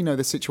don't really know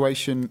the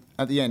situation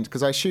at the end,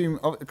 because I assume,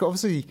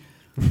 obviously,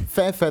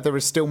 Fairfeather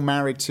is still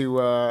married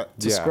to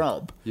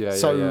Scrub.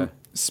 So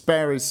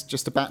Spare is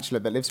just a bachelor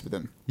that lives with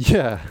him.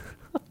 Yeah.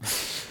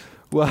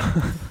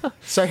 Well...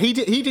 So he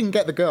didn't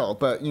get the girl,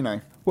 but, you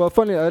know... Well,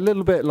 funny, a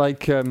little bit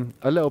like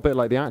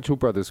the actual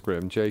Brothers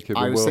Grimm, Jacob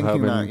and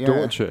Wilhelm and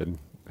Dorchin,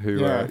 who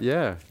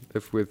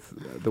live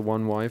with the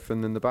one wife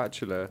and then the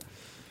bachelor.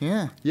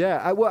 Yeah.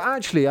 Yeah. Well,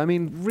 actually, I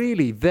mean,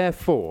 really,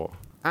 therefore,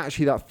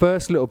 actually, that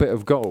first little bit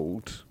of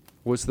gold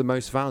was the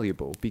most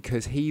valuable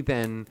because he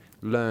then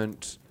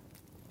learnt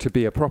to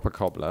be a proper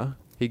cobbler.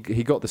 He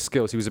got the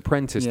skills. He was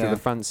apprenticed to the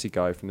fancy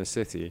guy from the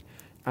city,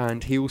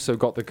 and he also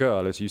got the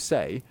girl, as you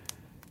say.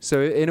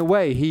 So in a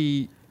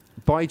way,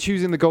 by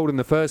choosing the gold in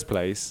the first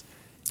place,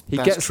 he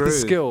gets the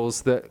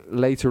skills that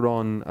later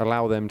on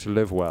allow them to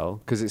live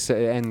well, because it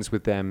ends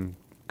with them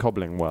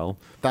cobbling well.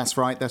 That's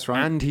right.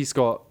 And he's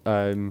got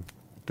the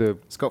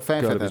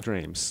Fairfeather girl of his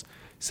dreams.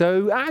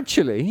 So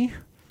actually...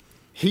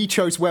 He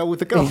chose well with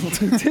the gold.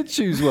 He did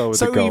choose well with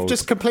the gold. So we've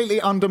just completely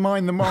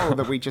undermined the moral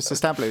that we just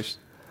established.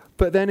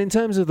 But then in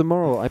terms of the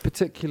moral, I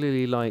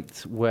particularly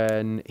liked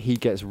when he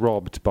gets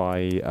robbed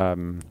by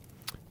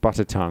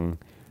Buttertongue.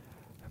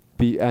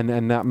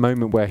 And that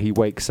moment where he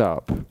wakes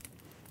up,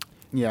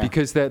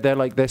 because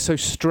they're so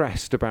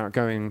stressed about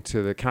going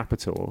to the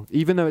capital,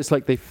 even though it's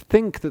like they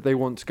think that they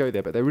want to go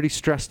there, but they're really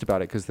stressed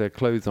about it because their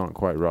clothes aren't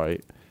quite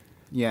right.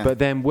 Yeah. But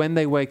then when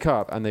they wake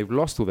up and they've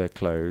lost all their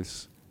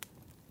clothes,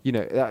 you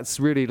know, that's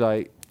really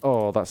like,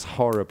 oh, that's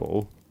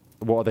horrible.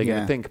 What are they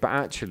going to think? But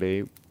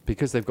actually,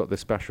 because they've got the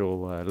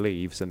special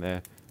leaves and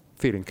they're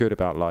feeling good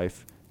about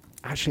life,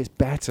 actually it's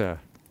better.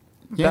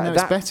 Yeah,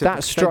 it's better.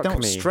 That struck me. They're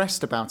not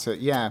stressed about it.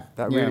 Yeah,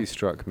 that really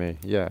struck me.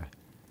 Yeah,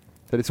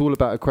 that it's all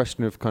about a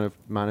question of kind of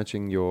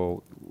managing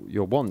your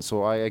wants,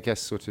 or I guess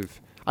sort of.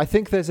 I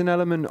think there's an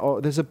element,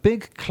 there's a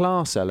big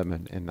class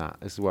element in that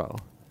as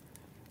well.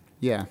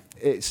 Yeah,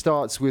 it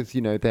starts with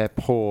they're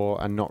poor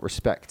and not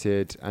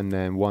respected, and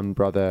then one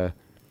brother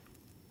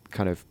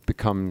kind of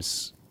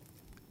becomes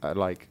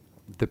like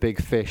the big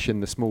fish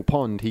in the small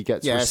pond. He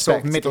gets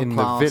respect sort of in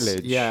the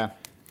village. Yeah.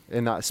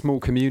 In that small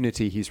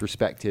community, he's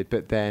respected.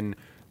 But then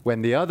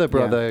when the other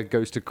brother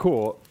goes to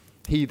court,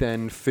 he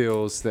then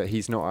feels that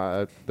he's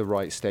not at the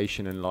right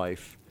station in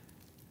life.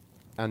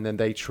 And then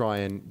they try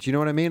and... Do you know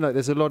what I mean? Like,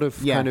 there's a lot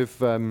of kind of...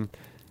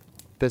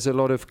 there's a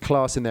lot of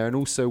class in there. And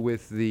also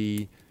with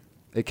the...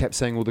 It kept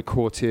saying all the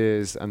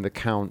courtiers and the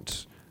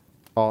count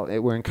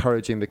were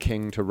encouraging the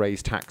king to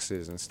raise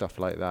taxes and stuff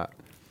like that.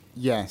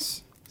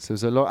 Yes. So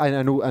there's a lot...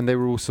 And they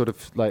were all sort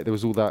of... Like, there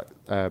was all that...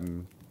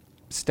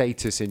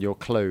 status in your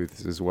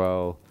clothes as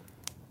well,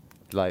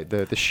 like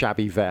the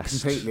shabby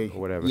vest or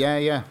whatever.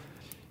 Yeah.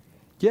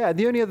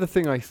 The only other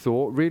thing I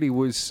thought really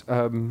was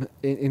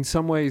in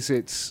some ways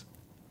it's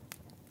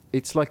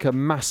like a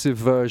massive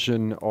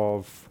version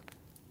of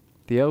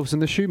The Elves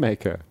and the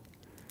Shoemaker,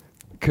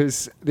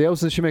 because The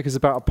Elves and the Shoemaker is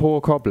about a poor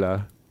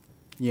cobbler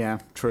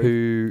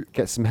who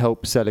gets some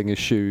help selling his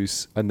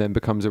shoes and then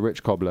becomes a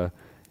rich cobbler.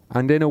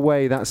 And in a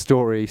way, that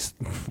story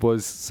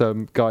was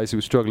some guys who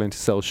were struggling to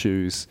sell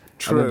shoes.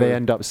 True. And then they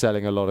end up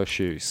selling a lot of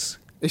shoes.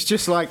 It's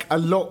just like a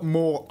lot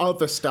more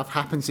other stuff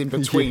happens in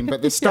between,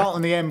 but the start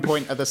and the end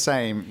point are the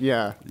same.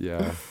 Yeah.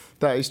 Yeah.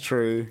 That is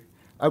true.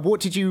 What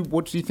did you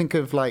think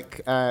of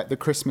like the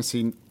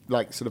Christmassy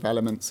like sort of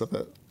elements of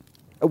it?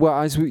 Well,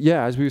 as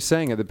we were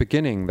saying at the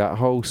beginning, that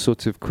whole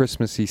sort of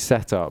Christmassy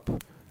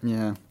setup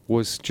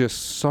was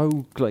just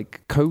so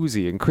like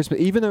cozy and Christmas,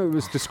 even though it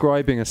was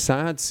describing a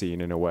sad scene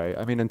in a way.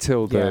 I mean,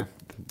 until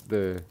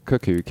the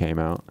cuckoo came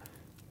out,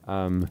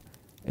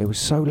 it was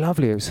so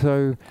lovely. It was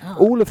so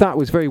all of that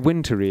was very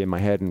wintry in my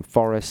head, and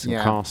forests and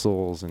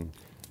castles, and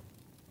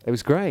it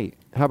was great.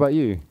 How about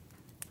you?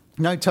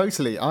 No,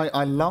 totally.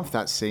 I love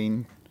that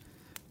scene.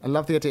 I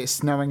love the idea of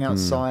snowing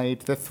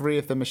outside. The three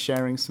of them are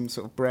sharing some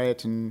sort of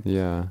bread and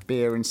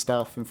beer and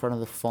stuff in front of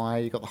the fire.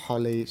 You got the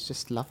holly. It's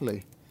just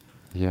lovely.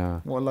 Yeah.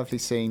 What a lovely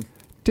scene.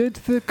 Did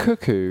the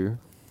cuckoo,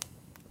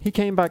 he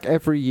came back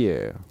every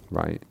year,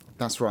 right?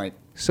 That's right.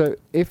 So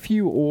if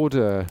you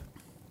order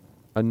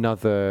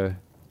another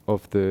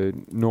of the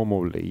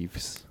normal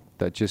leaves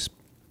that just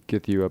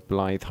give you a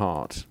blithe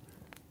heart,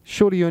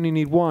 surely you only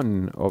need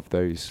one of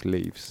those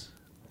leaves.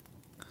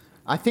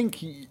 I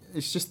think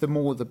it's just the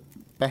more the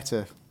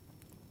better.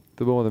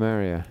 The more the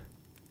merrier.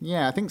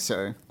 Yeah, I think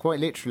so. Quite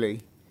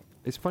literally.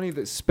 It's funny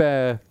that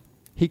Spare,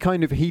 he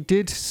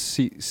did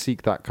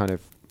seek that kind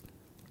of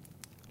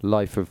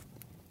life of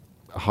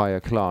higher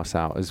class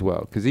out as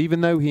well. Because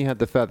even though he had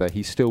the feather,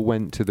 he still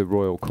went to the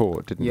royal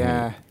court, didn't he?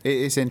 Yeah, it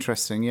is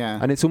interesting, yeah.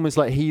 And it's almost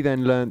like he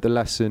then learned the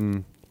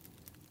lesson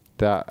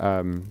that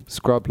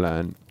Scrub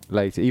learned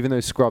later, even though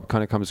Scrub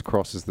kind of comes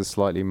across as the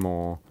slightly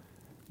more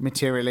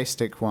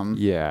materialistic one.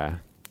 Yeah.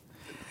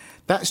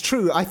 That's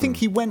true. I think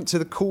he went to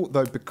the court,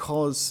 though,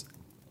 because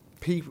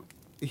he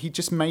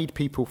just made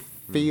people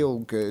feel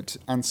good,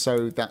 and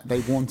so that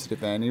they wanted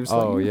it there. And he was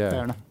like,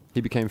 fair enough.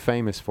 He became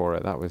famous for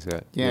it. That was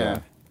it.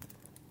 Yeah.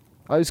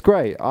 It was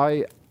great.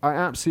 I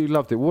absolutely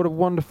loved it. What a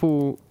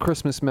wonderful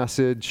Christmas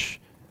message.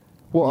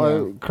 What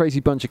a crazy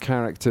bunch of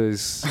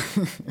characters.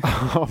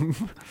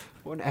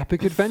 What an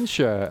epic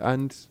adventure.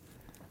 And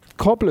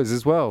cobblers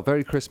as well.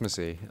 Very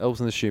Christmassy. Elves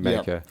and the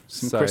Shoemaker. Yep.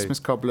 Some Christmas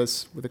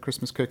cobblers with a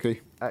Christmas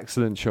cookie.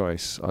 Excellent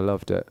choice. I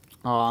loved it.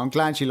 Oh, I'm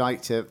glad you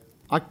liked it.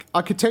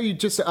 I could tell you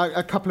just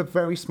a couple of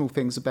very small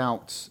things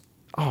about...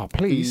 Oh,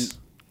 please.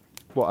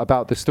 What,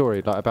 about the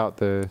story? Like about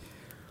the...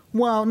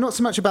 Well, not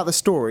so much about the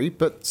story,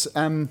 but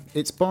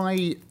it's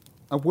by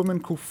a woman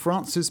called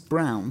Frances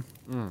Brown.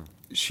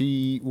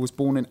 She was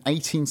born in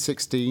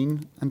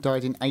 1816 and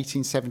died in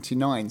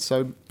 1879.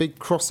 So big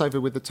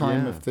crossover with the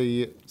time of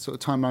the sort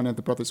of timeline of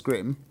the Brothers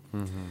Grimm.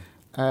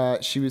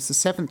 Mm-hmm. She was the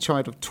seventh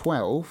child of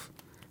 12,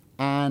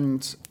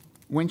 and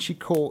when she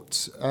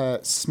caught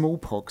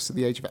smallpox at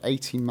the age of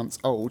 18 months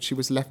old, she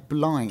was left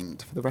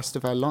blind for the rest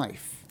of her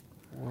life.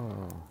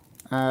 Whoa.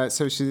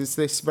 So she's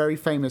this very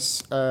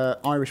famous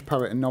Irish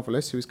poet and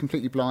novelist who was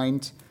completely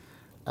blind.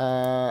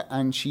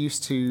 And she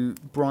used to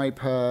bribe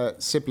her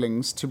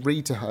siblings to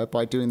read to her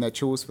by doing their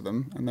chores for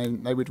them, and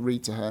then they would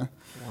read to her.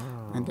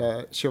 Wow.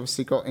 And she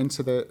obviously got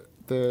into the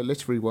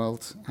literary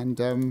world.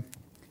 And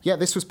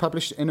this was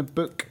published in a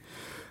book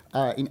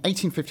in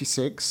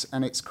 1856,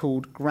 and it's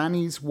called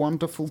Granny's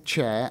Wonderful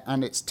Chair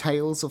and Its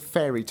Tales of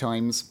Fairy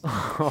Times.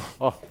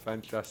 Oh,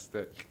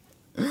 fantastic.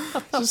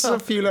 Just a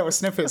few little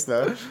snippets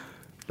there.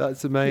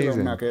 That's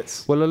amazing.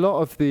 Nuggets. Well, a lot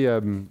of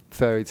the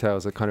fairy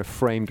tales are kind of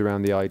framed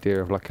around the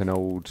idea of like an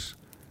old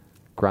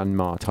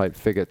grandma type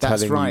figure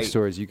telling you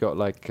stories. You got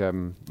like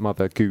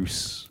Mother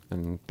Goose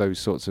and those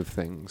sorts of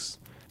things.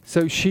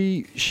 So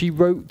she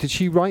wrote. Did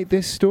she write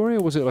this story,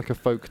 or was it like a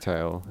folk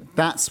tale?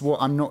 That's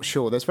what I'm not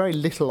sure. There's very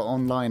little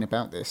online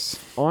about this.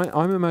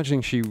 I'm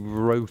imagining she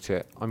wrote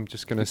it. I'm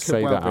just going to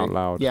say that out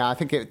loud. Yeah, I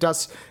think it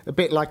does a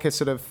bit like a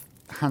sort of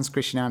Hans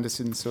Christian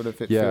Andersen sort of.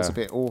 It feels a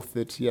bit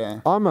authored. Yeah.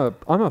 I'm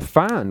a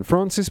fan.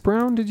 Frances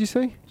Brown, did you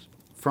say?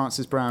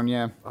 Frances Brown,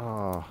 yeah.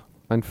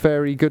 And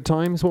Fairy Good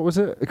Times, what was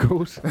it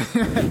called?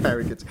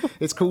 Very good.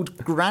 It's called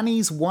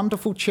Granny's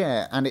Wonderful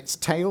Chair and Its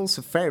Tales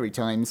of Fairy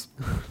Times.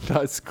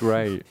 That's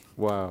great.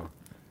 Wow.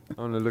 I'm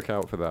going to look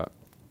out for that.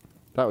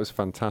 That was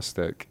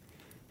fantastic.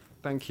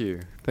 Thank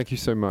you. Thank you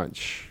so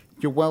much.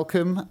 You're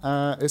welcome.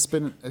 It's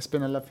been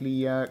a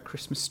lovely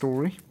Christmas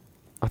story.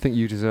 I think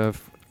you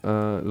deserve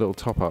a little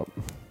top up.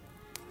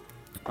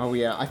 Oh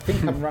yeah, I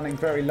think I'm running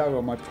very low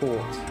on my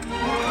port.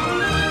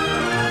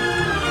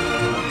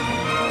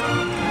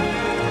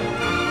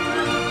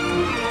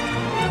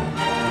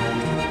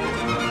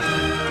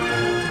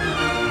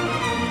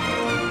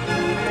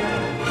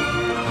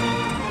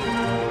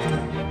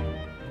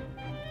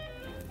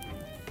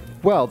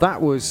 Well,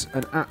 that was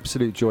an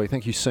absolute joy.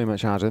 Thank you so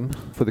much, Adam,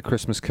 for the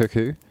Christmas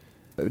cuckoo.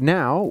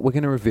 Now we're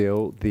going to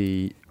reveal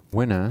the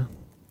winner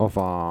of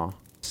our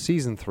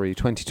Season 3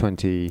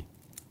 2020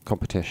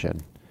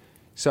 competition.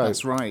 So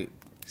that's right.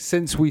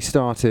 Since we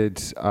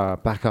started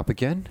back up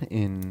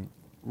again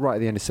right at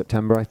the end of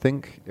September, I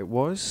think it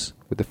was,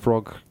 with the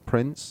Frog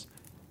Prince,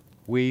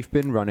 we've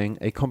been running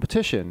a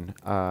competition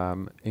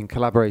in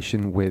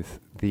collaboration with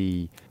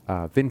the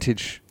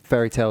vintage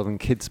fairy tale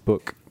and kids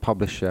book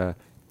publisher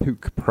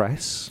Pook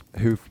Press,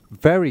 who've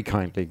very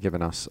kindly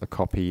given us a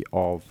copy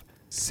of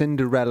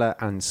Cinderella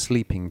and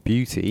Sleeping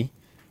Beauty,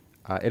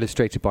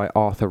 illustrated by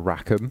Arthur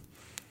Rackham.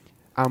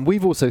 And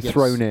we've also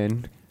thrown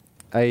in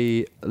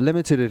a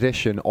limited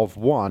edition of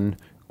one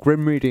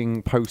Grim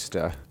Reading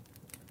poster,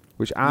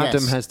 which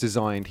Adam Yes. has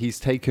designed. He's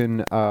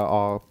taken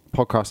our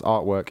podcast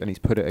artwork and he's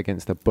put it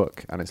against a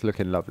book, and it's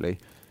looking lovely.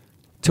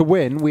 To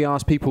win, we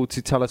asked people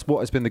to tell us what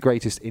has been the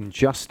greatest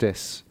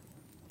injustice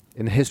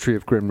in the history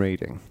of grim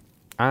reading.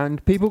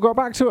 And people got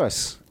back to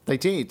us. They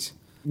did.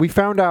 We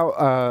found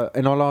out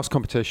in our last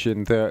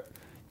competition that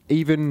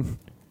even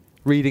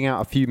reading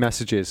out a few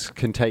messages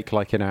can take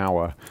like an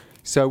hour.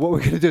 So what we're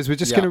going to do is we're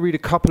just going to read a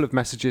couple of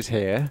messages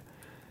here.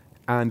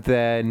 And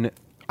then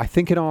I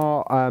think in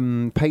our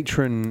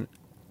Patreon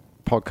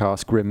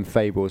podcast, Grim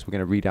Fables, we're going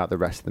to read out the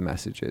rest of the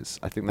messages.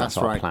 I think that's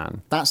our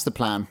plan. That's the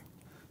plan.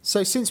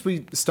 So since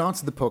we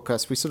started the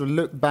podcast, we sort of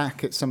looked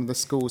back at some of the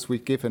scores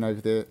we've given over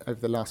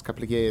the last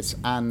couple of years,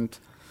 and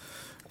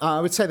I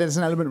would say there's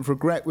an element of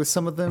regret with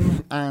some of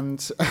them,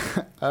 and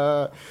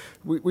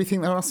we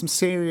think there are some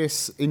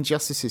serious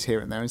injustices here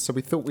and there, and so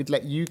we thought we'd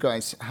let you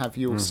guys have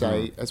your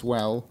say as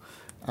well,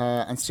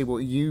 and see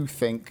what you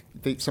think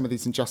some of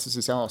these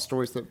injustices are,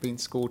 stories that have been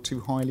scored too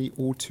highly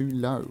or too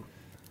low.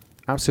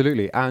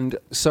 Absolutely. And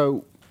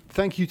so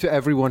thank you to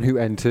everyone who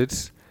entered.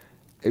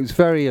 It was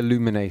very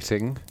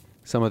illuminating,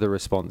 some of the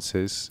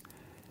responses.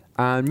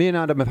 And me and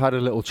Adam have had a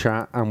little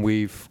chat, and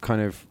we've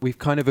kind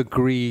of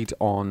agreed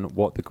on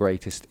what the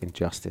greatest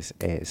injustice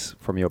is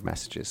from your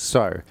messages.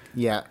 So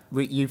yeah,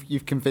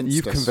 you've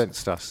convinced us.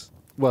 Convinced us.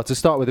 Well, to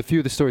start with, a few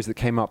of the stories that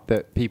came up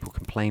that people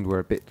complained were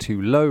a bit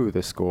too low,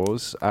 the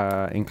scores,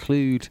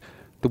 include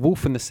The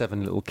Wolf and the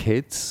Seven Little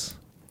Kids,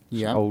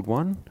 Yeah. old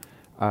one,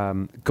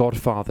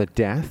 Godfather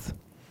Death,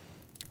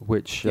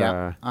 which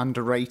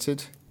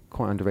underrated.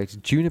 Quite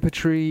underrated. Juniper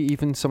Tree,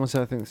 even someone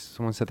said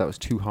that was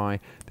too high.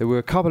 There were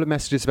a couple of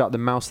messages about The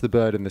Mouse, the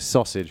Bird, and the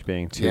Sausage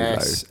being too low.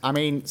 Yes, I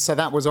mean, so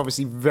that was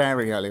obviously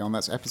very early on.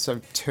 That's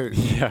episode 2.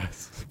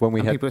 Yes, when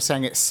we had people were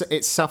saying it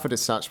suffered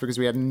as such because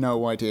we had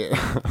no idea.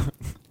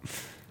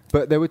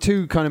 But there were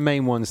two kind of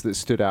main ones that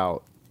stood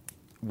out,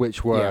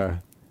 which were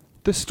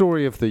The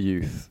Story of the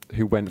Youth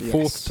Who Went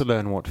Forth to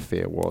Learn What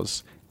Fear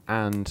Was,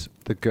 and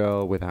The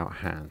Girl Without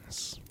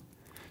Hands.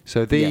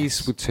 So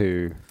these were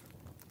two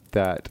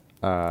that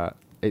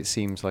it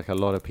seems like a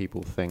lot of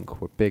people think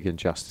were big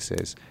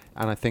injustices,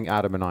 and I think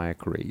Adam and I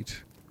agreed.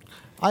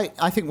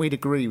 I think we'd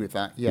agree with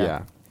that,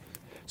 yeah.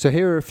 So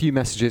here are a few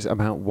messages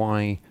about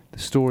why The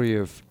Story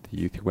of the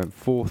Youth Who Went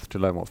Forth to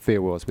Learn What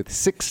Fear Was, with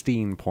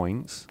 16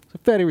 points, so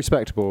fairly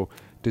respectable,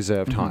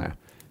 deserved higher.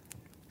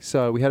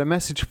 So we had a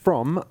message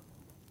from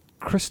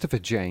Christopher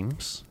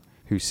James,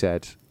 who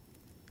said,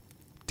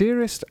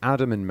 "Dearest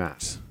Adam and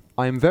Matt,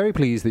 I am very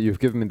pleased that you've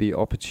given me the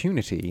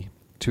opportunity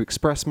to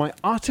express my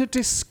utter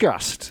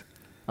disgust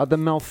at the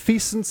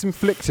malfeasance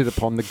inflicted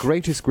upon the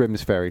greatest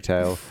Grimm's fairy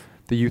tale,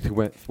 The Youth Who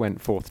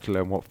Went Forth to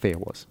Learn What Fear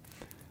Was.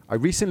 I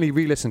recently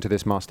re-listened to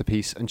this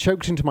masterpiece and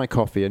choked into my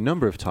coffee a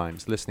number of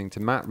times listening to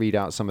Matt read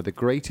out some of the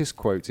greatest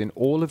quotes in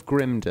all of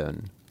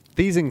Grimdon.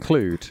 These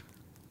include,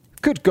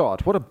 'Good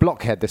God, what a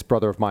blockhead this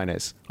brother of mine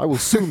is. I will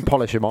soon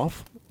polish him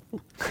off.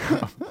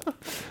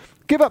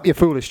 Give up your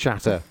foolish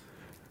chatter.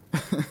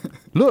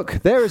 Look,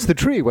 there is the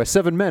tree where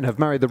 7 men have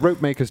married the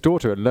rope maker's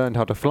daughter and learned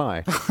how to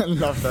fly. I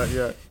love that,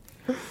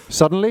 yeah.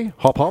 Suddenly,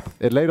 hop hop,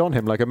 it laid on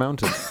him like a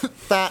mountain.'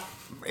 That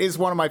is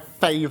one of my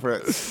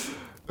favourites.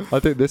 I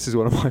think this is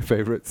one of my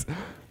favourites.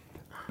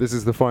 This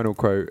is the final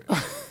quote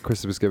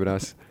Christopher's given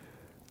us.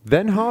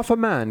 'Then half a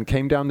man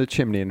came down the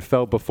chimney and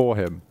fell before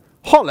him.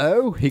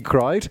 Hollow, he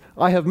cried,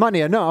 I have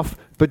money enough,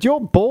 but your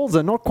balls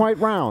are not quite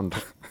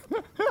round.'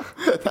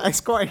 That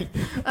is quite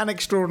an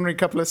extraordinary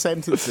couple of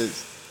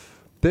sentences.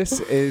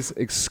 This is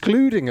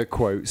excluding a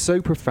quote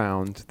so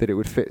profound that it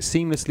would fit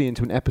seamlessly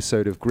into an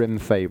episode of Grim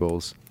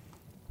Fables.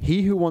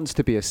 'He who wants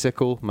to be a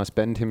sickle must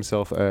bend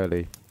himself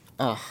early.'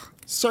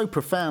 So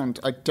profound,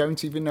 I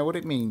don't even know what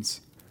it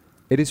means.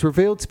 It is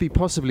revealed to be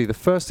possibly the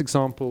first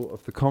example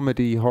of the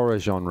comedy horror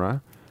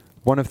genre,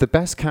 one of the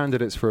best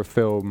candidates for a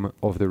film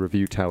of the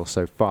review tale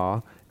so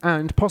far,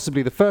 and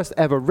possibly the first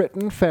ever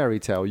written fairy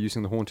tale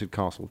using the haunted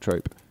castle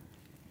trope.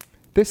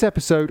 This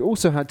episode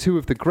also had 2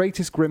 of the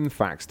greatest Grimm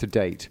facts to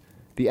date: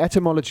 the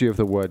etymology of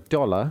the word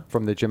dollar,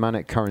 from the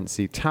Germanic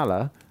currency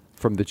thaler,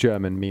 from the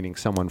German meaning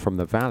someone from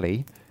the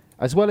valley,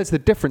 as well as the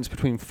difference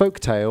between folk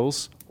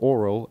tales,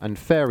 oral, and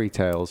fairy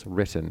tales,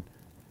 written.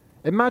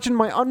 Imagine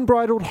my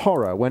unbridled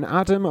horror when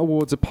Adam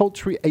awards a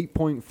paltry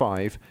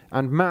 8.5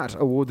 and Matt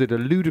awarded a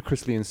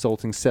ludicrously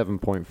insulting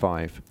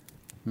 7.5.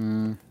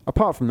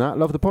 Apart from that,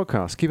 love the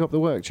podcast. Keep up the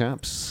work,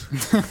 chaps.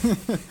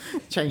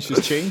 Changed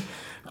his tune.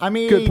 I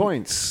mean, Good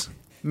points.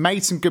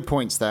 Made some good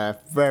points there.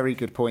 Very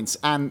good points.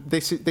 And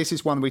this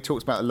is one we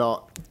talked about a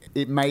lot.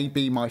 It may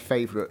be my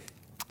favourite.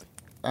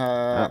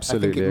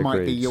 Absolutely I think it might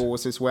be agreed.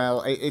 yours as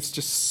well. It's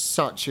just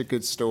such a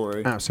good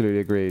story. Absolutely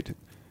agreed.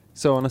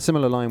 So on a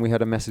similar line, we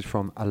had a message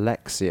from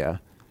Alexia.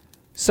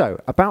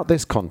 So, about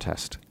this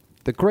contest.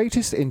 The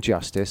greatest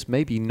injustice,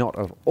 maybe not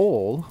of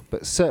all,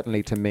 but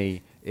certainly to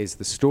me, is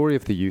the story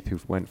of the youth who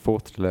went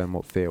forth to learn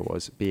what fear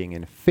was, being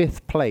in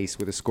 5th place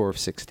with a score of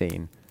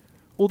 16.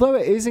 Although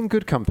it is in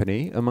good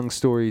company among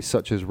stories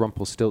such as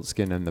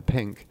Rumpelstiltskin and The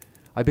Pink,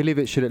 I believe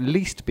it should at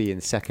least be in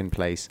 2nd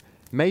place,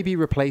 Maybe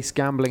replace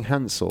Gambling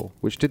Hansel,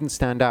 which didn't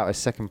stand out as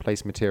second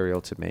place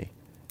material to me.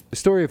 The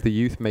story of the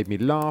youth made me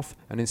laugh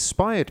and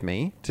inspired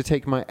me to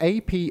take my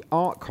AP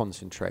art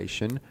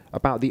concentration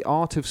about the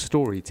art of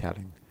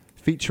storytelling,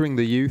 featuring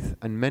the youth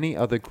and many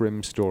other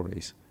grim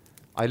stories.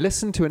 I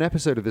listen to an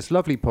episode of this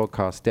lovely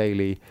podcast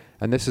daily,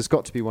 and this has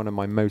got to be one of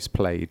my most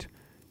played.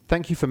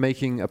 Thank you for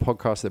making a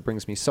podcast that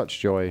brings me such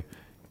joy.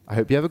 I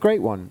hope you have a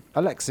great one.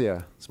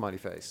 Alexia, smiley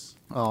face.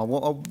 Oh,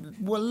 what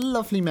a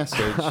lovely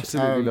message.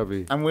 Absolutely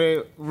lovely. And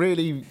we're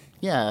really,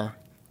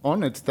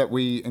 honoured that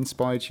we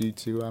inspired you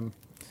to,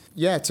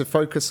 to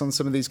focus on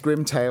some of these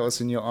grim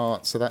tales in your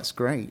art. So that's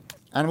great.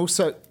 And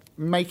also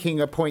making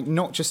a point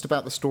not just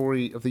about the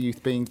story of the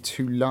youth being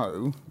too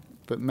low,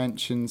 but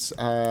mentions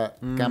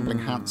Gambling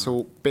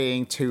Hansel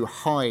being too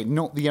high.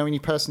 Not the only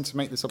person to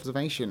make this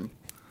observation.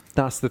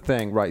 That's the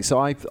thing, right? So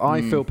I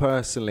feel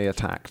personally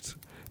attacked.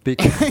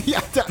 Because,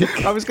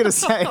 I was going to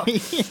say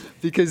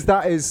because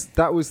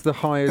that was the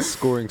highest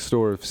scoring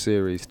score of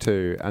series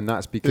 2, and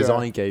that's because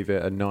I gave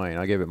it a 9.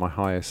 I gave it my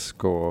highest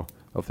score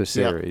of the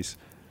series.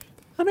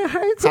 And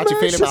it's How do you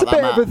feel just about a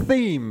bit that, of a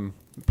theme,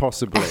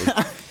 possibly.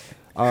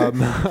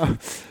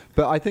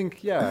 But I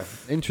think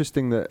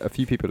interesting that a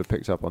few people have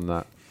picked up on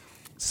that.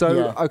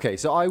 So okay,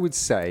 so I would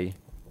say.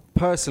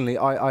 Personally,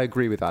 I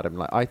agree with Adam.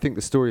 Like, I think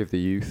the story of the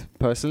youth,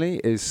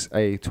 personally, is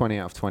a 20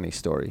 out of 20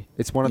 story.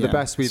 It's one of the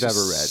best we've ever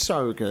read.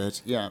 So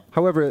good, yeah.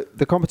 However,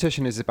 the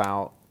competition is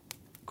about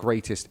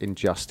greatest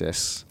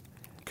injustice.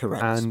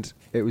 Correct. And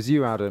it was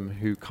you, Adam,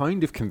 who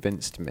kind of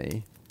convinced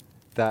me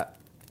that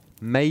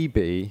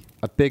maybe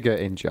a bigger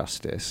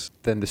injustice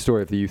than the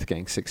story of the youth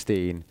getting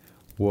 16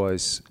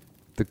 was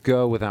The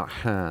Girl Without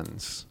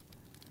Hands.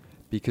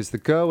 Because The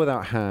Girl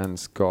Without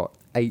Hands got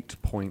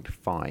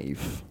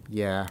 8.5.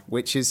 Yeah,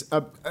 which is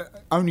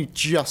only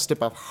just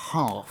above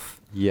half.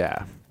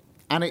 Yeah.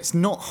 And it's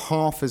not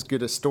half as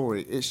good a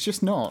story. It's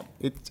just not.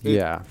 It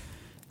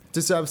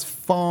deserves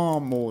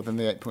far more than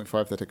the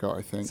 8.5 that it got,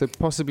 I think. So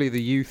possibly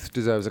the youth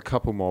deserves a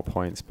couple more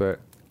points, but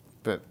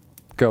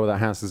Girl Without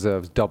Hands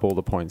deserves double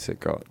the points it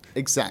got.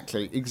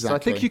 Exactly. So I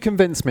think you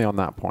convinced me on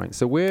that point.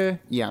 So we're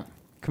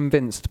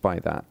convinced by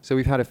that. So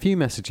we've had a few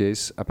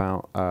messages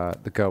about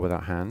The Girl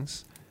Without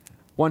Hands.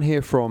 One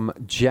here from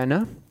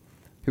Jenna,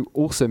 who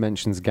also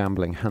mentions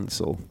Gambling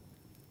Hansel.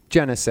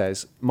 Jenna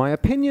says, my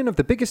opinion of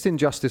the biggest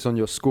injustice on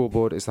your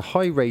scoreboard is the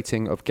high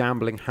rating of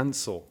Gambling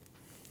Hansel,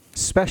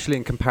 especially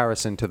in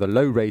comparison to the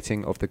low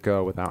rating of The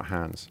Girl Without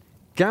Hands.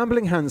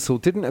 Gambling Hansel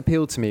didn't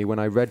appeal to me when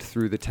I read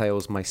through the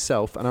tales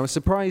myself, and I was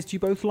surprised you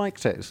both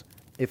liked it.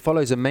 It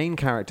follows a main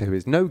character who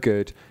is no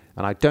good,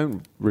 and I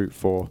don't root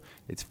for.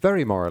 It's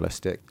very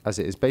moralistic, as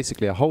it is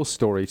basically a whole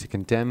story to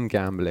condemn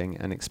gambling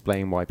and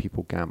explain why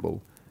people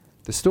gamble.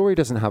 The story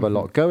doesn't have a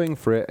lot going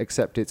for it,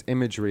 except its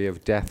imagery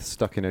of death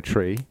stuck in a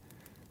tree.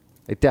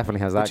 It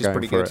definitely has that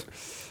going for it.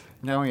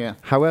 Oh, yeah.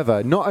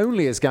 However, not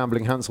only is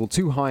Gambling Hansel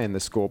too high in the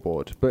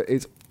scoreboard, but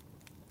it's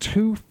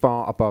too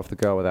far above The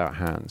Girl Without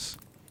Hands.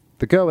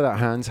 The Girl Without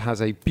Hands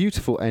has a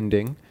beautiful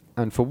ending,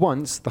 and for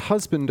once, the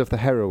husband of the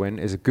heroine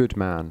is a good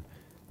man.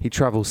 He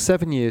travels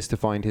 7 years to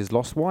find his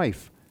lost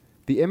wife.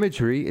 The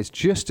imagery is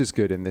just as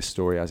good in this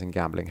story as in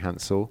Gambling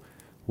Hansel.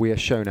 We are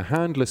shown a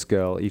handless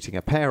girl eating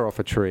a pear off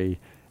a tree,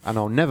 and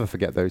I'll never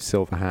forget those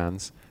silver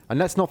hands. And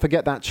let's not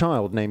forget that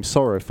child named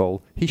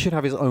Sorrowful. He should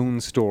have his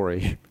own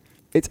story.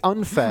 It's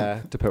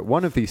unfair to put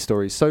one of these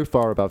stories so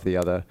far above the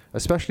other,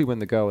 especially when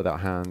The Girl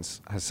Without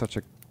Hands has such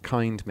a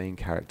kind main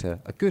character,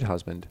 a good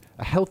husband,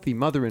 a healthy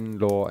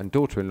mother-in-law and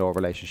daughter-in-law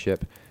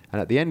relationship,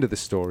 and at the end of the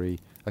story,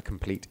 a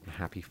complete and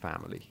happy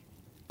family.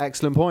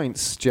 Excellent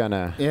points,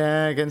 Jenna.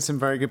 Yeah, again, some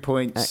very good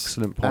points.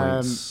 Excellent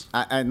points.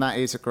 And that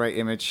is a great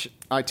image.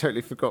 I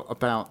totally forgot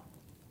about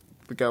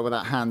The Girl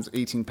Without Hands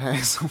eating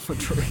pears off a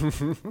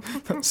tree.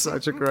 That's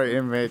such a great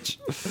image.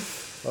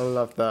 I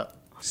love that.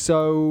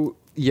 So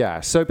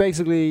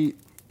basically,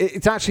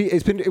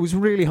 it was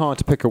really hard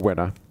to pick a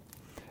winner.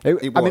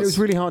 It was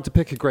really hard to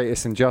pick a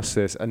greatest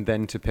injustice and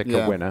then to pick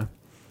a winner.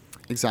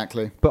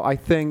 Exactly. But I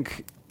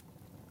think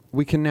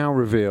we can now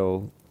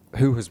reveal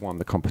who has won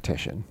the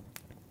competition.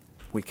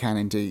 We can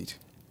indeed.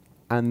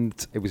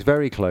 And it was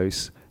very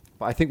close,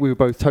 but I think we were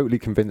both totally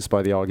convinced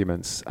by the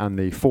arguments and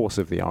the force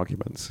of the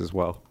arguments as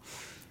well.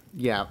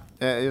 Yeah,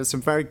 there were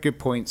some very good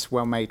points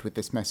well made with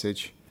this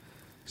message.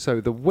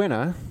 So the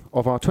winner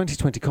of our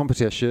 2020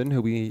 competition,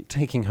 who'll be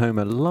taking home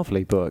a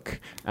lovely book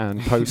and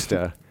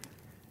poster,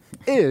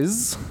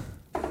 is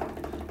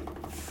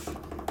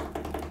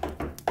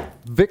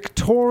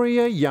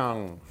Victoria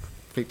Young.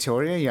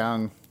 Victoria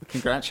Young.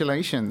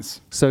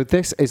 Congratulations. So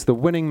this is the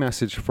winning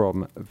message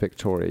from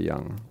Victoria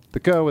Young. The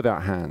Girl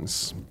Without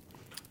Hands.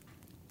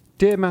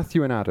 Dear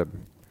Matthew and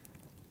Adam,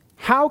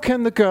 how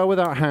can The Girl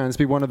Without Hands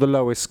be one of the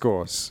lowest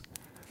scores?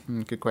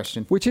 Good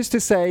question. Which is to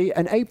say,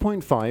 an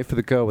 8.5 for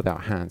The Girl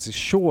Without Hands is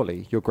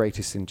surely your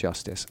greatest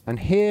injustice. And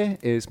here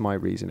is my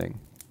reasoning.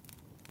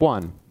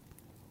 1.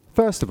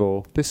 First of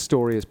all, this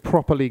story is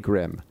properly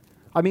grim.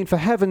 I mean, for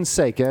heaven's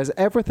sake, it has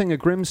everything a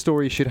grim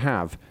story should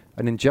have.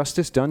 An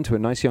injustice done to a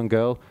nice young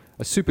girl,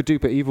 a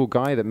super-duper evil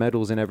guy that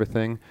meddles in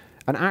everything,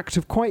 an act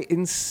of quite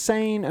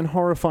insane and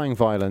horrifying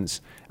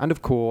violence, and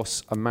of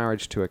course, a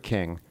marriage to a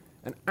king.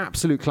 An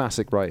absolute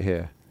classic right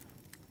here.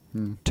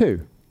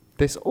 2.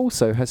 This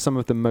also has some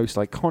of the most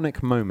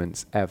iconic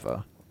moments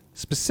ever.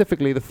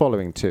 Specifically the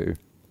following 2.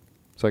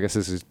 So I guess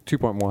this is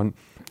 2.1.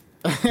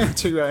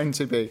 2A and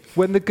 2B.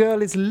 When the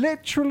girl is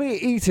literally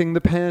eating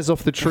the pears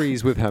off the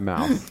trees with her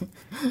mouth.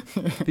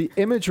 The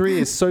imagery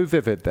is so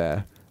vivid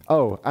there.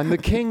 Oh, and the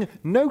king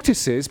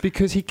notices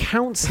because he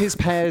counts his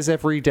pears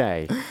every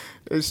day.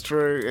 It's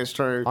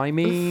true. I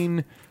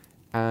mean,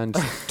 and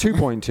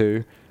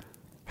 2.2,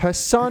 her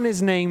son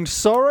is named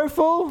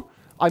Sorrowful?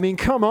 I mean,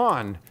 come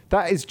on.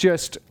 That is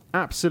just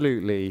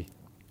absolutely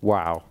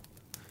wow.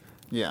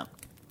 Yeah.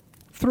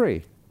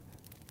 3.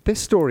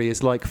 This story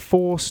is like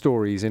 4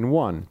 stories in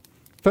one.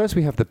 First,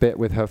 we have the bit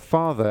with her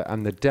father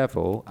and the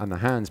devil and the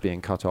hands being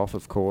cut off,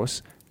 of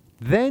course.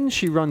 Then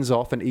she runs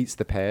off and eats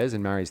the pears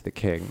and marries the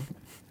king.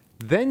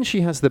 Then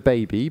she has the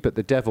baby, but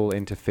the devil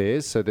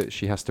interferes so that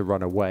she has to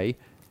run away.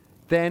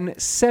 Then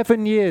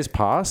 7 years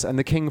pass and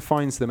the king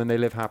finds them and they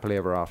live happily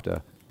ever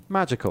after.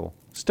 Magical.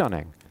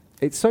 Stunning.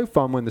 It's so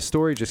fun when the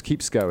story just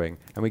keeps going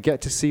and we get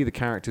to see the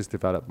characters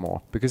develop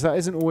more, because that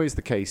isn't always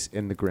the case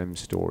in the Grimm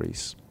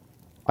stories.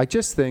 I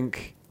just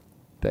think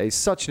that it's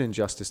such an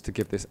injustice to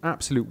give this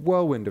absolute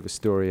whirlwind of a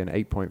story an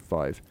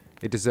 8.5.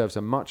 It deserves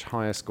a much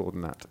higher score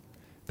than that.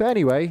 But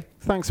anyway,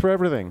 thanks for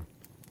everything.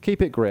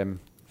 Keep it grim,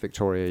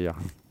 Victoria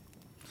Young.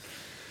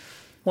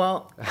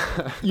 Well,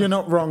 you're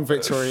not wrong,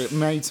 Victoria. It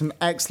made some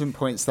excellent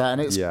points there. And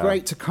it's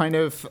great to kind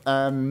of...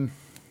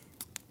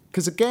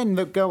 because, again,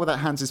 The Girl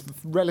Without Hands is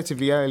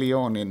relatively early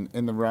on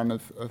in the run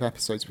of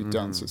episodes we've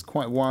done. So it's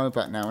quite a while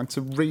back now. And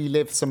to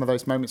relive some of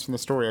those moments from the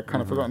story I've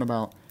kind of forgotten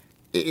about.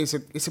 It's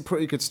a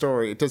pretty good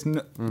story. It does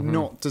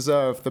not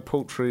deserve the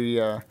paltry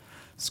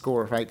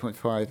score of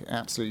 8.5. It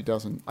absolutely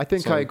doesn't. I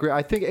think I agree.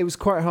 I think it was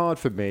quite hard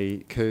for me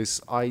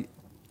because I'm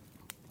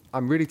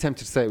really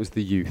tempted to say it was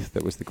the youth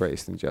that was the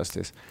greatest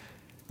injustice.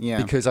 Yeah.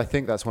 Because I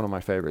think that's one of my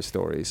favourite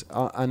stories.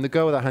 And The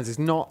Girl Without Hands is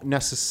not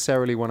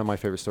necessarily one of my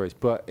favourite stories,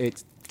 but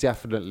it's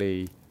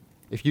definitely,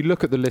 if you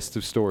look at the list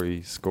of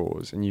story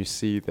scores and you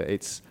see that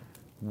it's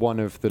one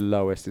of the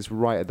lowest, it's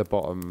right at the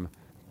bottom,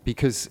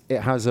 because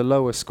it has a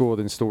lower score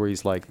than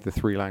stories like The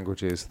Three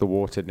Languages, The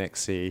Water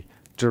Nixie,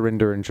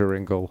 Jorinda and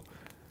Joringel.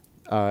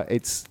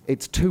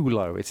 It's too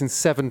low. It's in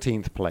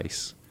 17th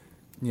place.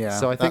 Yeah,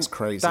 so I that's think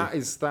crazy.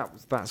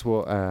 That's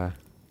what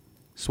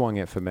swung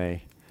it for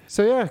me.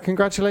 So yeah,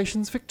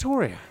 congratulations,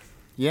 Victoria.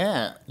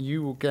 Yeah,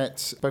 you will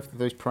get both of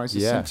those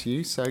prizes sent to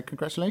you. So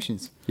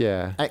congratulations.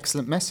 Yeah,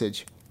 excellent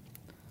message.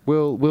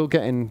 We'll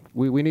get in.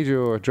 We need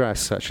your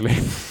address actually.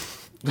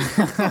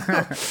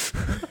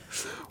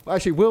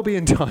 Actually, we'll be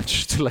in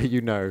touch to let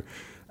you know.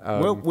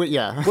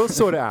 We'll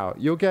sort it out.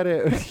 You'll get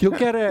it. You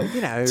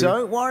know.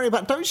 Don't worry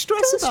about. Don't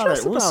stress about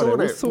it. We'll sort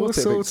it. We'll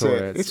sort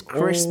it. It's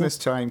Christmas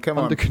time. Come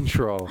on. Under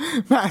control.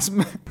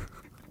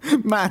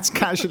 Matt's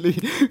casually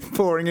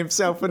pouring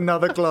himself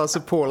another glass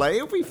of port. Like,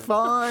 it'll be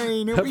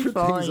fine.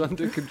 Everything's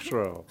under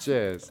control.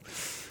 Cheers.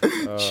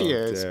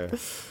 Cheers. Dear.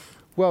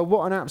 Well,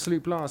 what an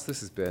absolute blast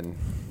this has been.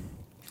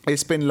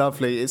 It's been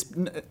lovely. It's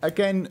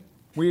again,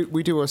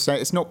 we do always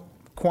say it's not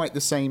quite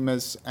the same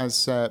as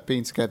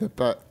being together,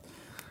 but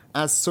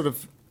as sort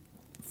of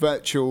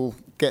virtual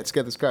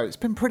get-togethers go, it's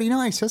been pretty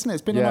nice, hasn't it?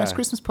 It's been a nice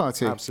Christmas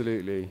party.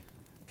 Absolutely.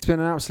 It's been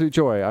an absolute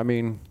joy. I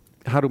mean,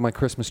 had all my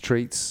Christmas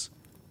treats.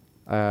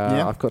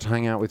 I've got to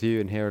hang out with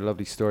you and hear a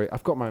lovely story.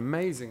 I've got my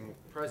amazing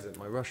present,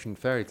 my Russian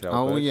fairy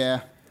tale book.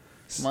 Yeah.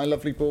 My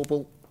lovely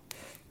bauble.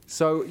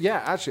 So,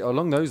 yeah, actually,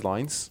 along those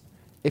lines,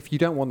 if you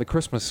don't want the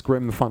Christmas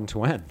Grimm fun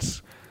to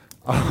end,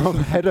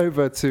 head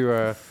over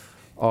to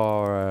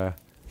our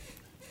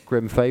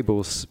Grimm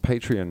Fables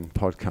Patreon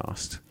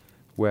podcast,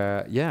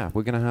 where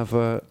we're gonna have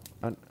a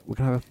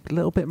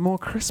little bit more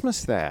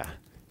Christmas there,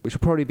 which will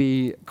probably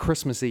be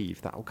Christmas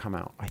Eve. That will come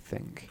out, I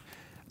think.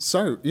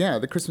 So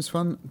the Christmas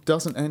fun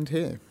doesn't end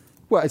here.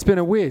 Well, it's been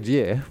a weird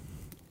year.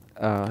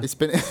 It's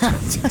been,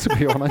 to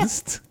be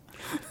honest,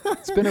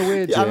 it's been a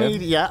weird year. I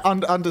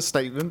mean,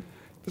 understatement.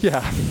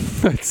 Yeah,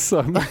 it's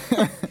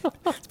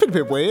been a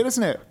bit weird,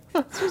 isn't it?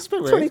 It's a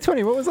bit weird.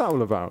 2020. What was that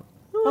all about?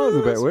 That was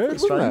a bit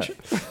weird, wasn't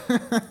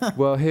it?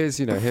 Well,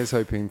 here's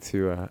hoping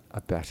to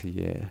a better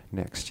year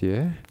next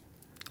year.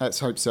 Let's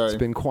hope so. It's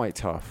been quite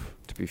tough,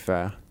 to be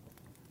fair,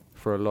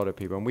 for a lot of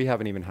people, and we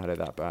haven't even had it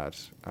that bad.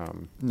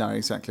 No,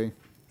 exactly.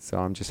 So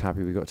I'm just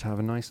happy we got to have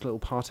a nice little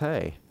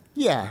party.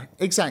 Yeah,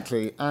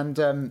 exactly. And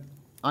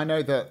I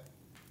know that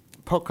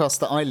podcasts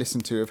that I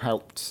listen to have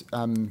helped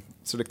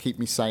sort of keep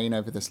me sane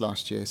over this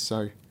last year.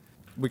 So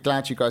we're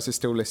glad you guys are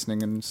still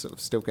listening and sort of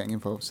still getting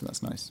involved. So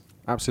that's nice.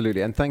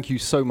 Absolutely. And thank you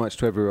so much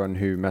to everyone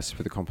who messaged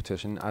with the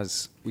competition.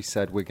 As we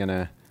said, we're going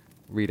to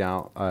read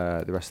out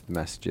the rest of the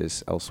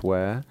messages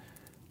elsewhere.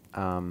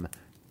 And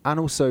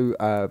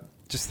also,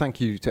 just thank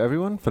you to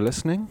everyone for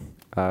listening.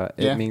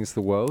 It means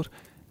the world.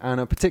 And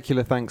a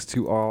particular thanks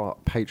to our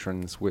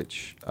patrons,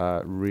 which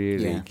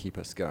really keep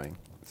us going.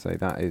 So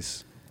that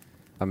is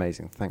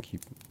amazing. Thank you,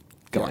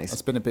 guys. Yeah,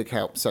 it's been a big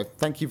help. So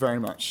thank you very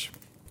much.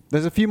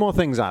 There's a few more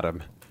things,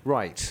 Adam.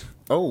 Right.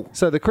 Oh,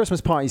 So the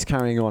Christmas party's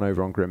carrying on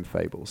over on Grim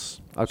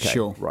Fables. Okay.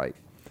 Sure. Right.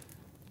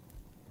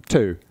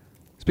 2.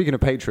 Speaking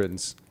of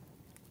patrons,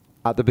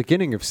 at the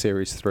beginning of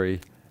Series 3,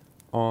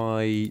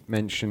 I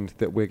mentioned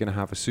that we're going to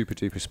have a super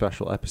duper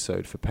special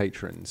episode for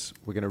patrons.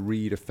 We're going to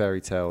read a fairy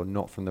tale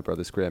not from the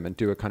Brothers Grimm and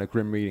do a kind of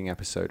Grimm reading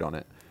episode on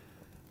it.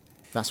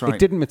 that's right. It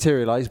didn't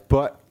materialize,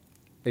 but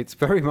it's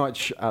very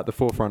much at the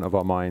forefront of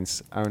our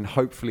minds. And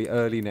hopefully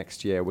early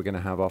next year, we're going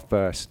to have our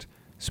first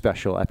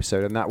special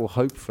episode. And that will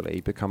hopefully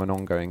become an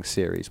ongoing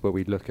series where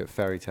we look at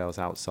fairy tales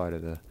outside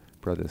of the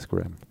Brothers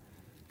Grimm.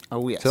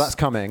 Oh, yes. So that's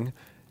coming.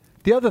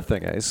 The other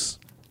thing is,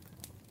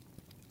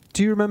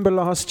 do you remember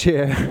last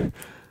year,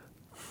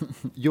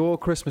 your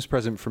Christmas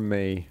present from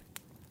me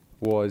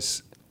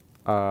was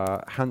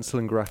Hansel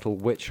and Gretel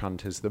Witch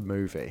Hunters, the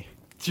movie?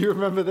 Do you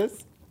remember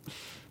this?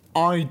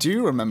 I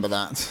do remember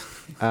that.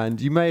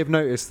 And you may have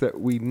noticed that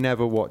we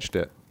never watched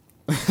it.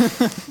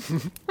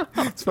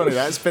 It's funny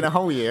that. It's been a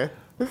whole year.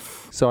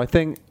 So I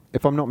think,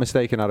 if I'm not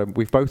mistaken, Adam,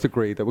 we've both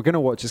agreed that we're going to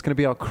watch. It's going to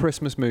be our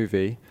Christmas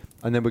movie,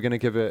 and then we're going to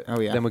give it.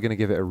 Oh, yeah. Then we're going to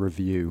give it a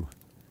review,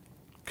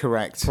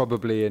 Correct.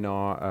 probably in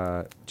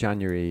our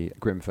January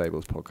Grim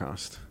Fables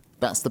podcast.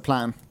 That's the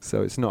plan.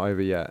 So it's not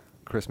over yet.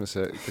 Christmas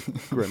at the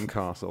Grim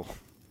Castle.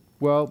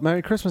 Well,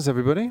 Merry Christmas,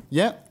 everybody.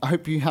 Yeah, I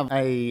hope you have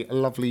a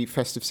lovely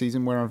festive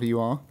season wherever you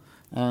are.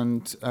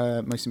 And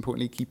most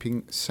importantly,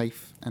 keeping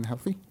safe and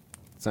healthy.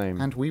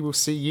 Same. And we will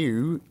see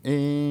you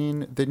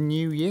in the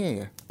new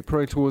year.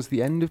 Probably towards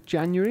the end of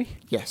January,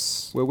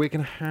 Yes. where we're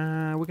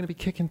gonna be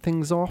kicking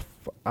things off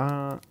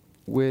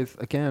with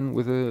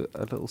a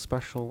little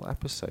special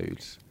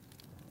episode.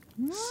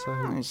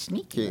 So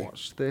Sneaky.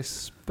 watch this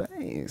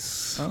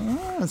space.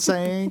 Oh,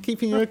 so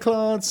keeping your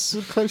cards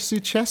close to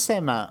your chest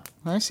there, Matt.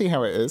 I see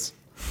how it is.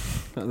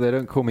 They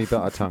don't call me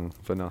butter tongue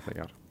for nothing,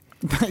 Adam.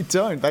 They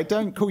don't. They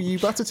don't call you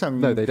Buttertongue.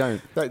 No, they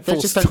don't. They Full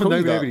just don't stop. call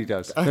you that. Nobody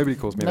does. Nobody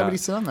calls me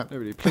Nobody's that. done that.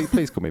 Nobody.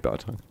 Please call me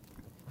butter tongue.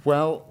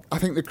 Well, I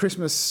think the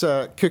Christmas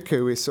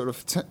cuckoo is sort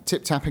of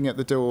tip-tapping at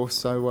the door,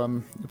 so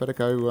you better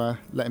go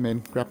let him in,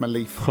 grab my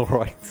leaf. All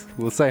right.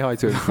 We'll say hi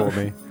to him for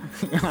me.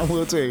 I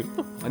will do.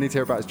 I need to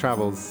hear about his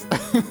travels.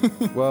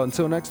 Well,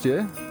 until next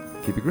year,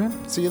 keep it grim.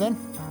 See you then.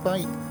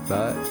 Bye.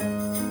 Bye.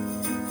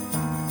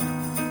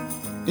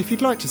 If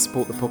you'd like to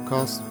support the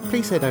podcast,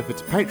 please head over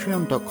to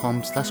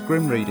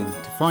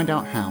patreon.com/grimreading to find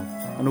out how,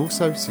 and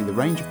also see the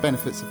range of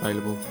benefits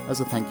available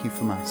as a thank you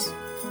from us.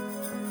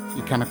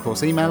 You can of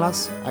course email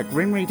us at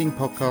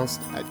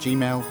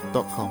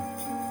grimreadingpodcast@gmail.com.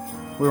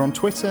 We're on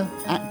Twitter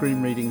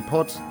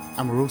 @grimreadingpod,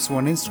 and we're also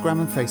on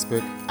Instagram and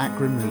Facebook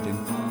 @grimreading.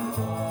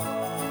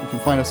 You can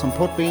find us on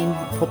Podbean,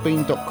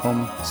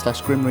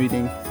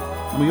 podbean.com/grimreading,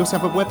 and we also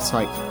have a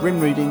website,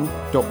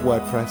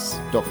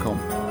 grimreading.wordpress.com.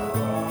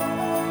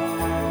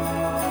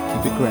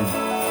 Keep it grim.